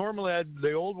 normally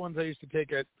the old ones I used to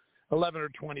take at 11 or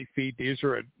 20 feet. These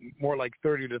are at more like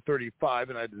 30 to 35,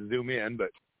 and I had to zoom in.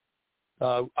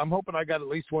 But I'm hoping I got at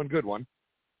least one good one.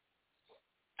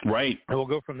 Right. And we'll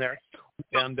go from there.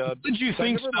 And what did you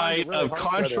think tonight of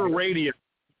Contra Radio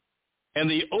and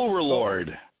the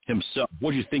Overlord himself?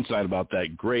 What did you think tonight about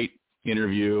that great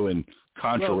interview and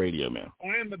Contra Radio, man?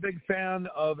 I am a big fan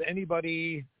of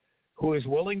anybody who is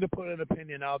willing to put an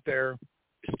opinion out there,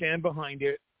 stand behind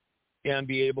it, and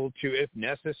be able to, if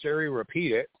necessary,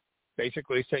 repeat it.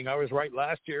 Basically saying I was right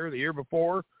last year, the year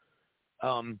before,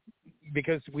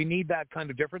 because we need that kind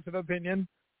of difference of opinion,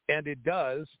 and it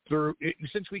does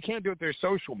since we can't do it through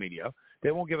social media,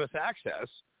 they won't give us access.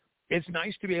 It's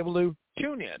nice to be able to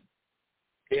tune in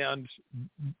And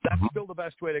that's still the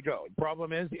best way to go. The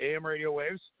problem is the AM radio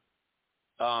waves.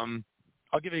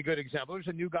 I'll give you a good example. There's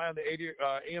a new guy on the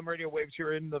AM radio waves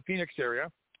here in the Phoenix area.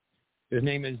 His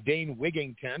name is Dane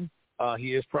Wigington.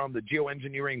 He is from the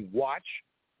Geoengineering Watch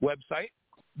website.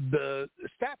 The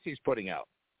stats he's putting out,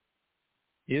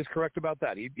 he is correct about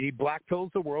that. He black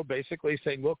pills the world, basically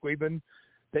saying, look, they've been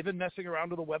messing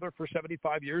around with the weather for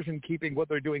 75 years and keeping what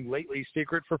they're doing lately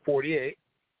secret for 48.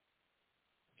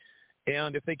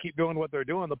 And if they keep doing what they're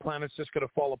doing, the planet's just going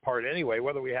to fall apart anyway,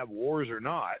 whether we have wars or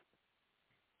not.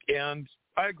 And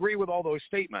I agree with all those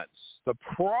statements. The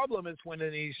problem is when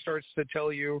he starts to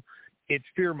tell you it's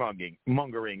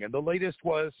fear-mongering. And the latest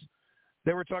was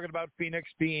they were talking about Phoenix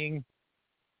being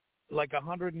like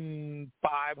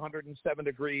 105, 107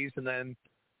 degrees, and then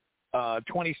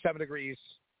 27 degrees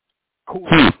cooler.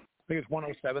 I think it's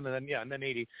 107, and then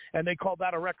 80. And they called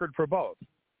that a record for both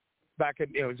back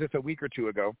in, it was just a week or two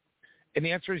ago. And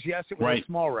the answer is yes, it was a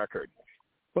small record.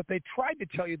 But they tried to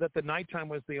tell you that the nighttime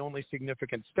was the only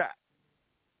significant stat.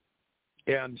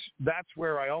 And that's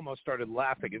where I almost started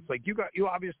laughing. It's like you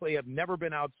obviously have never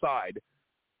been outside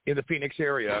in the Phoenix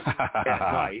area at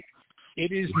night.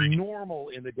 It is normal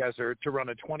in the desert to run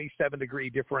a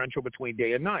 27-degree differential between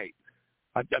day and night.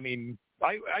 I mean,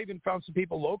 I even found some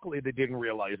people locally that didn't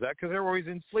realize that because they're always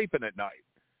in sleeping at night.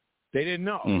 They didn't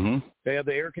know. Mm-hmm. They have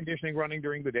the air conditioning running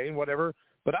during the day and whatever.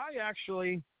 But I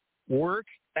actually work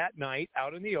at night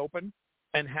out in the open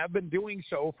and have been doing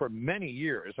so for many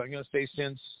years. I'm going to say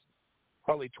since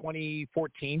probably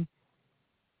 2014.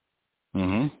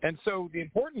 Mm-hmm. And so the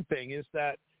important thing is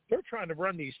that they're trying to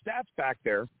run these stats back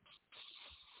there.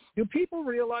 Do people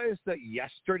realize that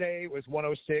yesterday it was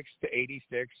 106 to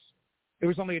 86? It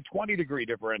was only a 20-degree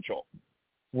differential.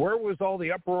 Where was all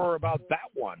the uproar about that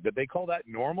one? Did they call that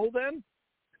normal then?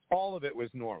 All of it was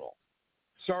normal.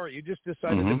 Sorry, you just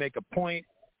decided to make a point,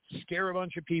 scare a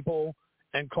bunch of people,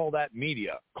 and call that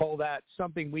media. Call that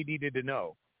something we needed to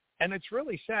know. And it's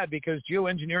really sad because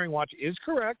Geoengineering Watch is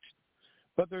correct,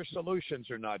 but their solutions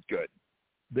are not good.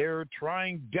 They're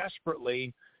trying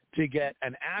desperately to get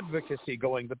an advocacy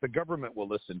going that the government will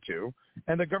listen to,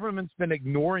 and the government's been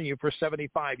ignoring you for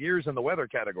 75 years in the weather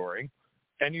category,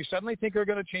 and you suddenly think they're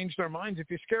going to change their minds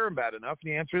if you scare them bad enough.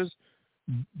 And the answer is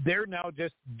they're now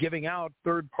just giving out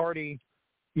third-party,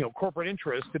 corporate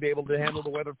interests to be able to handle the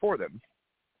weather for them.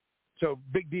 So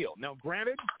big deal. Now,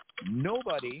 granted,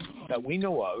 nobody that we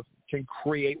know of can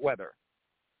create weather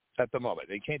at the moment.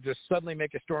 They can't just suddenly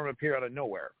make a storm appear out of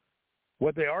nowhere.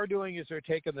 What they are doing is they're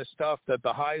taking the stuff that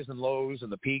the highs and lows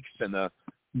and the peaks and the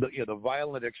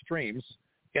violent extremes,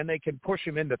 and they can push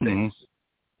them into things.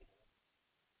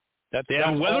 They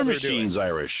have weather machines,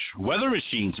 Irish. Weather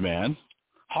machines, man.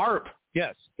 HARP.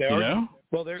 Yes, they are.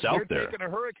 Well, they're there. taking a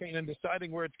hurricane and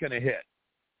deciding where it's going to hit.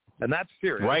 And that's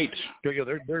serious. Right.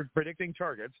 They're predicting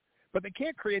targets, but they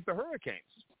can't create the hurricanes.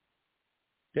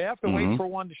 They have to wait for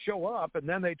one to show up, and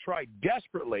then they try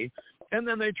desperately, and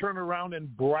then they turn around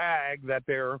and brag that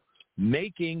they're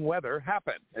making weather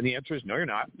happen. And the answer is no, you're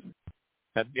not.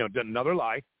 That's, another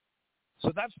lie.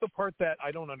 So that's the part that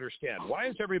I don't understand. Why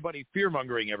is everybody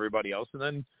fear-mongering everybody else and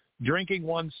then drinking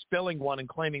one, spilling one, and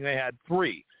claiming they had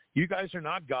three? You guys are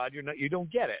not God. You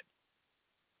don't get it.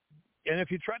 And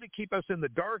if you try to keep us in the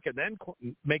dark and then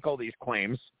make all these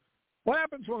claims, what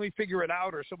happens when we figure it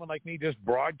out or someone like me just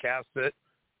broadcasts it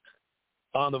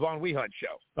on the Von Wehunt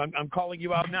show? I'm calling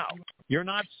you out now. You're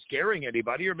not scaring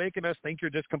anybody. You're making us think you're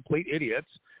just complete idiots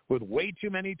with way too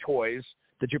many toys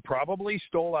that you probably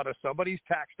stole out of somebody's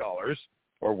tax dollars,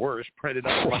 or worse, printed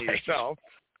out money yourself.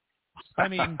 I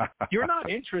mean, you're not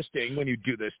interesting when you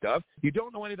do this stuff. You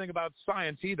don't know anything about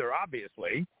science either,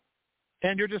 obviously,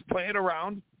 and you're just playing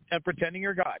around and pretending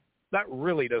you're God. That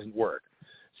really doesn't work.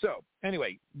 So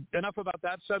anyway, enough about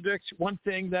that subject. One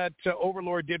thing that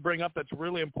Overlord did bring up that's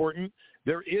really important,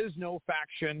 there is no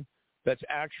faction that's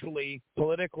actually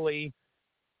politically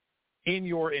in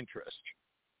your interest.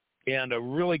 And a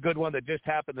really good one that just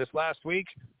happened this last week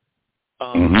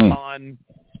on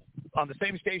the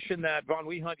same station that Von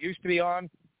Wehunt used to be on.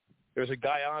 There's a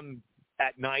guy on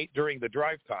at night during the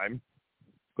drive time,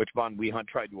 which Von Wehunt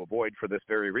tried to avoid for this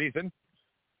very reason.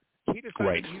 He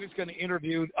decided he was going to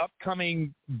interview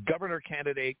upcoming governor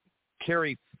candidate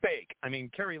Carrie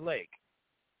Lake.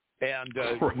 And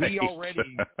we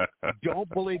already don't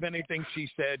believe anything she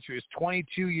said. She was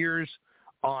 22 years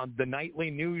on the nightly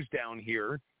news down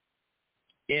here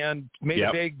and made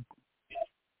a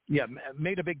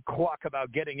big cluck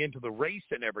about getting into the race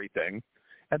and everything.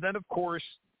 And then, of course,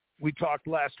 we talked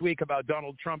last week about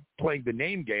Donald Trump playing the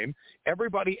name game.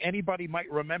 Anybody might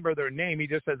remember their name. He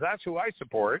just says, that's who I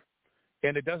support.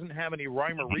 And it doesn't have any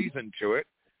rhyme or reason to it.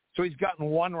 So he's gotten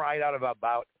one right out of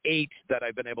about 8 that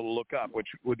I've been able to look up, which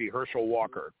would be Herschel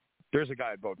Walker. There's a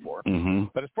guy I'd vote for. Mm-hmm.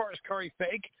 But as far as Kari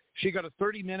Fake, she got a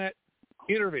 30-minute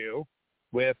interview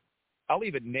with, I'll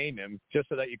even name him just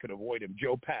so that you could avoid him,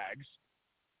 Joe Pags,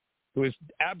 who has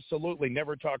absolutely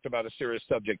never talked about a serious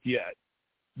subject yet.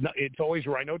 No, it's always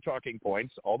rhino talking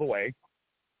points all the way.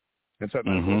 And so I'm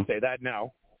not going to say that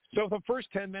now. So the first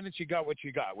 10 minutes, you got what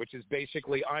you got, which is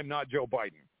basically, I'm not Joe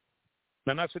Biden.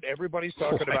 And that's what everybody's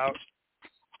talking about.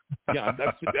 Yeah,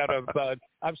 that's out of,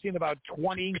 I've seen about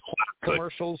 20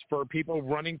 commercials for people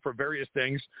running for various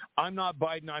things. I'm not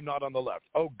Biden. I'm not on the left.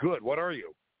 Oh, good. What are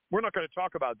you? We're not going to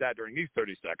talk about that during these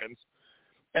 30 seconds.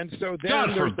 And so then God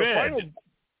there's forbid. the final.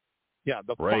 Yeah,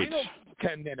 the final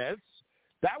 10 minutes,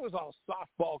 that was all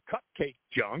softball cupcake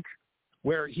junk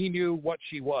where he knew what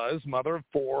she was, mother of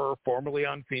 4, formerly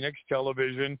on Phoenix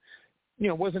television,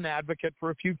 was an advocate for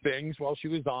a few things while she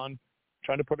was on,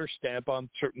 trying to put her stamp on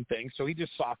certain things. So he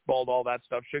just softballed all that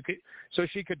stuff so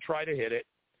she could try to hit it.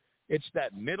 It's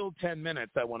that middle 10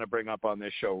 minutes I want to bring up on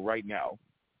this show right now.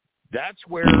 That's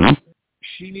where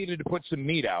she needed to put some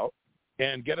meat out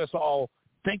and get us all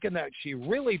thinking that she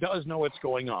really does know what's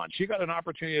going on. She got an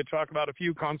opportunity to talk about a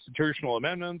few constitutional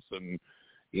amendments and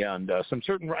some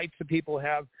certain rights that people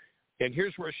have. And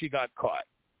here's where she got caught.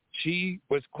 She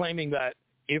was claiming that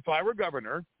if I were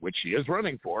governor, which she is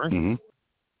running for,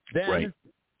 then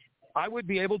I would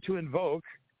be able to invoke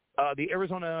the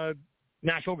Arizona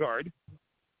National Guard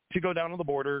to go down on the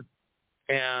border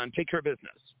and take care of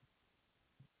business.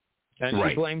 And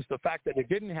she blames the fact that it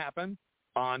didn't happen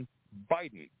on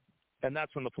Biden. And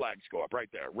that's when the flags go up right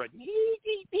there. Red, beep,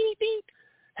 beep, beep, beep.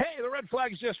 Hey, the red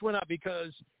flags just went up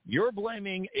because you're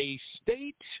blaming a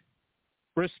state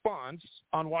response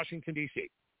on Washington, D.C.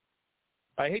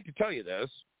 I hate to tell you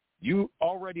this. You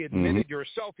already admitted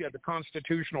yourself you had the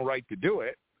constitutional right to do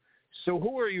it. So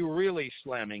who are you really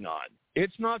slamming on?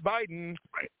 It's not Biden.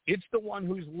 It's the one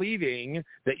who's leaving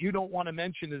that you don't want to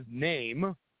mention his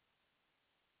name.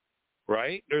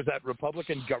 Right? There's that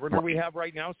Republican governor we have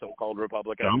right now, so-called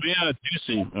Republican. Oh, yeah,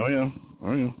 Ducey. Oh,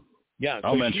 yeah. Yeah,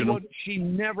 I'll mention him. She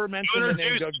never mentioned the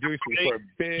name Doug Ducey for a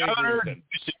big reason.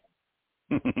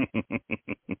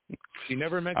 She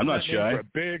never mentioned that name for a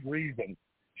big reason.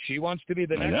 She wants to be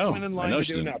the next one in line to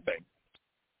do nothing.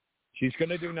 She's going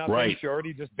to do nothing. Right. She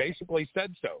already just basically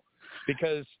said so.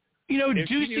 Because,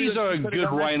 Ducey's a good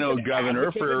rhino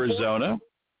governor for Arizona.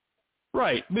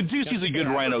 Right, but Ducey's a good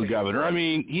rhino governor. I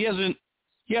mean, he hasn't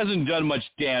done much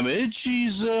damage.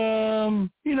 He's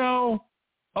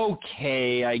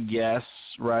okay, I guess,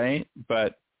 right?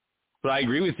 But I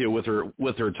agree with you with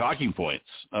her talking points.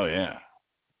 Oh yeah.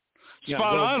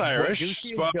 Spot on, Irish.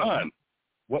 Spot on.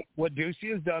 What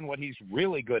Ducey has done, what he's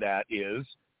really good at is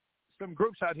some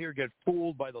groups out here get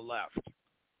fooled by the left,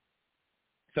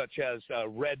 such as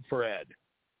Red for Ed.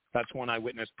 That's one I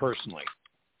witnessed personally.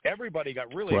 Everybody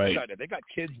got really excited. They got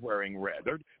kids wearing red.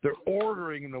 They're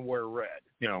ordering them to wear red.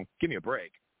 Give me a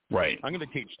break. Right. I'm going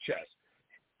to teach chess.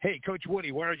 Hey, Coach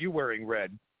Woody, why aren't you wearing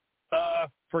red?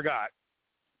 Forgot.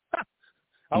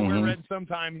 I'll wear red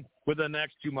sometime within the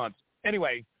next 2 months.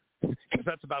 Anyway, because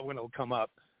that's about when it'll come up.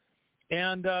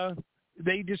 And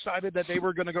they decided that they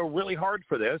were going to go really hard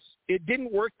for this. It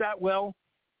didn't work that well.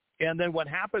 And then what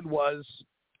happened was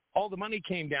all the money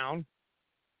came down.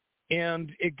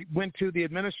 And it went to the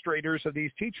administrators of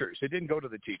these teachers. It didn't go to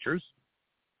the teachers.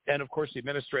 And, of course, the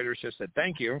administrators just said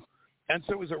thank you. And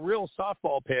so it was a real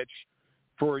softball pitch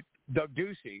for Doug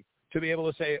Ducey to be able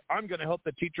to say, I'm going to help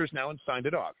the teachers now, and signed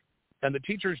it off. And the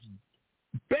teachers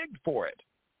begged for it.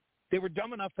 They were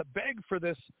dumb enough to beg for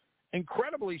this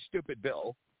incredibly stupid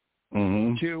bill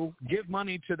to give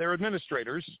money to their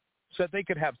administrators so that they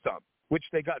could have some, which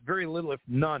they got very little, if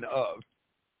none of.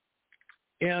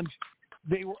 And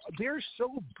they're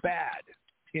so bad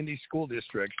in these school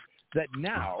districts that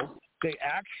now they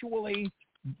actually,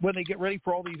 when they get ready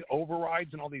for all these overrides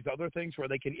and all these other things where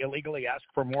they can illegally ask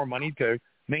for more money to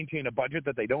maintain a budget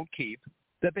that they don't keep,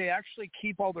 that they actually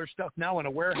keep all their stuff now in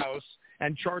a warehouse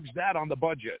and charge that on the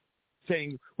budget,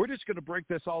 saying, we're just going to break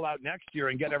this all out next year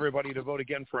and get everybody to vote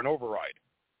again for an override.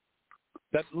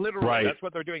 That literally, that's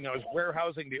what they're doing now, is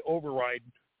warehousing the override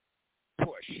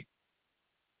push.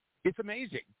 It's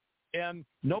amazing. And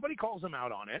nobody calls them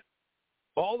out on it.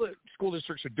 All the school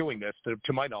districts are doing this,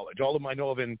 to my knowledge. All of them I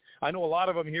know of, and I know a lot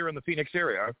of them here in the Phoenix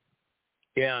area.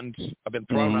 And I've been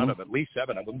thrown out of at least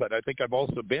 7 of them, but I think I've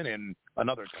also been in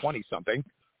another 20-something.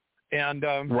 And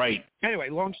anyway,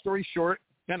 long story short,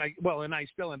 and I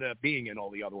still ended up being in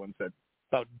all the other ones. That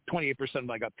about 28% of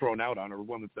them I got thrown out on are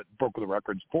ones that broke the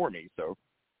records for me. So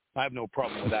I have no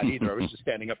problem with that either. I was just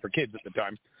standing up for kids at the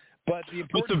time. But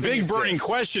the big burning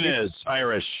question is,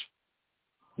 Irish,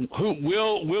 who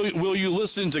will you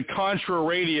listen to Contra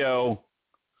Radio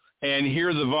and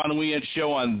hear the Von Wehunt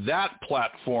show on that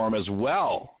platform as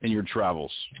well in your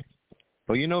travels?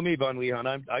 Well, you know me, Von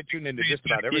Wehunt. I tune into just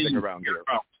about everything around here.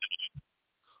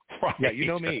 Right. Yeah, you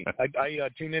know me. I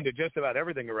tune into just about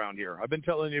everything around here. I've been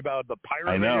telling you about the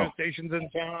pirate radio stations in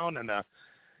town and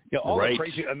all the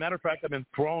crazy. As a matter of fact, I've been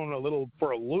thrown a little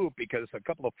for a loop because a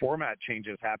couple of format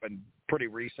changes happened pretty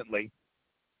recently.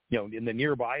 In the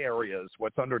nearby areas,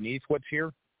 what's underneath what's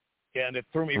here, and it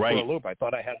threw me for a loop. I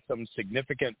thought I had some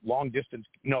significant long distance.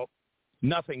 No,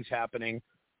 nothing's happening.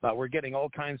 We're getting all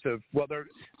kinds of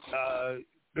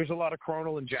there's a lot of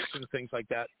coronal injections, things like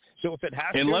that. So if it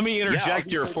has and let me interject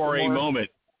here for a moment.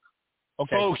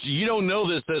 Okay. Folks, you don't know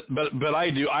this, but I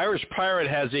do. Irish Pirate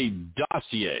has a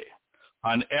dossier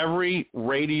on every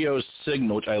radio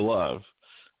signal, which I love,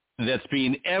 that's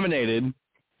being emanated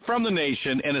from the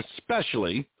nation and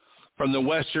especially from the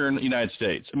western United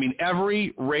States. I mean,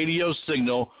 every radio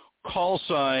signal, call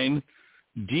sign,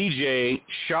 DJ,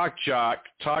 shock jock,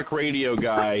 talk radio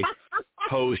guy,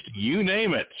 host, you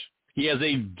name it. He has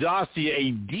a dossier,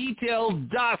 a detailed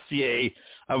dossier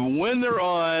of when they're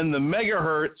on the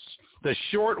megahertz, the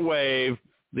shortwave,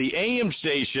 the AM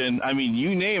station. I mean,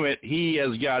 you name it, he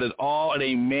has got it all in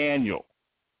a manual.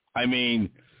 I mean,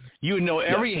 you know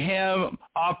every ham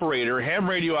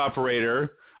radio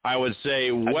operator, I would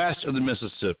say, west of the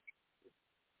Mississippi.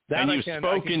 And you've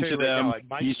spoken to them.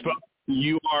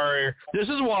 This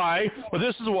is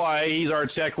why he's our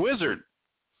tech wizard.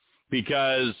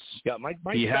 Because my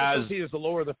specialty is the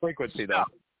lower the frequency, though.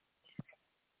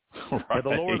 Right.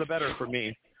 The lower the better for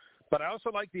me. But I also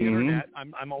like the internet.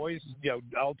 I'm always,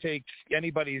 I'll take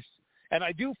anybody's, and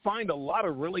I do find a lot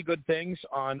of really good things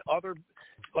on other,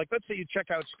 like let's say you check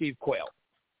out Steve Quayle.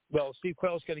 Well, Steve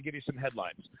Quayle's going to give you some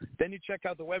headlines. Then you check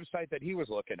out the website that he was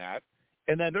looking at,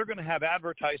 and then they're going to have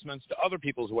advertisements to other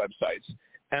people's websites.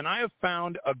 And I have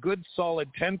found a good solid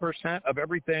 10% of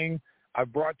everything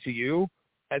I've brought to you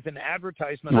as an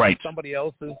advertisement on somebody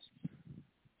else's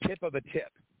tip of a tip,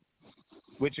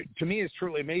 which to me is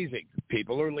truly amazing.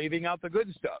 People are leaving out the good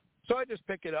stuff. So I just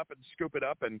pick it up and scoop it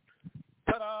up and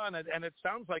ta-da, and it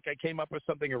sounds like I came up with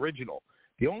something original.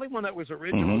 The only one that was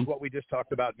original is what we just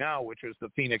talked about now, which was the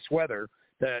Phoenix weather,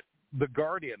 that the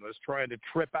Guardian was trying to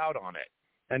trip out on it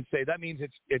and say that means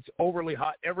it's overly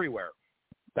hot everywhere.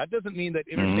 That doesn't mean that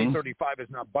Interstate 35 is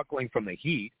not buckling from the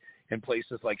heat in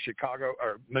places like Chicago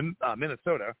or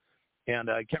Minnesota, and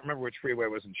I can't remember which freeway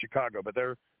was in Chicago, but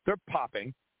they're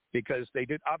popping because they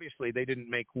didn't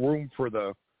make room for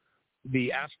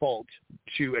the asphalt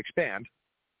to expand.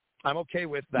 I'm okay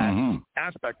with that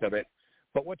aspect of it,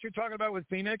 but what you're talking about with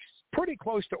Phoenix, pretty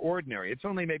close to ordinary. It's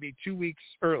only maybe 2 weeks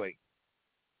early.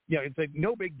 It's like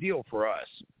no big deal for us,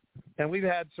 and we've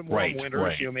had some warm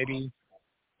winters. Maybe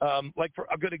like for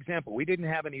a good example, we didn't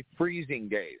have any freezing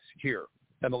days here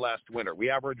in the last winter. We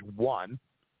averaged one.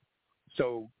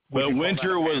 So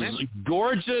winter was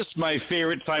gorgeous. My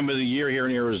favorite time of the year here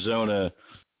in Arizona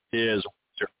is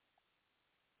winter.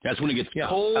 That's when it gets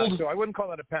cold. So I wouldn't call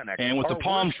that a panic. And with the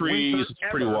palm trees, it's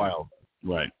pretty wild.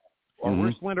 Right. Our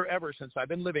worst winter ever since I've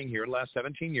been living here the last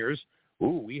 17 years.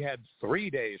 We had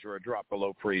 3 days where it dropped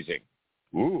below freezing.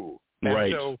 And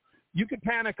so you could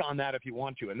panic on that if you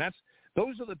want to. And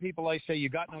those are the people I say, you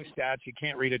got no stats, you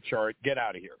can't read a chart, get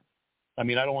out of here. I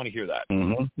mean, I don't want to hear that.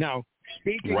 Now,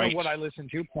 speaking of what I listen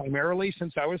to, primarily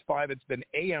since I was 5, it's been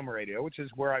AM radio, which is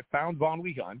where I found Von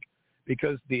Wehunt,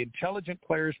 because the intelligent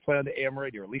players play on the AM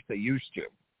radio, or at least they used to.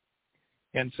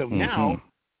 And so now,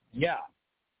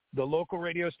 the local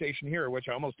radio station here, which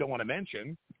I almost don't want to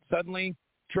mention, suddenly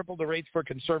tripled the rates for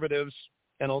conservatives,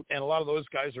 and a lot of those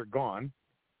guys are gone.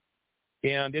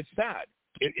 And it's sad.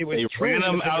 It was ran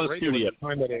them out of the studio at the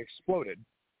time that it exploded.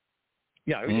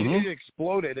 Yeah, it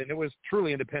exploded, and it was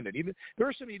truly independent. There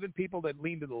were some people that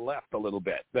leaned to the left a little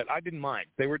bit that I didn't mind.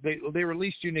 They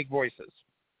released unique voices,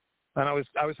 and I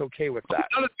was okay with that.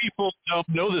 A lot of people don't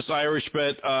know this, Irish,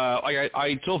 but like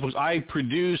I told folks, I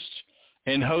produced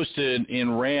and hosted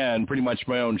and ran pretty much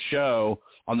my own show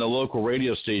on the local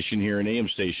radio station here, an AM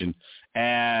station.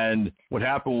 And what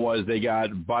happened was they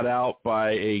got bought out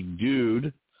by a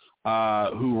dude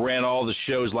who ran all the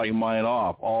shows like mine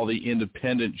off. All the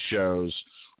independent shows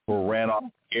were ran off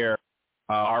the air.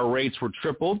 Our rates were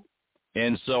tripled,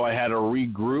 and so I had to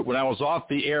regroup. When I was off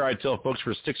the air, I tell folks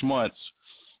for 6 months,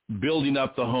 building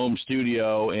up the home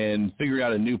studio and figuring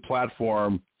out a new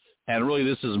platform. And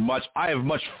really, I have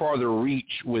much farther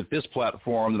reach with this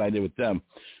platform than I did with them.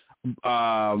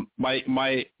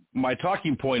 My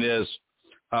talking point is,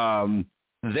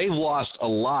 they've lost a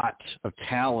lot of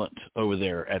talent over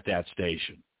there at that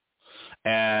station,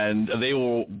 and they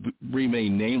will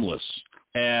remain nameless.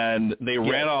 And they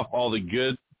ran off all the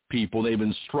good people. They've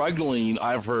been struggling,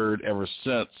 I've heard, ever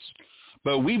since.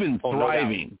 But we've been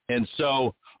thriving. And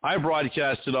so I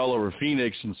broadcasted all over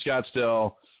Phoenix and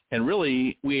Scottsdale, and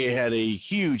really we had a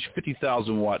huge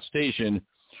 50,000-watt station.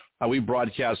 We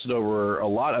broadcasted over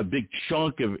a big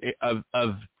chunk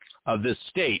of this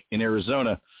state in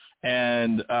Arizona.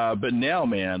 And but now,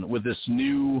 man, with this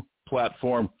new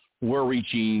platform, we're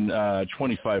reaching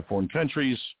 25 foreign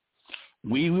countries.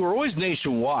 We were always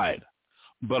nationwide,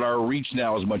 but our reach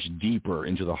now is much deeper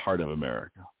into the heart of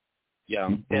America. Yeah,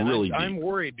 and really I'm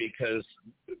worried because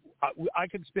I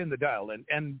could spin the dial.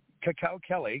 And Cacao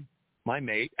Kelly, my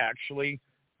mate, actually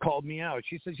called me out.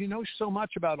 She says, you know so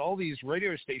much about all these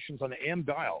radio stations on the AM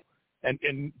dial and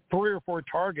 3 or 4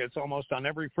 targets almost on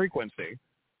every frequency,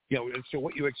 you know, so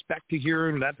what you expect to hear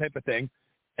and that type of thing.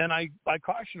 And I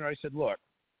cautioned her. I said, look,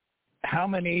 how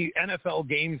many NFL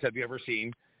games have you ever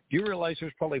seen? Do you realize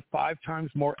there's probably 5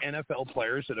 times more NFL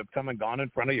players that have come and gone in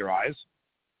front of your eyes?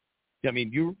 I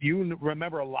mean, you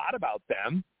remember a lot about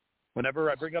them. Whenever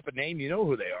I bring up a name, you know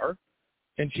who they are.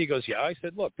 And she goes, yeah. I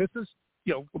said, look, this is,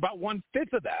 you know, about 1/5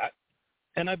 of that.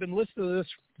 And I've been listening to this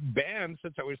band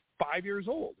since I was 5 years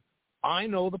old. I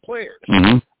know the players.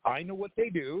 Mm-hmm. I know what they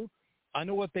do. I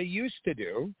know what they used to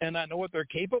do. And I know what they're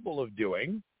capable of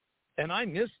doing. And I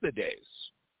miss the days.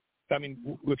 I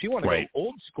mean, if you want to go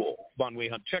old school, Von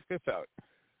Wehunt, check this out.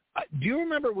 Do you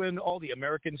remember when all the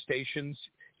American stations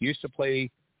used to play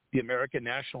the American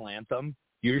national anthem,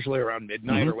 usually around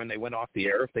midnight or when they went off the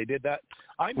air, if they did that?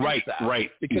 I miss that.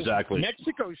 Right, because exactly.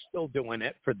 Mexico's still doing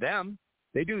it for them.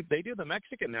 They do the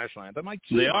Mexican national anthem.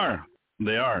 They are.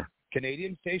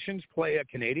 Canadian stations play a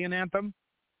Canadian anthem.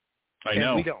 I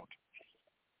know. We don't.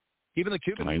 Even the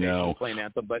Cuban stations play an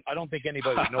anthem, but I don't think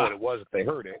anybody would know what it was if they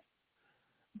heard it.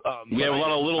 We have a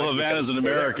lot of little Havanas in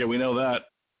America. We know that.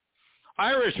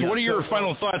 Irish, what are your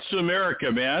final thoughts to America,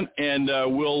 man? And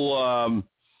we'll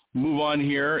move on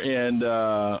here. And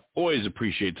always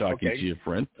appreciate talking to you,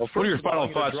 friend. Well, what are your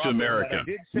final thoughts to America?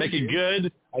 Make it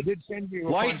good. I did send you a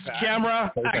lights,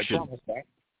 camera, action.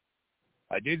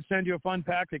 I did send you a fun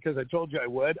pack because I told you I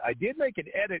would. I did make an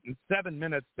edit in 7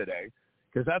 minutes today.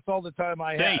 Because that's all the time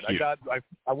I had.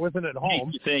 I wasn't at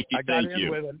home. Thank you. I got in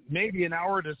with maybe an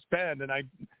hour to spend, and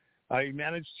I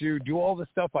managed to do all the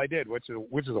stuff I did, which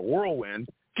is a whirlwind.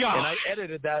 Gosh. And I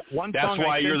edited that one song. That's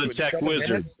why you're the tech wizard.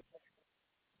 Minutes,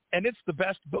 and it's the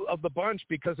best of the bunch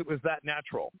because it was that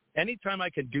natural. Anytime I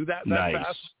can do that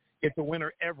fast, it's a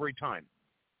winner every time.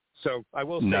 So I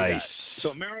will say that.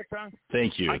 So America.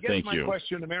 Thank you. I guess my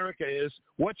question, America, is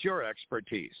what's your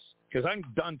expertise? Because I'm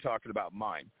done talking about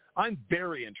mine. I'm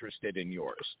very interested in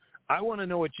yours. I want to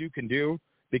know what you can do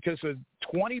because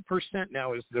 20%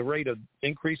 now is the rate of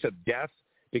increase of death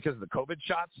because of the COVID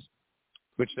shots,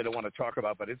 which they don't want to talk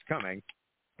about, but it's coming.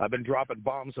 I've been dropping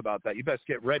bombs about that. You best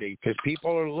get ready because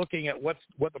people are looking at what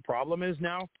the problem is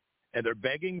now, and they're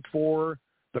begging for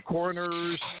the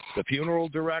coroners, the funeral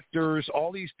directors,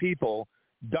 all these people.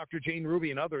 Dr. Jane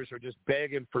Ruby and others are just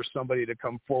begging for somebody to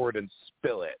come forward and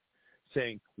spill it,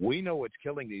 saying, we know what's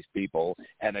killing these people,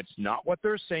 and it's not what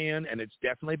they're saying, and it's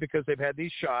definitely because they've had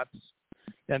these shots.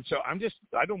 And so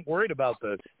I don't worry about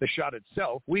the shot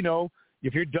itself. We know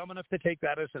if you're dumb enough to take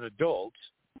that as an adult,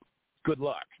 good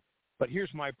luck. But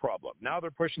here's my problem. Now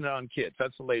they're pushing it on kids.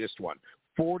 That's the latest one.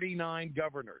 49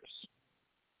 governors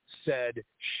said,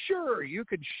 sure, you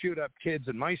could shoot up kids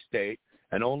in my state,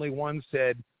 and only one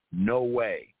said, no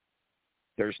way.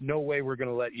 There's no way we're going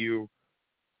to let you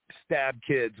stab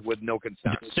kids with no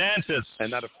consent. DeSantis,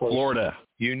 and that, of course, Florida.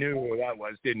 You knew who that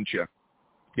was, didn't you?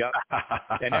 Yep.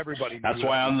 And everybody knew that's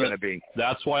why I'm going to be.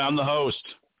 That's why I'm the host.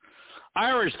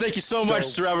 Irish, thank you so much,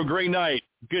 sir. Have a great night.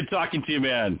 Good talking to you,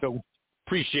 man.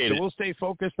 Appreciate it. We'll stay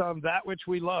focused on that which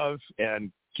we love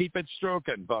and keep it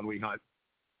stroking, Von Wehunt.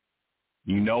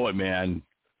 You know it, man.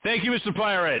 Thank you, Mr.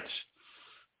 Pirate.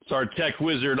 It's our tech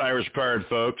wizard, Irish Pirate,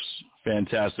 folks.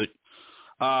 Fantastic.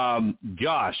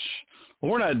 Gosh,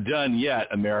 we're not done yet,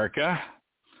 America.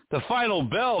 The final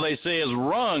bell, they say, is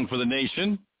rung for the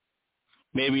nation.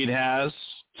 Maybe it has.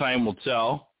 Time will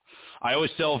tell. I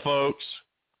always tell folks,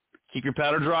 keep your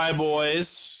powder dry, boys,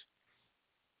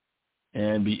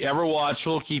 and be ever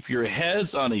watchful. Keep your heads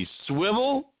on a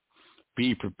swivel.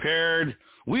 Be prepared.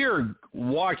 We are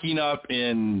walking up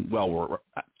we're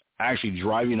actually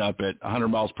driving up at 100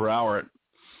 miles per hour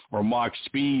or Mach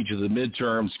speed to the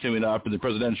midterms coming up in the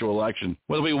presidential election.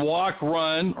 Whether we walk,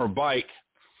 run, or bike,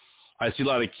 I see a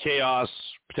lot of chaos,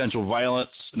 potential violence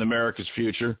in America's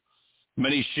future.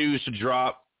 Many shoes to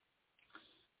drop.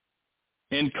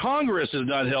 And Congress is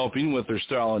not helping with their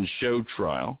Stalin'S show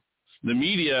trial. The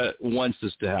media wants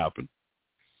this to happen.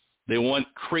 They want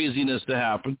craziness to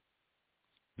happen.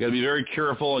 You got to be very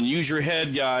careful and use your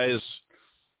head, guys.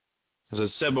 As I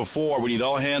said before, we need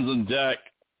all hands on deck.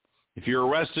 If you're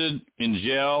arrested, in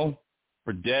jail,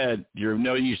 or dead, you're of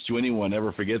no use to anyone.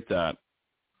 Never forget that.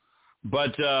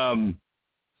 But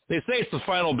they say it's the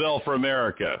final bell for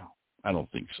America. I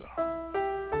don't think so.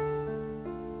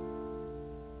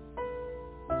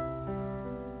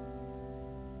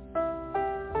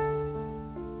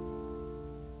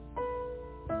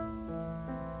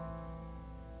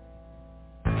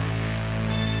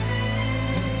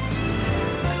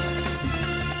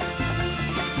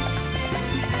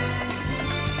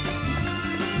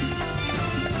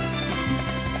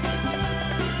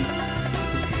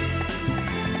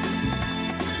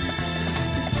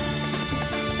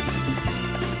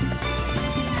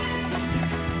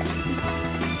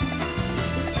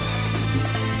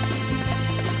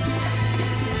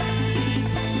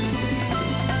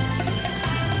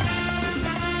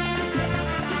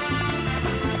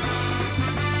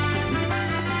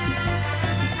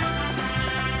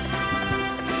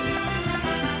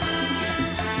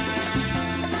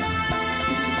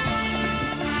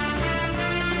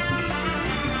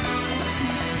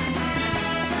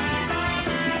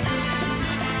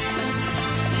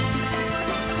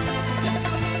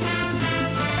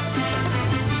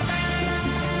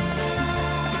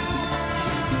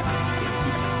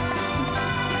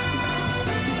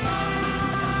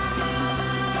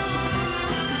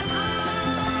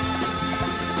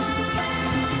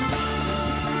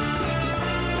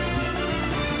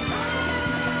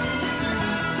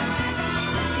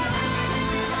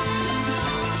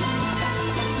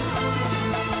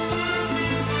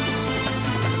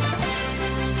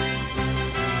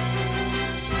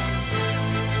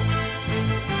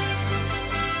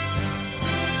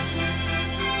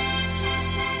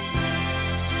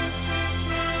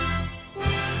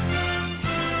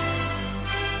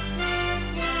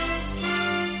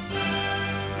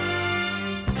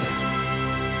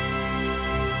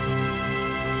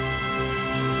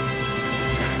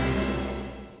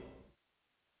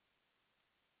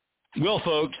 Well,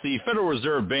 folks, the Federal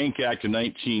Reserve Bank Act of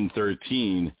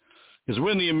 1913 is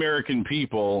when the American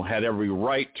people had every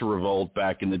right to revolt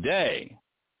back in the day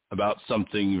about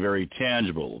something very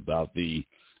tangible, about the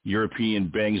European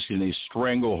banks getting a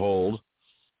stranglehold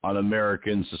on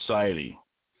American society.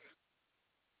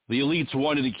 The elites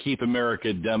wanted to keep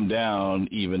America dumbed down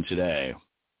even today.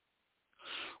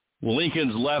 Well,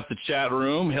 Lincoln's left the chat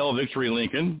room. Hail victory,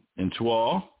 Lincoln, and to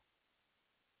all.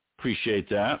 Appreciate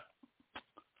that.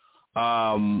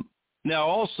 Now,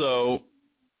 also,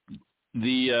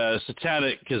 the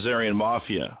satanic Khazarian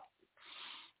Mafia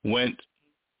went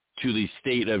to the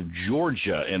state of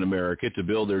Georgia in America to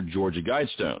build their Georgia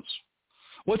Guidestones.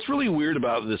 What's really weird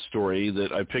about this story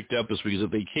that I picked up this week is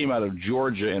that they came out of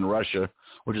Georgia in Russia,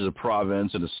 which is a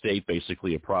province and a state,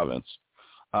 basically a province.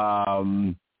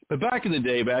 But back in the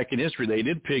day, back in history, they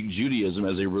did pick Judaism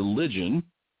as a religion,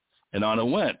 and on it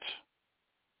went.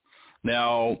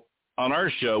 Now, on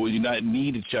our show, we do not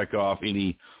need to check off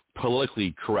any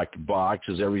politically correct box,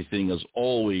 as everything is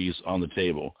always on the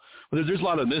table. But there's a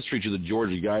lot of mystery to the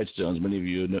Georgia Guidestones. Many of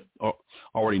you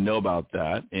already know about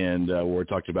that, and we're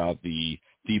talking about the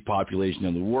depopulation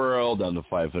of the world, down to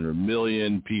 500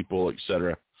 million people,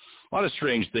 etc. A lot of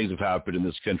strange things have happened in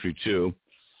this country, too,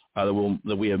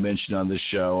 that we have mentioned on this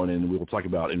show, and we will talk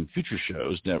about in future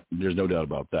shows. There's no doubt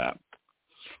about that.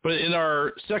 But in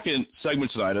our second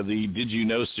segment tonight of the Did You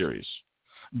Know series,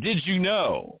 did you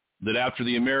know that after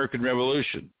the American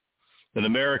Revolution, that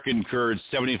America incurred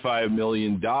 $75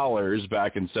 million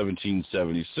back in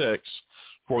 1776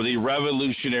 for the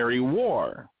Revolutionary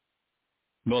War?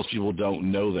 Most people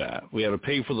don't know that. We had to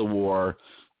pay for the war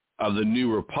of the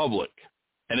new republic.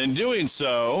 And in doing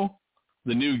so,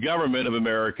 the new government of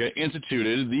America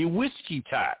instituted the whiskey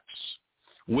tax,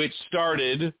 which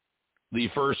started the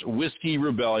first whiskey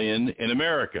rebellion in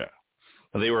America.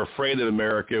 They were afraid that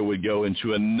America would go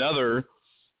into another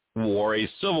war, a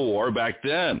civil war back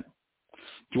then.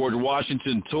 George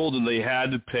Washington told them they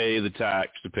had to pay the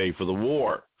tax to pay for the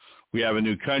war. We have a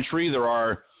new country. There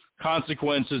are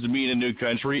consequences to being a new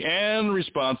country and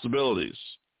responsibilities.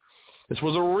 This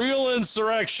was a real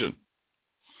insurrection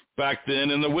back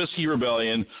then in the Whiskey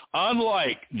Rebellion,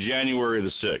 unlike January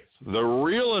the 6th. The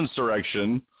real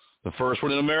insurrection, the first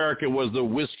one in America, was the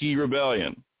Whiskey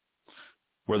Rebellion,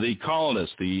 where the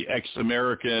colonists, the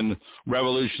ex-American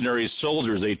revolutionary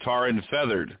soldiers, they tar and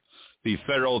feathered the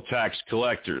federal tax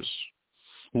collectors.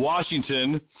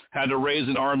 Washington had to raise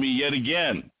an army yet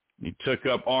again, He took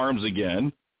up arms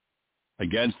again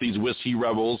against these whiskey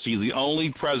rebels. He's the only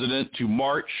president to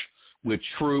march with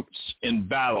troops in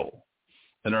battle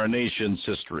in our nation's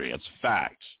history. It's a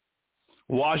fact.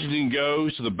 Washington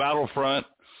goes to the battlefront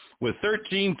with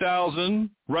 13,000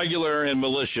 regular and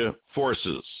militia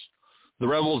forces. The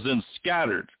rebels then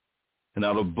scattered, and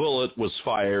not a bullet was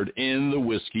fired in the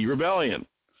Whiskey Rebellion.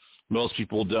 Most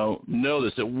people don't know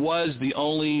this. It was the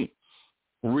only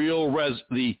real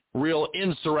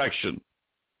insurrection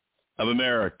of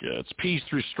America. It's peace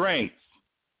through strength.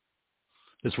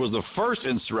 This was the first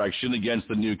insurrection against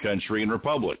the new country and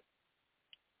republic.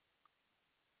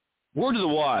 Word to the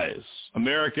wise,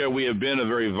 America, we have been a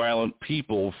very violent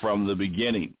people from the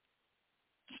beginning.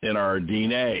 In our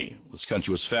DNA, this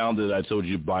country was founded, I told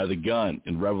you, by the gun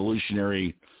in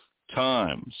revolutionary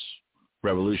times,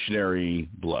 revolutionary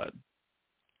blood.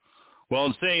 Well,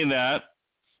 in saying that,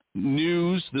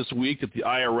 news this week that the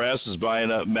IRS is buying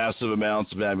up massive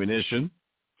amounts of ammunition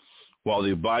while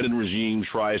the Biden regime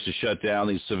tries to shut down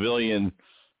the civilian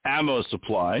ammo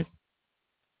supply.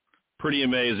 Pretty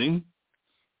amazing.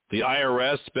 The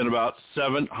IRS spent about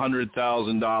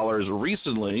 $700,000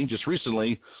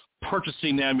 recently,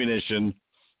 purchasing ammunition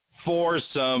for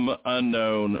some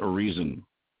unknown reason.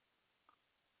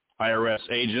 IRS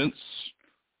agents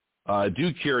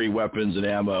do carry weapons and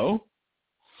ammo,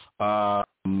 as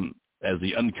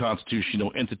the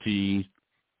unconstitutional entity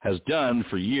has done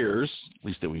for years, at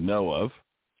least that we know of.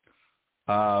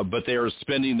 But they are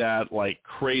spending that like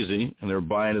crazy, and they're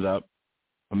buying it up.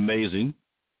 Amazing.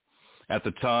 At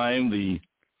the time,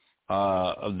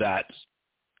 of that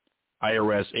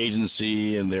IRS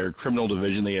agency and their criminal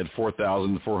division, they had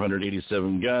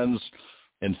 4,487 guns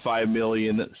and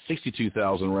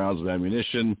 5,062,000 rounds of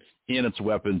ammunition in its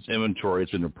weapons inventory.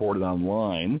 It's been reported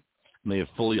online, and they have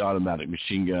fully automatic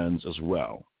machine guns as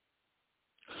well.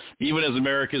 Even as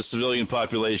America's civilian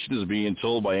population is being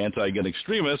told by anti-gun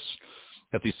extremists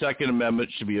that the Second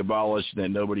Amendment should be abolished and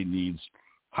that nobody needs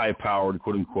high-powered,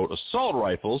 quote-unquote, assault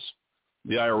rifles,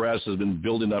 the IRS has been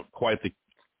building up quite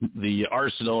the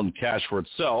arsenal and cash for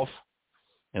itself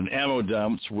and ammo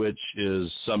dumps, which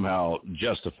is somehow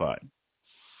justified.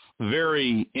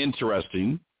 Very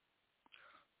interesting.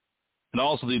 And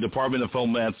also the Department of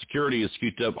Homeland Security has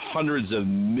scooped up hundreds of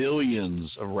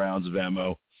millions of rounds of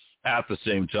ammo at the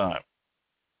same time.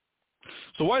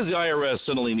 So why does the IRS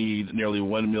suddenly need nearly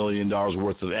 $1 million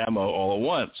worth of ammo all at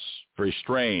once? Very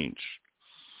strange.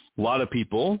 A lot of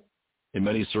people in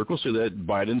many circles say that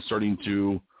Biden's starting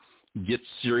to get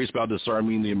serious about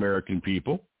disarming the American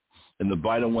people, and the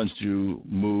Biden wants to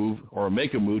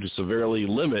make a move to severely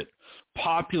limit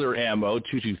popular ammo,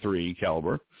 .223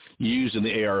 caliber, used in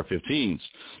the AR-15s.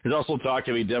 There's also talk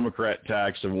of a Democrat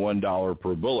tax of $1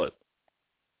 per bullet.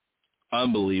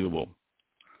 Unbelievable.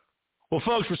 Well,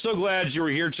 folks, we're so glad you were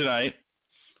here tonight.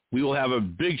 We will have a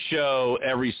big show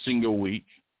every single week.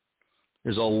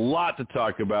 There's a lot to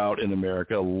talk about in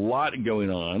America, a lot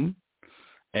going on,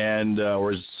 and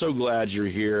we're so glad you're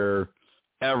here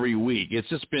every week. It's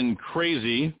just been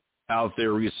crazy out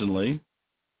there recently,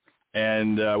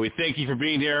 and we thank you for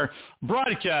being here,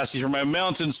 broadcasting from my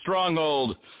mountain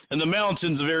stronghold in the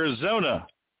mountains of Arizona,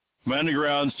 my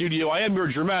underground studio. I am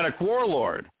your dramatic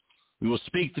warlord. We will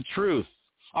speak the truth.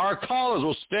 Our callers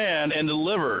will stand and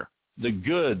deliver the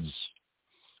goods.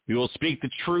 We will speak the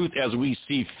truth as we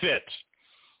see fit.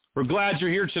 We're glad you're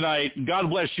here tonight. God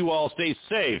bless you all. Stay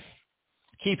safe.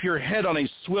 Keep your head on a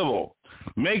swivel.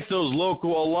 Make those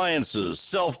local alliances.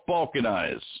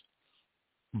 Self-balkanize.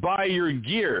 Buy your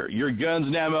gear, your guns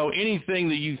and ammo, anything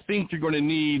that you think you're going to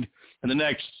need in the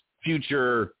next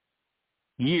future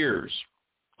years.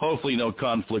 Hopefully no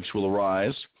conflicts will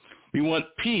arise. We want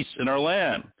peace in our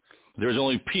land. There's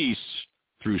only peace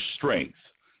through strength.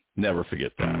 Never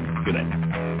forget that. Good night.